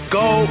chains, 6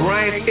 gold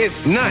rings, it's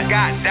none.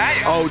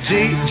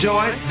 OG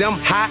joints, them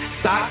hot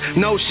socks,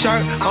 no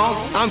shirt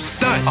on, I'm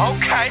stunned.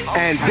 Okay.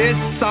 And this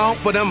song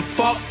for them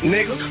fuck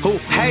niggas who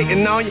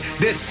hating on you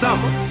this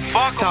summer.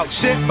 Talk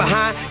shit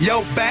behind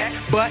your back,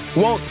 but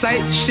won't say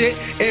shit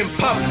in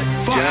public.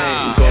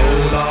 Fuck.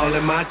 Gold all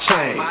in my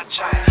chain,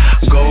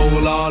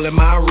 gold all in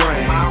my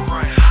ring,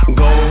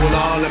 gold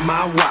all in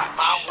my watch.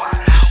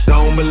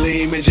 Don't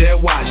believe me,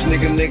 just watch.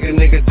 Nigga,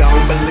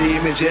 don't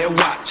believe me, just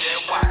watch.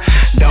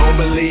 Don't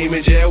believe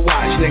me, just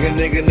watch.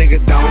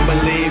 Nigga, don't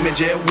believe me,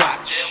 just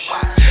watch.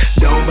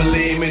 Don't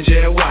believe me,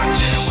 just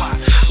watch.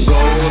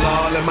 Gold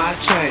all in my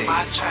chain,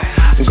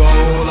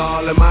 gold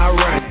all in my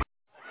ring.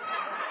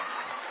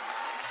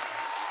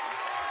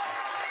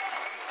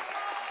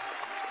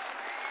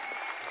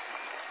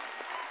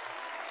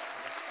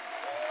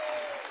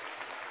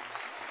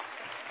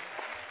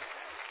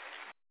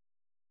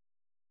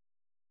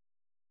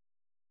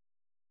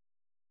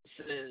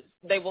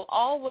 They will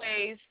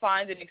always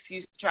find an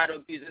excuse to try to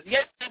abuse us.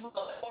 Yes, women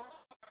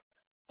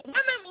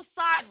will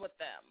side with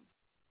them.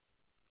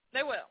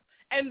 They will.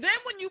 And then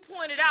when you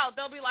point it out,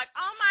 they'll be like,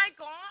 oh, my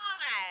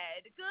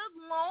God, good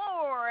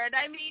Lord.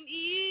 I mean,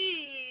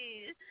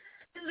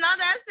 it's not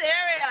that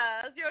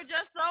serious. You're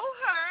just so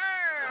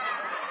hurt.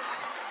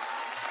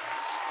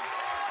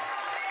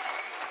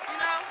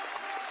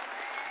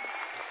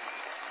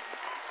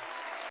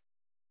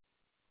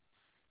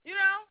 You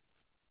know?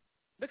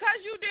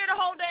 Because you did a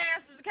whole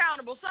dance is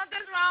accountable.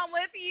 Something's wrong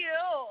with you.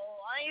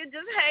 You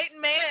just hate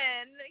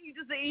men. You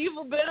just an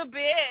evil bitter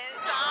bitch.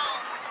 Oh,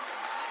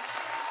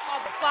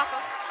 motherfucker.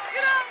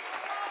 You know?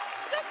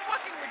 Just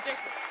fucking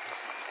ridiculous.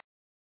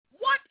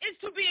 What is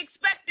to be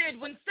expected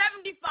existed when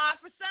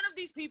 75% of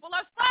these people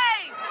are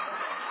slaves.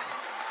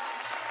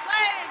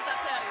 Slaves, I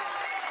tell you.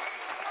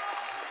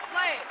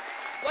 Slaves.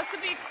 What's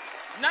the big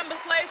number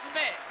of slaves for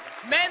men?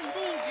 Men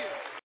rule you.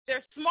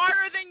 They're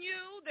smarter than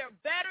you. They're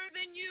better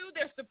than you.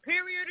 They're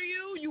superior to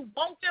you. You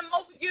want them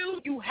over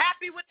you. You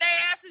happy with their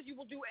asses. You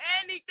will do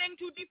anything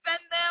to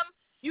defend them.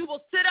 You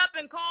will sit up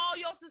and call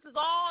your sisters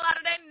all out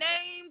of their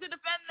name to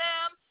defend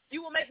them.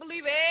 You will make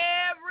believe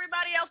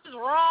everybody else is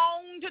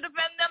wrong to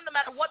defend them. No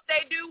matter what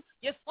they do,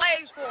 you're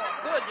slaves for them.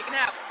 Good, you can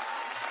have them.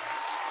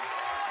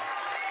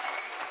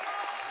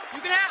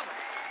 You can have them.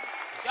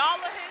 Y'all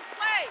are his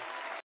slaves.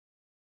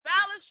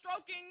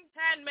 Phallus-stroking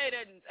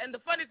handmaidens. And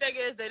the funny thing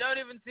is, they don't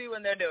even see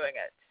when they're doing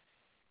it.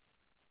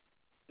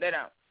 They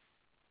don't.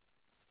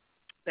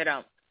 They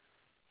don't.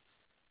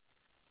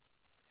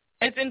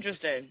 It's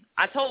interesting.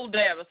 I told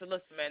Dev, I said,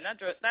 listen, man, that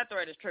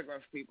thread is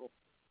triggering for people.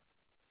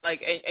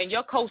 Like, and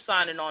your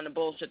co-signing on the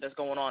bullshit that's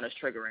going on is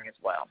triggering as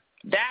well.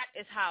 That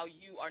is how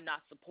you are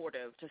not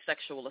supportive to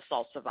sexual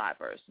assault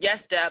survivors. Yes,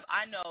 Deb,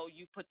 I know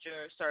you put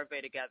your survey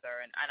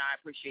together, and I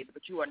appreciate it,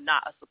 but you are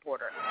not a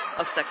supporter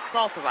of sexual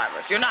assault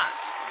survivors. You're not.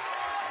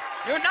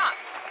 You're not.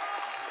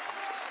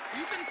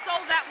 You can sew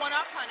that one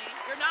up, honey.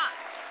 You're not.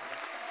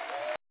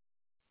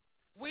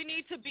 We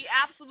need to be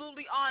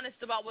absolutely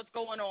honest about what's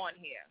going on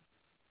here.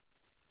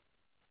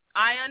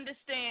 I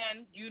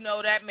understand you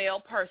know that male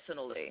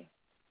personally,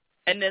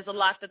 and there's a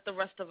lot that the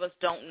rest of us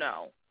don't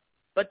know.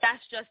 But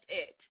that's just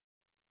it.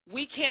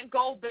 We can't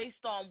go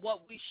based on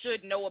what we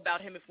should know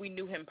about him if we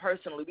knew him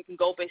personally. We can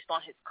go based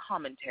on his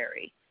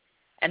commentary.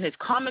 And his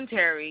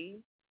commentary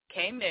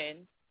came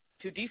in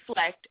to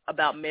deflect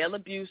about male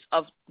abuse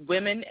of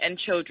women and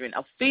children,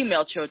 of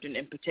female children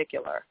in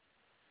particular.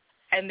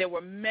 And there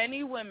were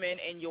many women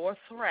in your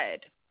thread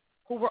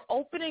who were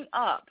opening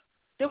up.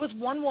 There was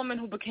one woman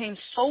who became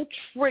so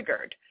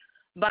triggered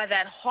by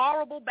that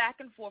horrible back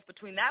and forth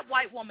between that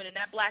white woman and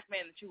that black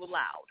man that you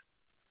allowed,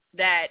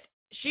 that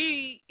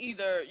she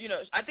either,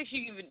 I think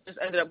she even just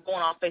ended up going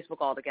off Facebook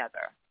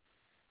altogether.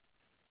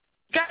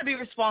 You got to be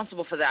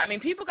responsible for that. I mean,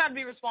 people got to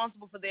be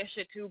responsible for their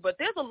shit too, but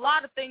there's a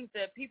lot of things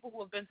that people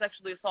who have been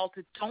sexually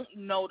assaulted don't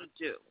know to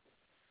do.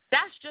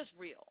 That's just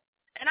real.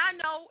 And I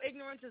know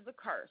ignorance is a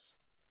curse,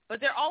 but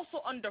they're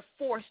also under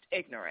forced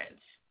ignorance.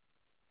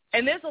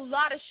 And there's a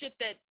lot of shit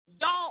that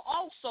y'all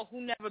also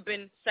who never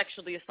been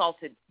sexually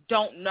assaulted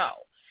don't know.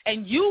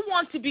 And you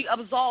want to be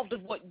absolved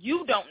of what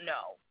you don't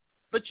know,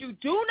 but you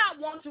do not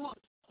want to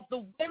absolve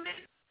the women,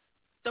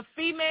 the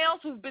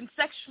females who've been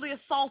sexually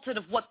assaulted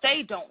of what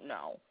they don't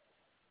know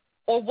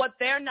or what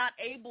they're not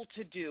able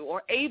to do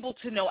or able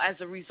to know as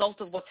a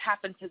result of what's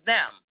happened to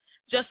them,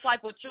 just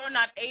like what you're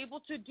not able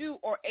to do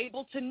or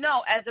able to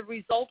know as a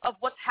result of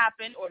what's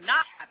happened or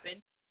not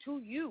happened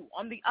to you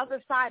on the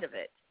other side of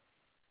it.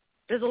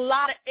 There's a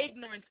lot of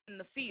ignorance in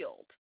the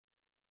field.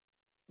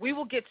 We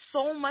will get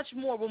so much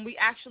more when we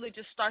actually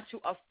just start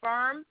to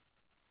affirm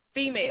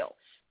females,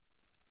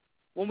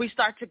 when we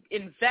start to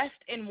invest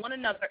in one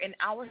another, in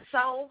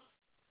ourselves,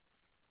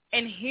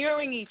 and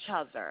hearing each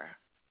other.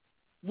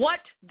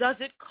 What does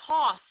it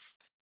cost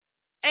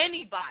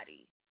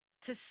anybody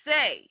to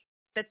say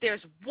that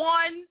there's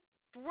one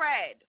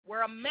thread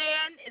where a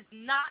man is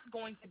not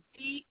going to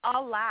be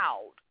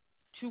allowed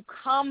to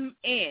come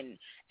in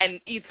and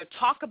either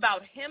talk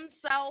about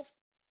himself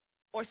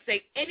or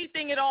say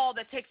anything at all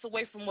that takes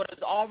away from what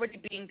is already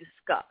being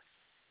discussed?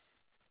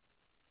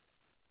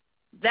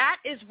 That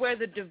is where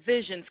the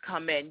divisions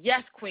come in.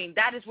 Yes, Queen,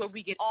 that is where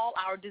we get all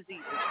our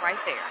diseases, right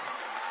there.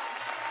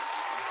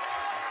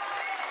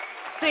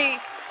 See,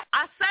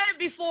 I said it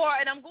before,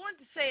 and I'm going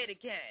to say it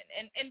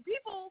again. And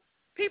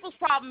people's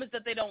problem is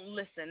that they don't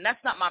listen.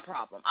 That's not my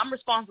problem. I'm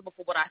responsible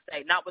for what I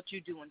say, not what you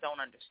do and don't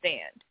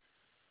understand.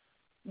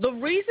 The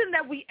reason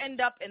that we end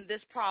up in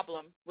this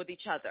problem with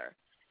each other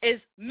is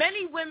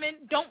many women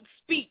don't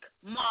speak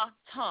my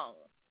tongue.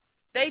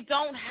 They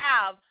don't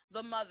have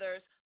the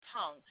mother's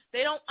tongue.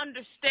 They don't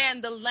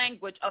understand the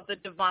language of the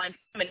divine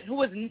feminine,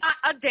 who is not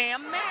a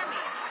damn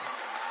mammy.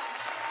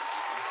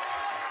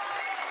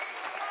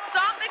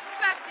 Stop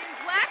expecting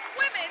black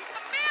women to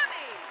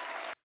mammy.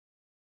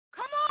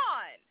 Come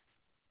on.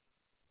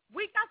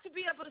 We got to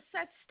be able to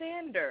set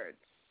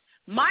standards.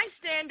 My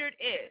standard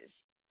is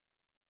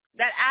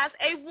that as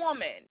a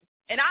woman,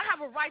 and I have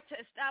a right to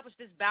establish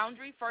this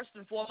boundary first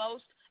and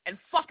foremost, and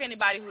fuck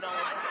anybody who don't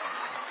like it.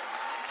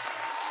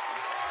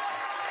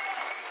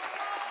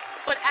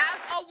 But as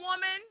a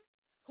woman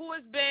who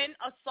has been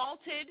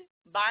assaulted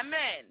by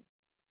men,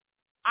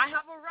 I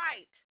have a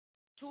right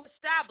to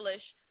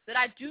establish that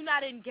I do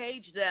not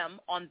engage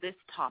them on this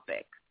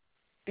topic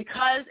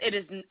because it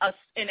is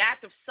an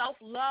act of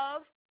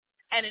self-love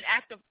and an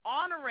act of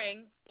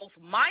honoring both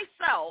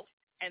myself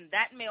and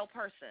that male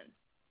person,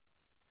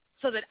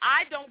 so that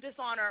I don't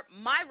dishonor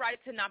my right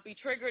to not be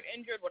triggered,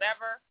 injured,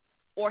 whatever,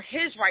 or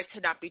his right to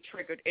not be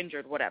triggered,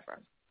 injured, whatever.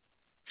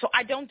 So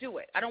I don't do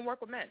it. I don't work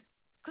with men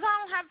because I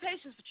don't have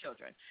patience for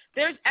children.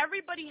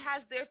 Everybody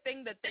has their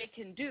thing that they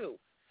can do,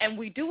 and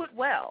we do it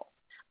well.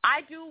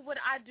 I do what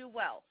I do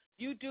well.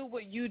 You do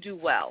what you do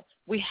well.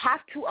 We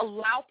have to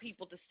allow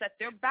people to set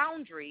their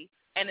boundary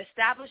and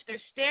establish their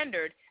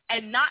standard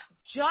and not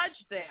judge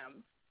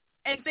them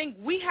and think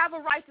we have a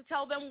right to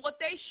tell them what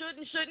they should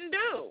and shouldn't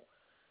do.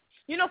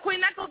 You know, Queen,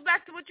 that goes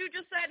back to what you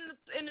just said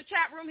in the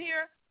chat room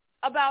here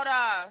about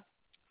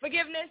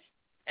forgiveness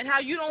and how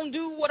you don't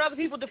do what other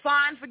people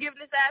define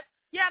forgiveness as.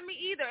 Yeah, me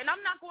either. And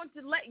I'm not going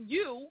to let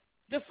you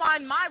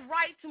define my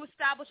right to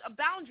establish a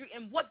boundary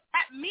and what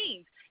that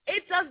means.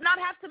 It does not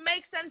have to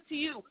make sense to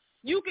you.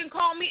 You can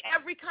call me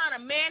every kind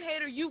of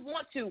man-hater you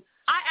want to.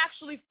 I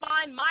actually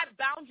find my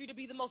boundary to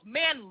be the most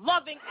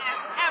man-loving as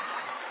ever.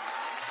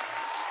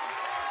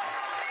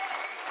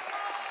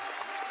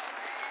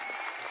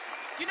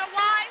 You know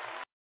why?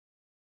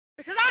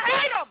 Because I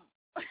hate them.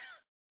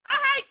 I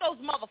hate those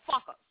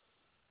motherfuckers.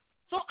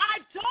 So I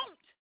don't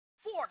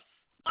force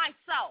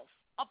myself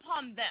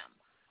upon them.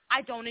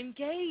 I don't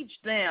engage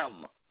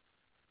them,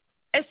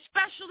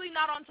 especially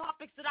not on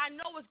topics that I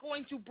know is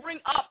going to bring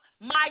up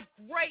my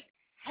great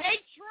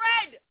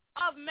hatred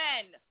of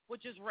men,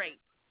 which is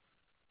rape.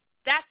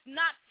 That's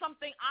not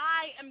something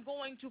I am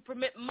going to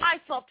permit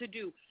myself to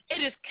do.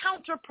 It is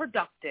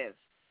counterproductive.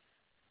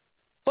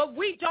 But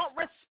we don't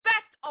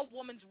respect a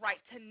woman's right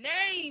to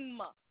name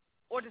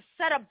or to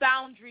set a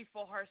boundary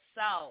for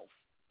herself.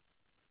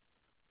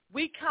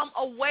 We come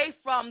away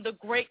from the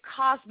great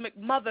cosmic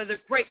mother, the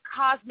great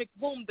cosmic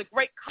womb, the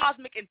great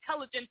cosmic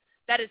intelligence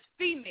that is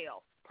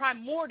female,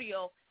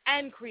 primordial,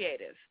 and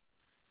creative,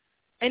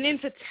 and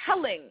into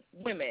telling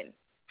women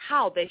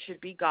how they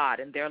should be God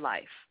in their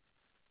life.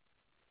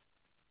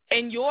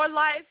 In your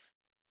life,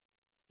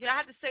 you know, I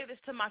have to say this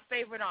to my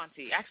favorite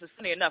auntie. Actually,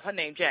 funny enough, her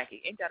name's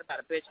Jackie. Ain't that about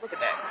a bitch? Look at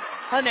that.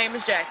 Her name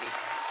is Jackie.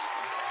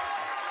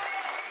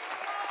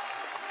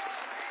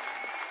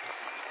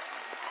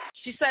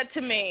 She said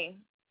to me,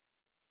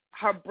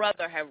 her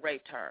brother had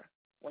raped her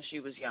when she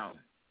was young,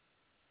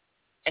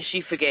 and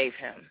she forgave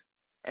him.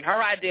 And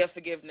her idea of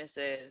forgiveness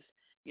is,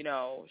 you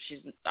know, she's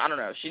not going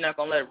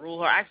to let it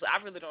rule her. Actually,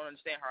 I really don't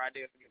understand her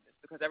idea of forgiveness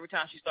because every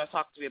time she starts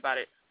talking to me about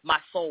it, my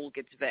soul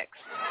gets vexed.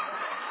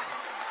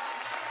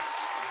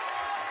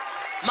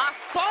 My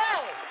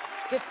soul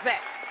gets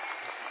vexed.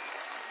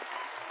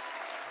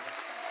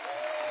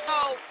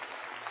 So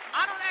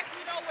I don't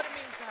actually know what it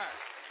means to her.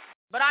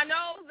 But I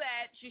know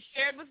that she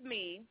shared with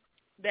me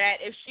that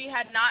if she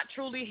had not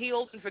truly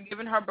healed and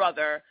forgiven her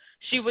brother,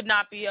 she would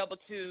not be able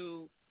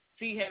to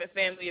see him at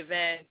family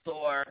events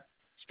or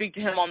speak to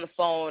him on the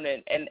phone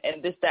and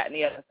this, that, and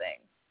the other thing.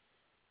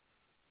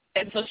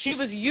 And so she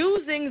was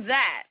using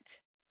that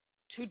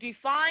to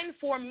define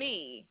for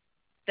me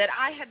that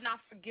I had not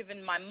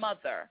forgiven my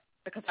mother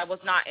because I was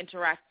not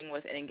interacting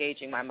with and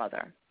engaging my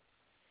mother.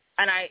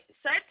 And I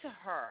said to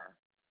her,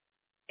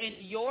 in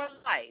your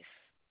life,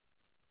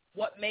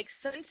 what makes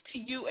sense to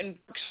you and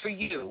works for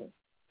you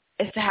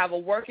is to have a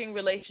working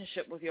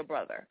relationship with your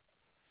brother.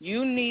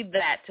 You need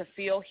that to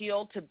feel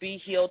healed, to be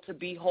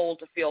whole,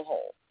 to feel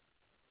whole.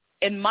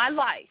 In my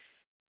life,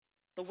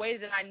 the way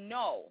that I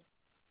know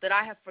that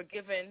I have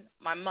forgiven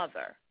my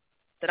mother,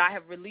 that I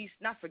have released,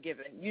 not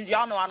forgiven,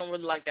 y'all know I don't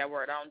really like that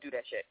word. I don't do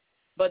that shit.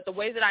 But the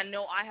way that I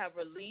know I have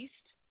released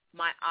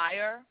my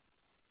ire,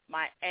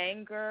 my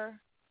anger,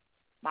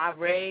 my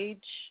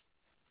rage,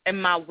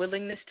 and my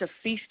willingness to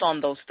feast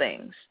on those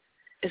things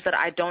is that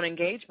I don't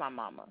engage my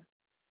mama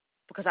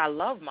because I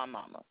love my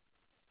mama.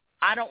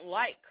 I don't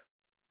like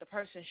the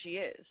person she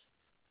is,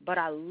 but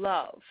I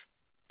love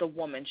the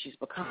woman she's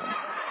become.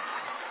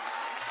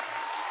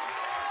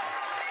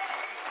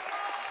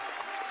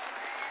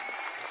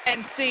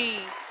 And see,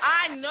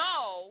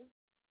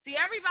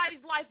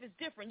 everybody's life is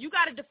different. You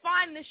got to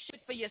define this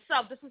shit for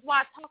yourself. This is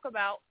why I talk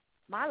about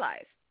my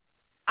life.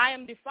 I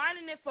am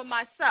defining it for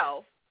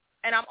myself,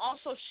 and I'm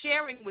also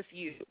sharing with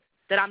you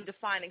that I'm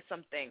defining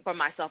something for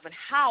myself and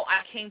how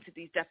I came to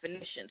these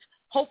definitions,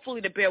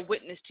 hopefully to bear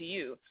witness to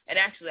you. And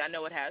actually, I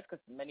know it has because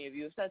many of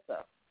you have said so.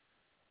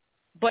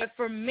 But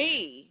for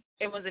me,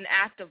 it was an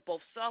act of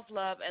both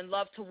self-love and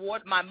love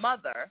toward my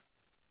mother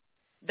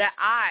that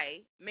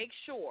I make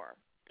sure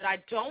that I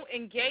don't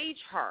engage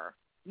her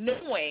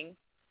knowing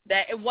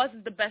that it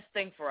wasn't the best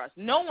thing for us,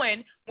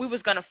 knowing we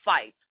was going to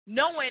fight,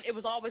 knowing it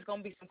was always going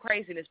to be some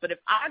craziness. But if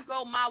I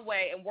go my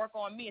way and work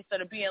on me instead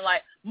of being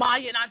like, Ma,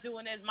 you're not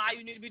doing this, Ma,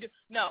 you need to be doing.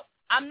 No,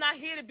 I'm not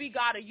here to be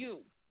God of you.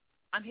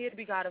 I'm here to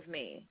be God of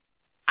me.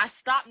 I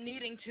stopped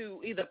needing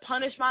to either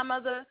punish my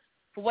mother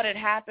for what had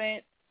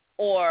happened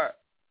or,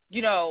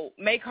 you know,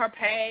 make her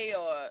pay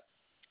or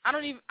I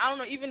don't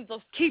know, even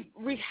just keep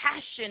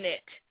rehashing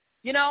it,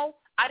 you know?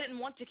 I didn't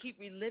want to keep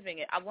reliving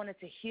it. I wanted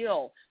to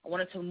heal. I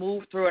wanted to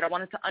move through it. I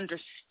wanted to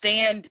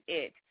understand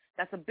it.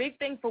 That's a big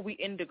thing for we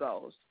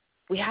indigos.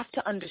 We have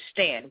to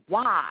understand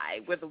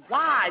why. We're the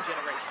why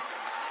generation.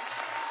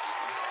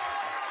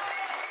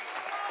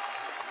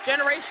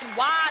 Generation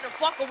why the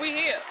fuck are we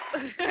here?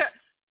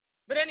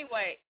 But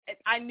anyway,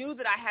 I knew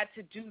that I had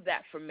to do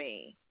that for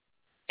me.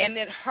 And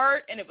it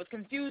hurt, and it was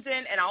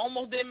confusing, and I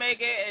almost didn't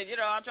make it, and, you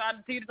know, I tried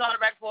to teeter-totter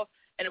back and forth.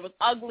 and it was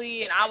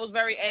ugly, and I was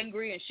very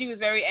angry, and she was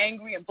very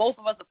angry, and both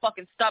of us are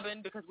fucking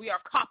stubborn because we are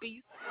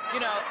copies, you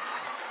know.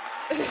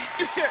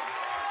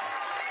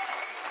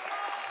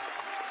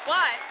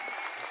 But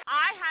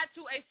I had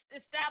to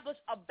establish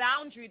a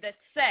boundary that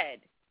said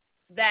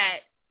that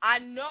I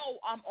know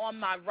I'm on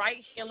my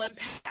right healing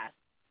path,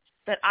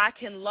 that I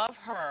can love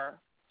her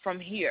from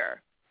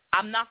here.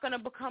 I'm not going to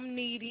become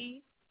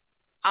needy.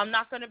 I'm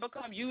not going to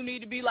become, you need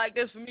to be like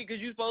this for me because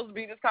you're supposed to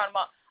be this kind of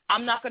mom.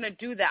 I'm not going to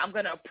do that. I'm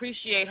going to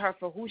appreciate her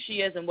for who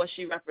she is and what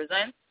she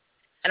represents,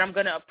 and I'm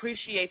going to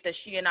appreciate that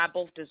she and I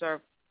both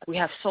deserve. We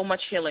have so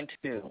much healing to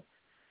do.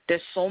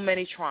 There's so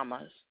many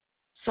traumas,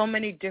 so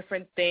many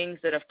different things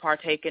that have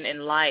partaken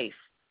in life,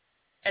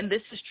 and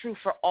this is true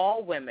for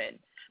all women.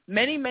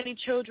 Many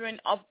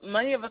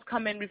of us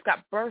come in, we've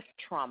got birth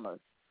traumas.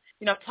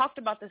 You know, I've talked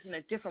about this in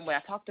a different way.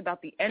 I talked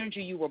about the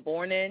energy you were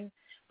born in.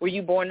 Were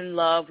you born in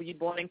love? Were you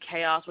born in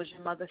chaos? Was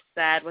your mother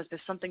sad? Was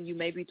there something you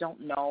maybe don't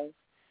know?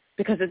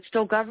 Because it's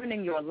still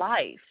governing your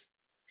life.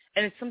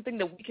 And it's something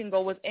that we can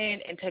go within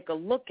and take a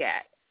look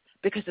at,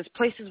 because it's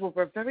places where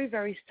we're very,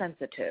 very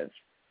sensitive.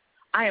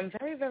 I am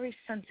very, very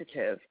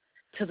sensitive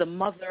to the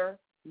mother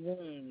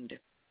wound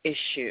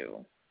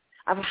issue.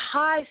 I have a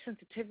high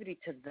sensitivity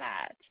to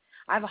that.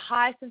 I have a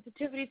high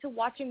sensitivity to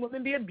watching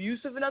women be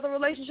abusive in other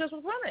relationships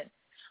with women.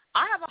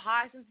 I have a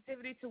high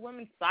sensitivity to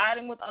women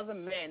siding with other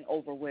men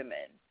over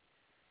women.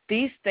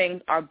 These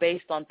things are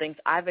based on things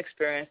I've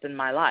experienced in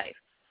my life.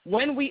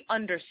 When we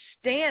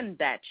understand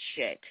that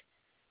shit,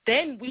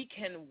 then we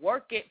can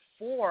work it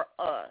for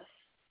us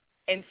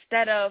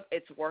instead of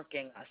it's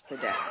working us to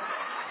death.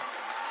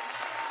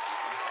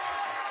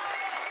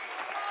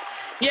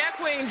 Yeah,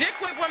 Queen, did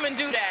quick women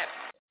do that?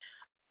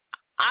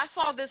 I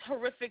saw this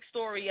horrific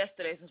story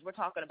yesterday, since we're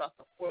talking about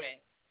supporting,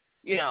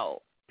 you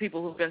know,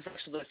 people who've been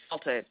sexually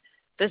assaulted.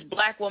 This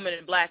black woman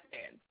and black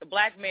man. The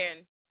black man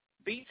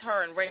beats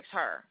her and rapes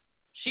her.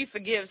 She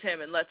forgives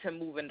him and lets him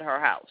move into her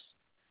house.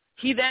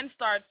 He then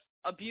starts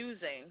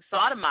abusing,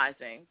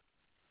 sodomizing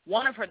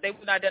one of her. They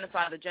wouldn't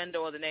identify the gender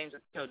or the names of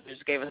the children. They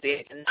just gave us the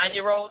 8 and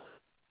 9-year-old,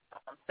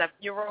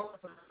 7-year-old,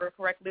 if I remember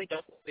correctly.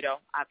 Don't we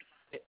don't. I have to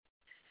find it.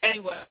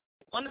 Anyway,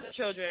 one of the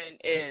children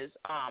is,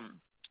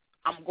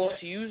 I'm going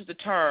to use the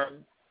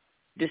term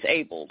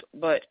disabled,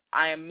 but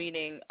I am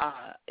meaning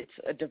it's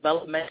a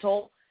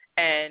developmental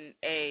and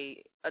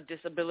a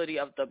disability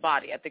of the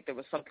body. I think there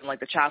was something like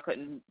the child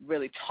couldn't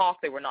really talk.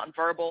 They were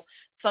nonverbal,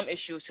 some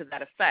issues to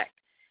that effect.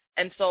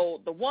 And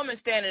so the woman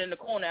standing in the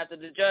corner after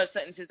the judge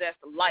sentenced his ass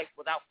to life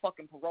without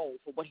fucking parole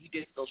for what he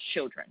did to those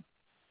children.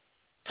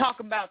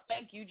 Talking about,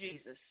 thank you,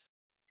 Jesus.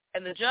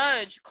 And the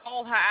judge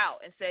called her out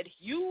and said,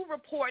 you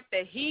report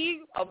that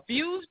he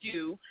abused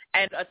you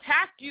and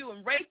attacked you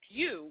and raped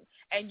you,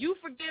 and you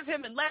forgive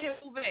him and let him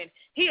move in.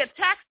 He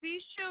attacks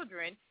these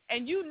children,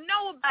 and you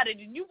know about it,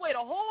 and you wait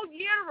a whole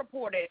year to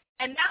report it,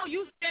 and now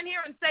you stand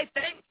here and say,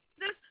 thank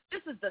this.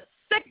 This is the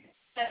sickest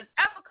that has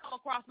ever come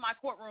across my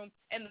courtroom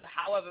in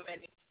however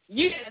many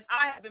years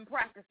I have been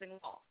practicing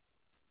law.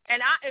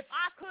 And if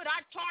I could,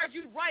 I'd charge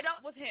you right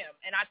up with him.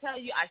 And I tell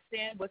you, I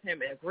stand with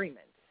him in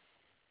agreement.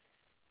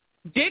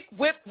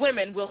 Dick-whipped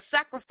women will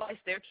sacrifice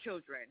their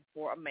children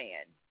for a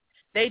man.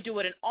 They do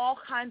it in all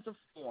kinds of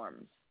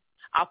forms.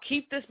 I'll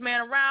keep this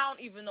man around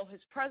even though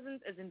his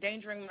presence is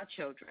endangering my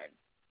children.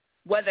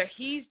 Whether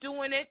he's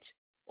doing it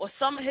or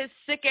some of his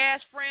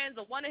sick-ass friends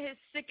or one of his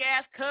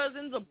sick-ass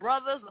cousins or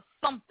brothers or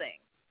something.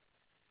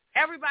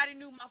 Everybody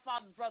knew my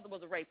father's brother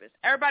was a rapist.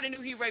 Everybody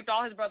knew he raped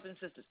all his brothers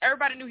and sisters.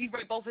 Everybody knew he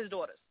raped both his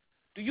daughters.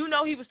 Do you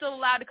know he was still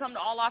allowed to come to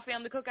all our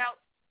family cookouts?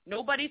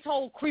 Nobody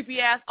told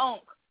creepy-ass Unc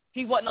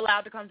he wasn't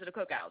allowed to come to the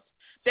cookouts.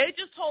 They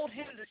just told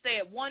him to stay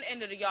at one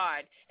end of the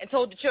yard and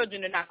told the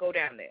children to not go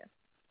down there.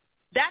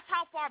 That's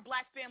how far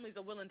black families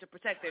are willing to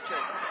protect their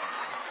children.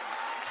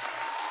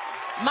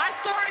 My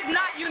story is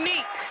not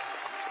unique.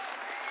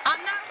 I'm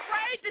not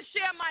afraid to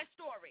share my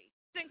story.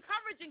 It's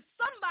encouraging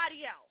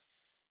somebody else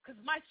because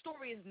my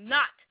story is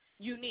not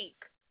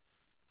unique.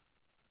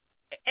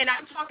 And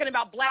I'm talking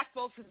about black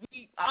folks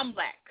because I'm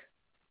black.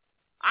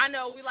 I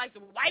know we like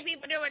the white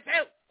people do it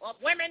too. Well,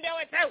 women do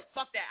it too.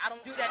 Fuck that. I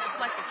don't do that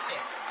deflective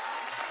shit.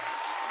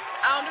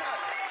 I don't do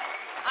it.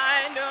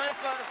 I ain't doing it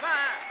for the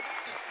fun.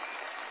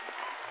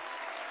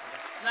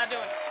 Not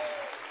doing it.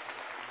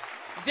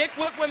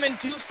 Dick-whipped women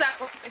do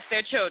sacrifice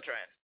their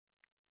children.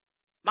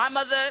 My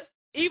mother,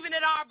 even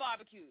at our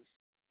barbecues,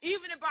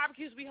 even at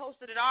barbecues we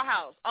hosted at our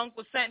house, Unc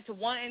was sent to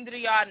one end of the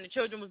yard and the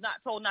children was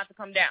not told not to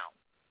come down.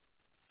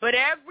 But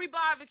every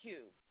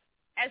barbecue,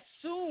 as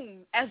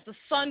soon as the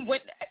sun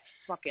went,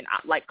 fucking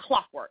like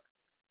clockwork,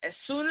 as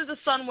soon as the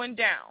sun went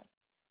down,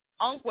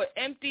 Unc would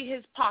empty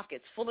his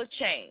pockets full of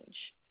change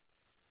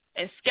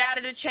and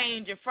scatter the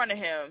change in front of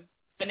him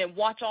and then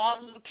watch all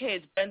the little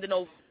kids bending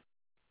over.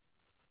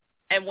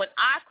 And when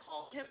I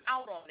called him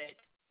out on it,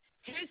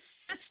 his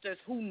sisters,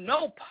 who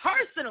know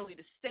personally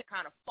the sick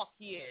kind of fuck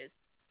he is,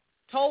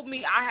 told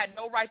me I had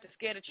no right to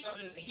scare the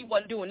children, and he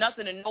wasn't doing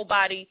nothing to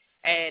nobody,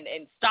 and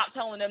stop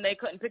telling them they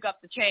couldn't pick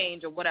up the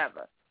change or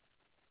whatever.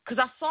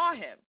 Because I saw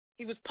him.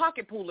 He was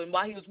pocket pooling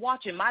while he was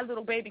watching My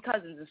Little Baby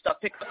Cousins and stuff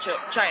pick up change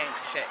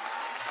and shit.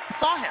 I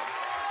saw him.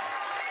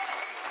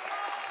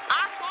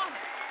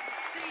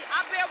 See,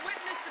 I bear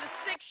witness to the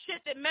sick shit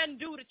that men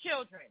do to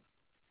children.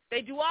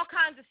 They do all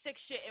kinds of sick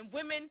shit, and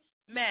women,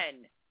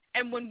 men.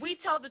 And when we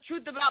tell the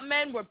truth about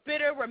men, we're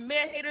bitter, we're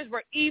man haters,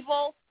 we're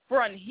evil,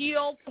 we're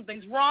unhealed,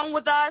 something's wrong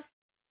with us.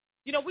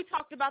 You know, we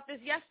talked about this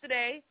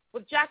yesterday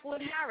with Jacqueline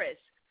Harris.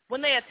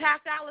 When they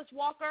attacked Alice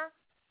Walker,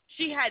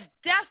 she had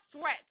death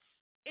threats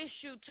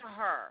issued to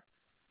her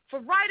for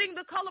writing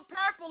The Color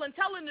Purple and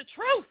telling the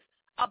truth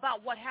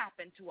about what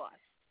happened to us,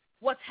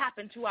 what's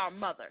happened to our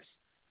mothers,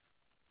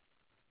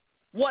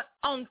 what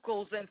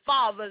uncles and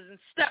fathers and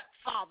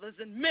stepfathers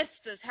and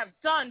misters have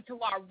done to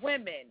our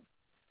women,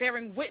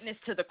 bearing witness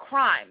to the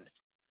crimes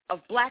of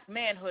black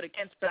manhood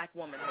against black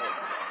womanhood.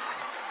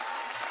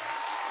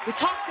 We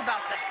talked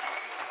about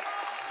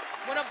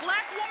that. When a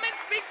black woman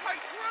speaks her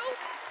truth,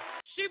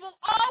 she will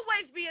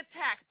always be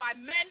attacked by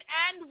men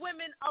and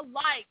women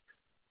alike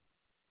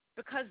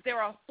because there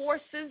are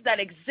forces that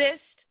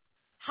exist,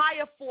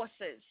 higher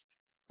forces.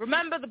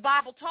 Remember, the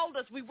Bible told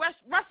us we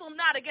wrestle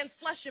not against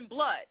flesh and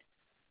blood.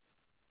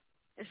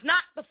 It's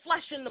not the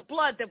flesh and the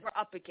blood that we're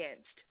up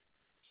against.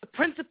 The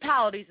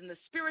principalities and the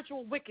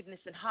spiritual wickedness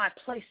in high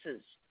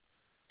places,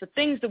 the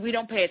things that we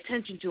don't pay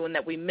attention to and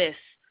that we miss,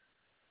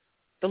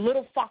 the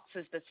little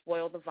foxes that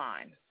spoil the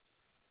vine,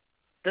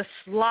 the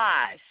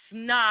sly,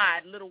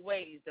 snide little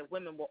ways that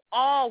women will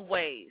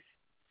always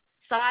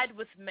side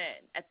with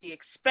men at the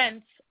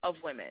expense of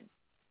women.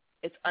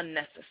 It's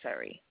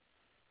unnecessary.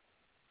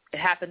 It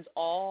happens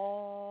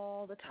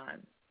all the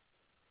time.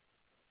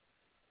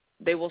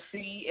 They will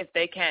see if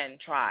they can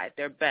try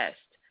their best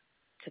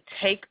to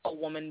take a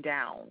woman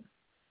down.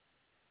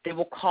 They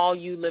will call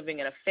you living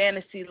in a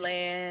fantasy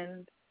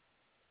land.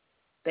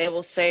 They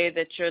will say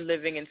that you're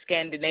living in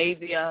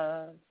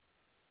Scandinavia.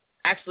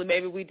 Actually,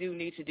 maybe we do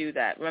need to do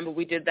that. Remember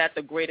we did that,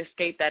 The Great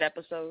Escape, that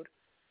episode,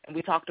 and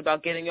we talked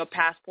about getting your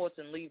passports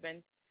and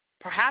leaving.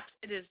 Perhaps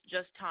it is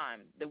just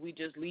time that we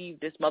just leave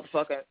this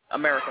motherfucker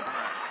America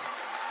behind.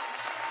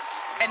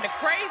 And the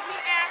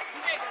crazy-ass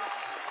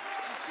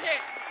niggas,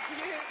 shit,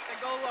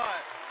 they go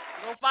on.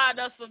 Go find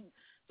us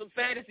some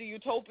fantasy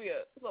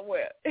utopia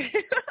somewhere.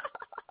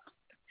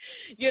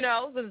 You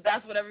know, because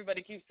that's what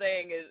everybody keeps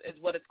saying is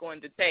what it's going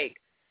to take.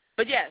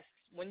 But yes,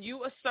 when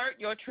you assert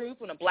your truth,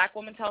 when a black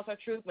woman tells her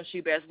truth, when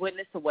she bears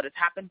witness to what has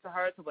happened to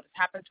her, to what has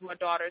happened to her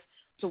daughters,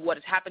 to what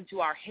has happened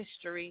to our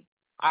history,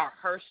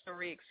 her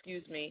story,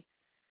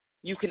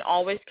 you can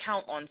always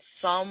count on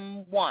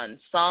someone,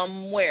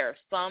 somewhere,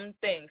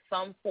 something,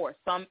 some force,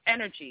 some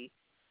energy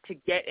to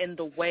get in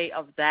the way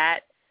of that,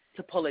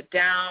 to pull it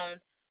down,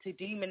 to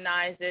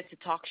demonize it, to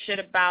talk shit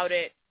about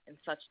it, and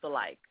such the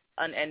like.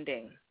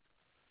 Unending.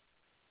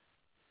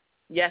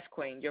 Yes,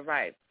 Queen, you're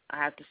right. I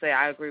have to say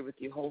I agree with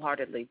you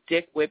wholeheartedly.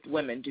 Dick-whipped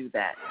women do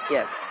that.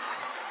 Yes.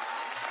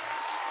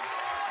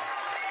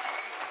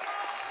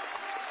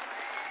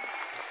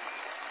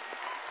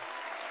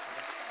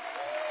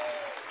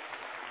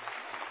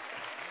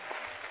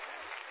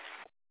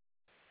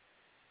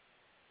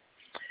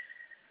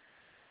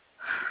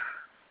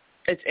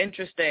 It's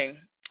interesting.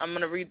 I'm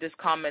going to read this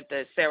comment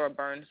that Sarah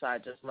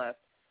Burnside just left.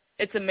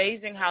 It's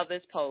amazing how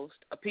this post,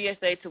 a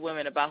PSA to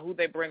women about who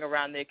they bring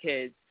around their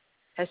kids,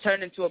 has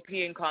turned into a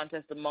peeing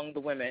contest among the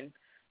women,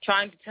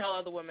 trying to tell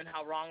other women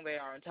how wrong they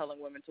are and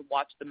telling women to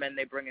watch the men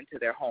they bring into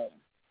their home.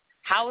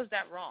 How is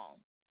that wrong?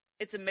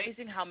 It's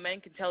amazing how men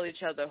can tell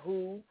each other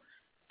who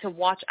to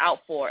watch out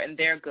for and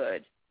they're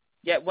good.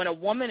 Yet when a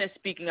woman is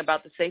speaking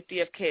about the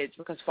safety of kids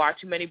because far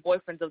too many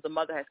boyfriends of the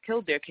mother has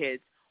killed their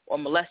kids or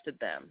molested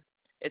them,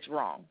 it's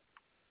wrong.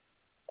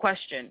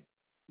 Question,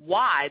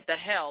 why the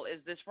hell is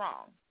this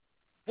wrong?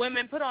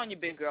 Women, put on your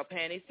big girl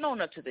panties. No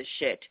one up to this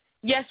shit.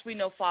 Yes, we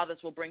know fathers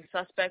will bring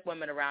suspect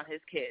women around his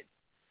kids,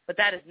 but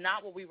that is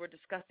not what we were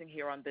discussing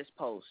here on this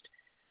post.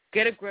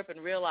 Get a grip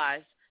and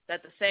realize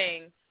that the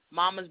saying,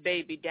 mama's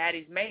baby,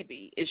 daddy's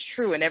maybe, is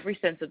true in every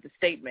sense of the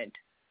statement.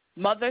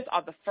 Mothers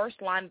are the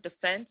first line of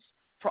defense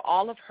for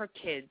all of her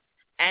kids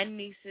and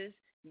nieces,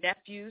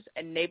 nephews,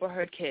 and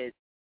neighborhood kids.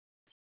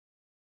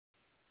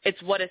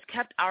 It's what has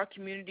kept our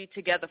community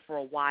together for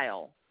a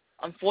while.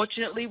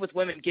 Unfortunately, with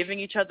women giving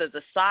each other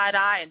the side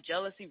eye and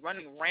jealousy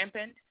running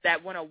rampant,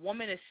 that when a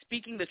woman is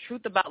speaking the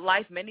truth about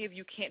life, many of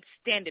you can't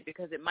stand it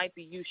because it might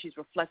be you she's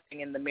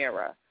reflecting in the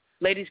mirror.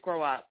 Ladies,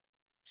 grow up.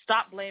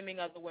 Stop blaming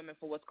other women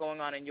for what's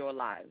going on in your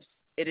lives.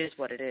 It is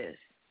what it is.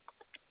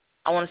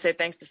 I want to say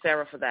thanks to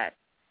Sarah for that.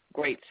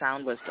 Great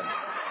sound wisdom.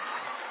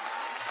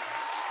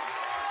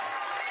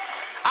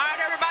 All right,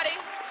 everybody.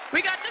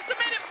 We got just a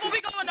minute before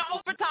we go into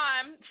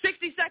overtime.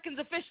 60 seconds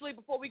officially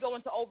before we go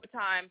into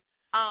overtime.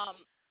 I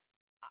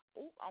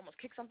almost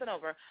kicked something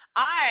over.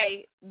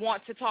 I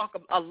want to talk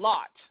a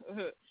lot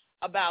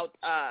about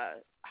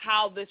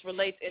how this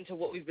relates into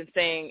what we've been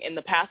saying in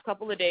the past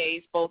couple of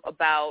days, both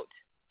about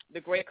the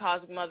Great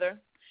Cosmic Mother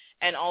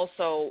and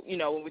also,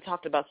 when we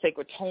talked about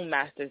sacred tone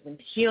masters and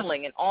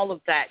healing and all of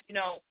that.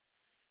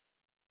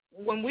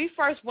 when we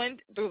first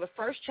went through the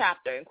first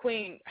chapter, and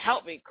Queen,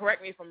 help me,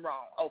 correct me if I'm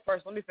wrong. Oh,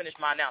 first, let me finish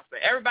my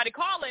announcement. Everybody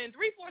call in,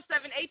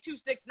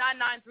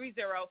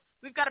 347-826-9930.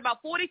 We've got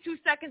about 42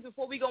 seconds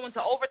before we go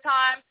into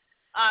overtime.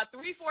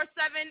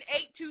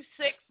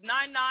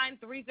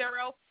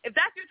 347-826-9930. If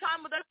that's your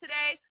time with us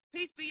today,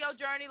 peace be your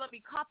journey. Let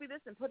me copy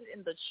this and put it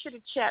in the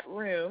shitty chat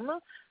room.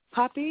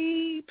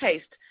 Copy,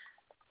 paste.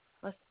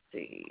 Let's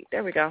see.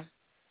 There we go.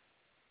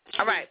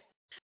 All right.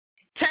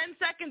 10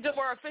 seconds and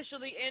we're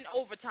officially in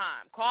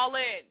overtime. Call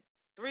in,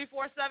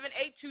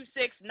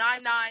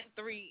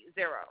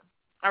 347-826-9930.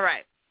 All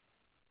right.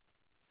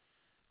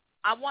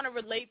 I want to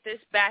relate this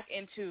back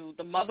into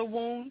the mother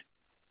wound,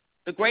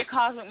 the great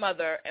cosmic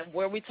mother, and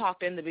where we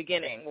talked in the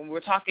beginning when we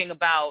were talking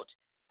about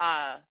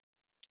how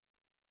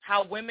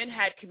women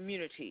had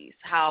communities,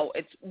 how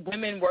it's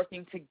women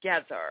working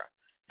together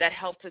that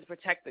helped to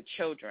protect the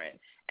children.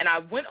 And I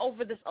went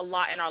over this a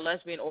lot in our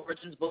Lesbian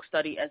Origins book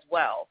study as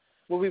well,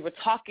 where we were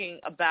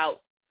talking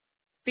about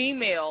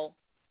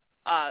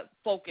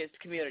female-focused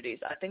communities.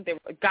 I think they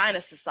were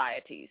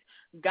gyno-societies,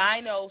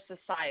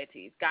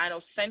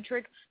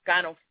 gynocentric,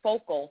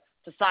 gynofocal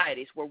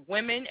societies, where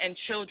women and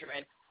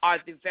children are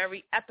the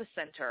very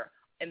epicenter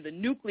and the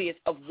nucleus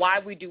of why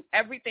we do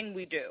everything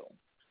we do.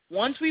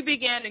 Once we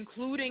began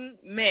including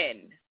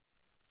men,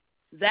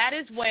 that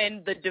is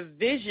when the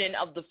division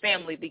of the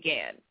family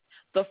began.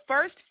 The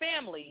first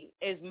family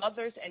is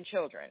mothers and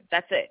children.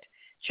 That's it.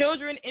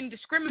 Children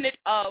indiscriminate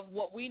of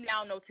what we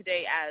now know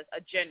today as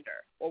a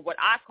gender, or what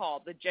I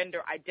call the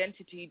gender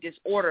identity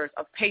disorders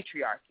of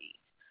patriarchy.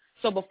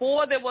 So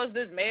before there was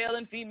this male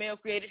and female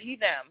created he,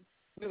 them,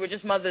 we were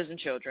just mothers and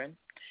children.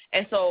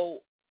 And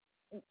so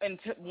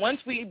once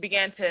we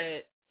began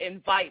to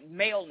invite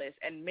maleness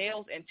and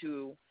males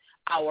into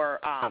our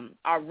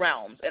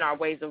realms and our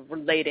ways of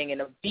relating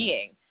and of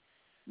being,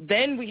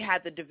 then we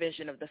had the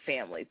division of the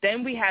family.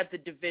 Then we had the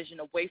division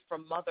away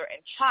from mother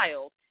and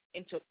child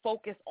into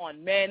focus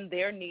on men,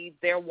 their needs,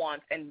 their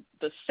wants, and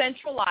the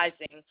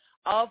centralizing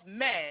of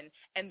men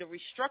and the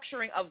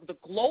restructuring of the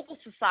global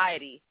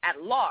society at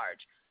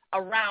large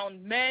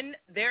around men,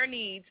 their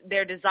needs,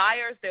 their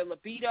desires, their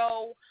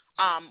libido,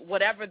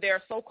 whatever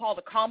their so-called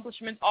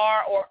accomplishments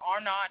are or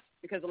are not,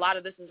 because a lot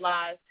of this is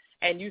lies,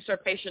 and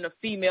usurpation of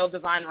female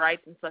divine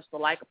rights and such the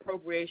like,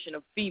 appropriation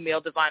of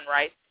female divine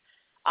rights,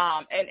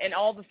 and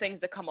all the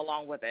things that come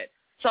along with it.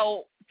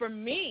 So for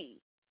me,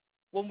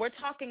 when we're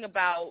talking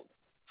about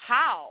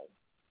how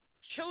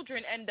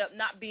children end up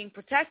not being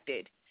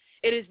protected,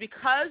 it is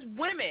because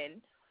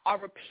women are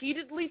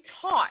repeatedly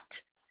taught,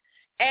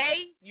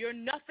 A, you're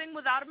nothing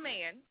without a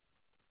man,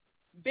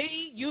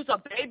 B, you's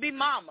a baby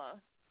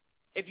mama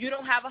if you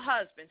don't have a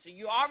husband, so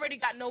you already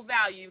got no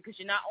value because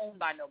you're not owned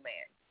by no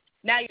man.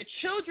 Now your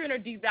children are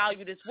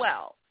devalued as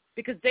well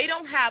because they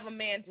don't have a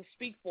man to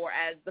speak for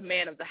as the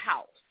man of the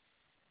house.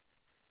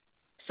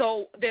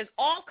 So there's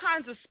all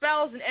kinds of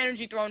spells and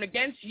energy thrown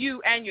against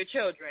you and your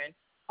children.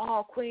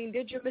 Oh, Queen,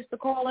 did you miss the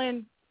call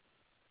in?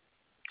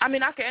 I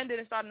mean, I can end it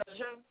and start another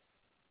show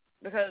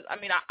because, I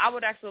mean, I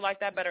would actually like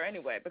that better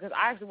anyway because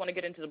I actually want to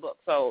get into the book.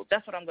 So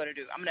that's what I'm going to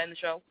do. I'm going to end the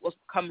show. We'll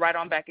come right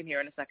on back in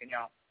here in a second,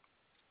 y'all.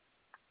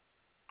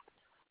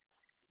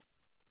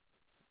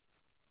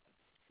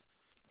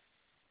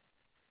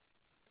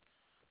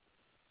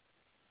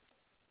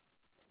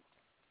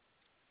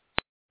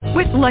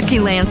 With Lucky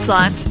Land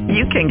Slots,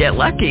 you can get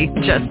lucky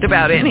just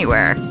about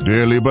anywhere.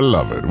 Dearly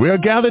beloved, we are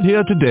gathered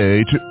here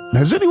today to...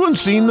 Has anyone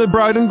seen the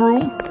bride and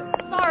groom?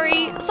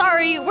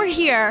 Sorry, we're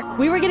here.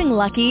 We were getting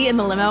lucky in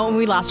the limo and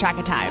we lost track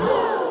of time.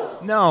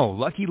 No,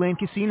 Lucky Land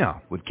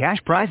Casino, with cash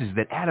prizes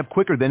that add up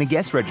quicker than a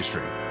guest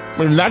registry.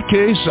 In that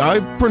case, I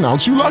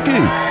pronounce you lucky.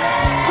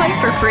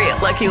 Play for free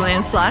at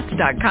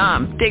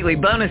LuckyLandSlots.com. Daily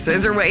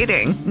bonuses are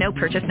waiting. No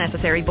purchase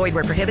necessary. Void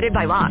where prohibited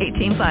by law.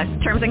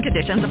 18+. Terms and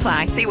conditions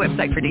apply. See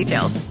website for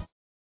details.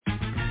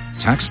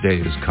 Tax day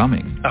is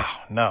coming. Oh,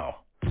 no.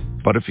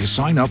 But if you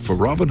sign up for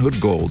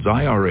Robinhood Gold's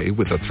IRA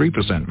with a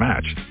 3%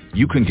 match,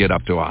 you can get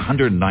up to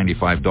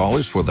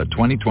 $195 for the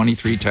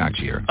 2023 tax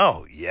year.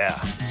 Oh,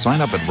 yeah. Sign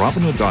up at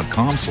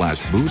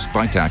Robinhood.com/boost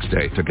by tax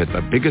day to get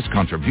the biggest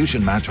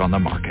contribution match on the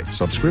market.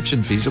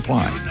 Subscription fees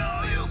apply.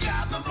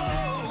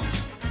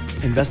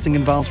 Investing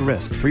involves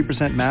risk.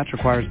 3% match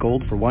requires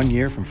gold for 1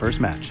 year from first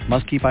match.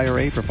 Must keep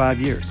IRA for 5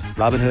 years.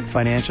 Robinhood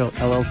Financial,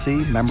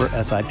 LLC, member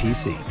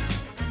SIPC.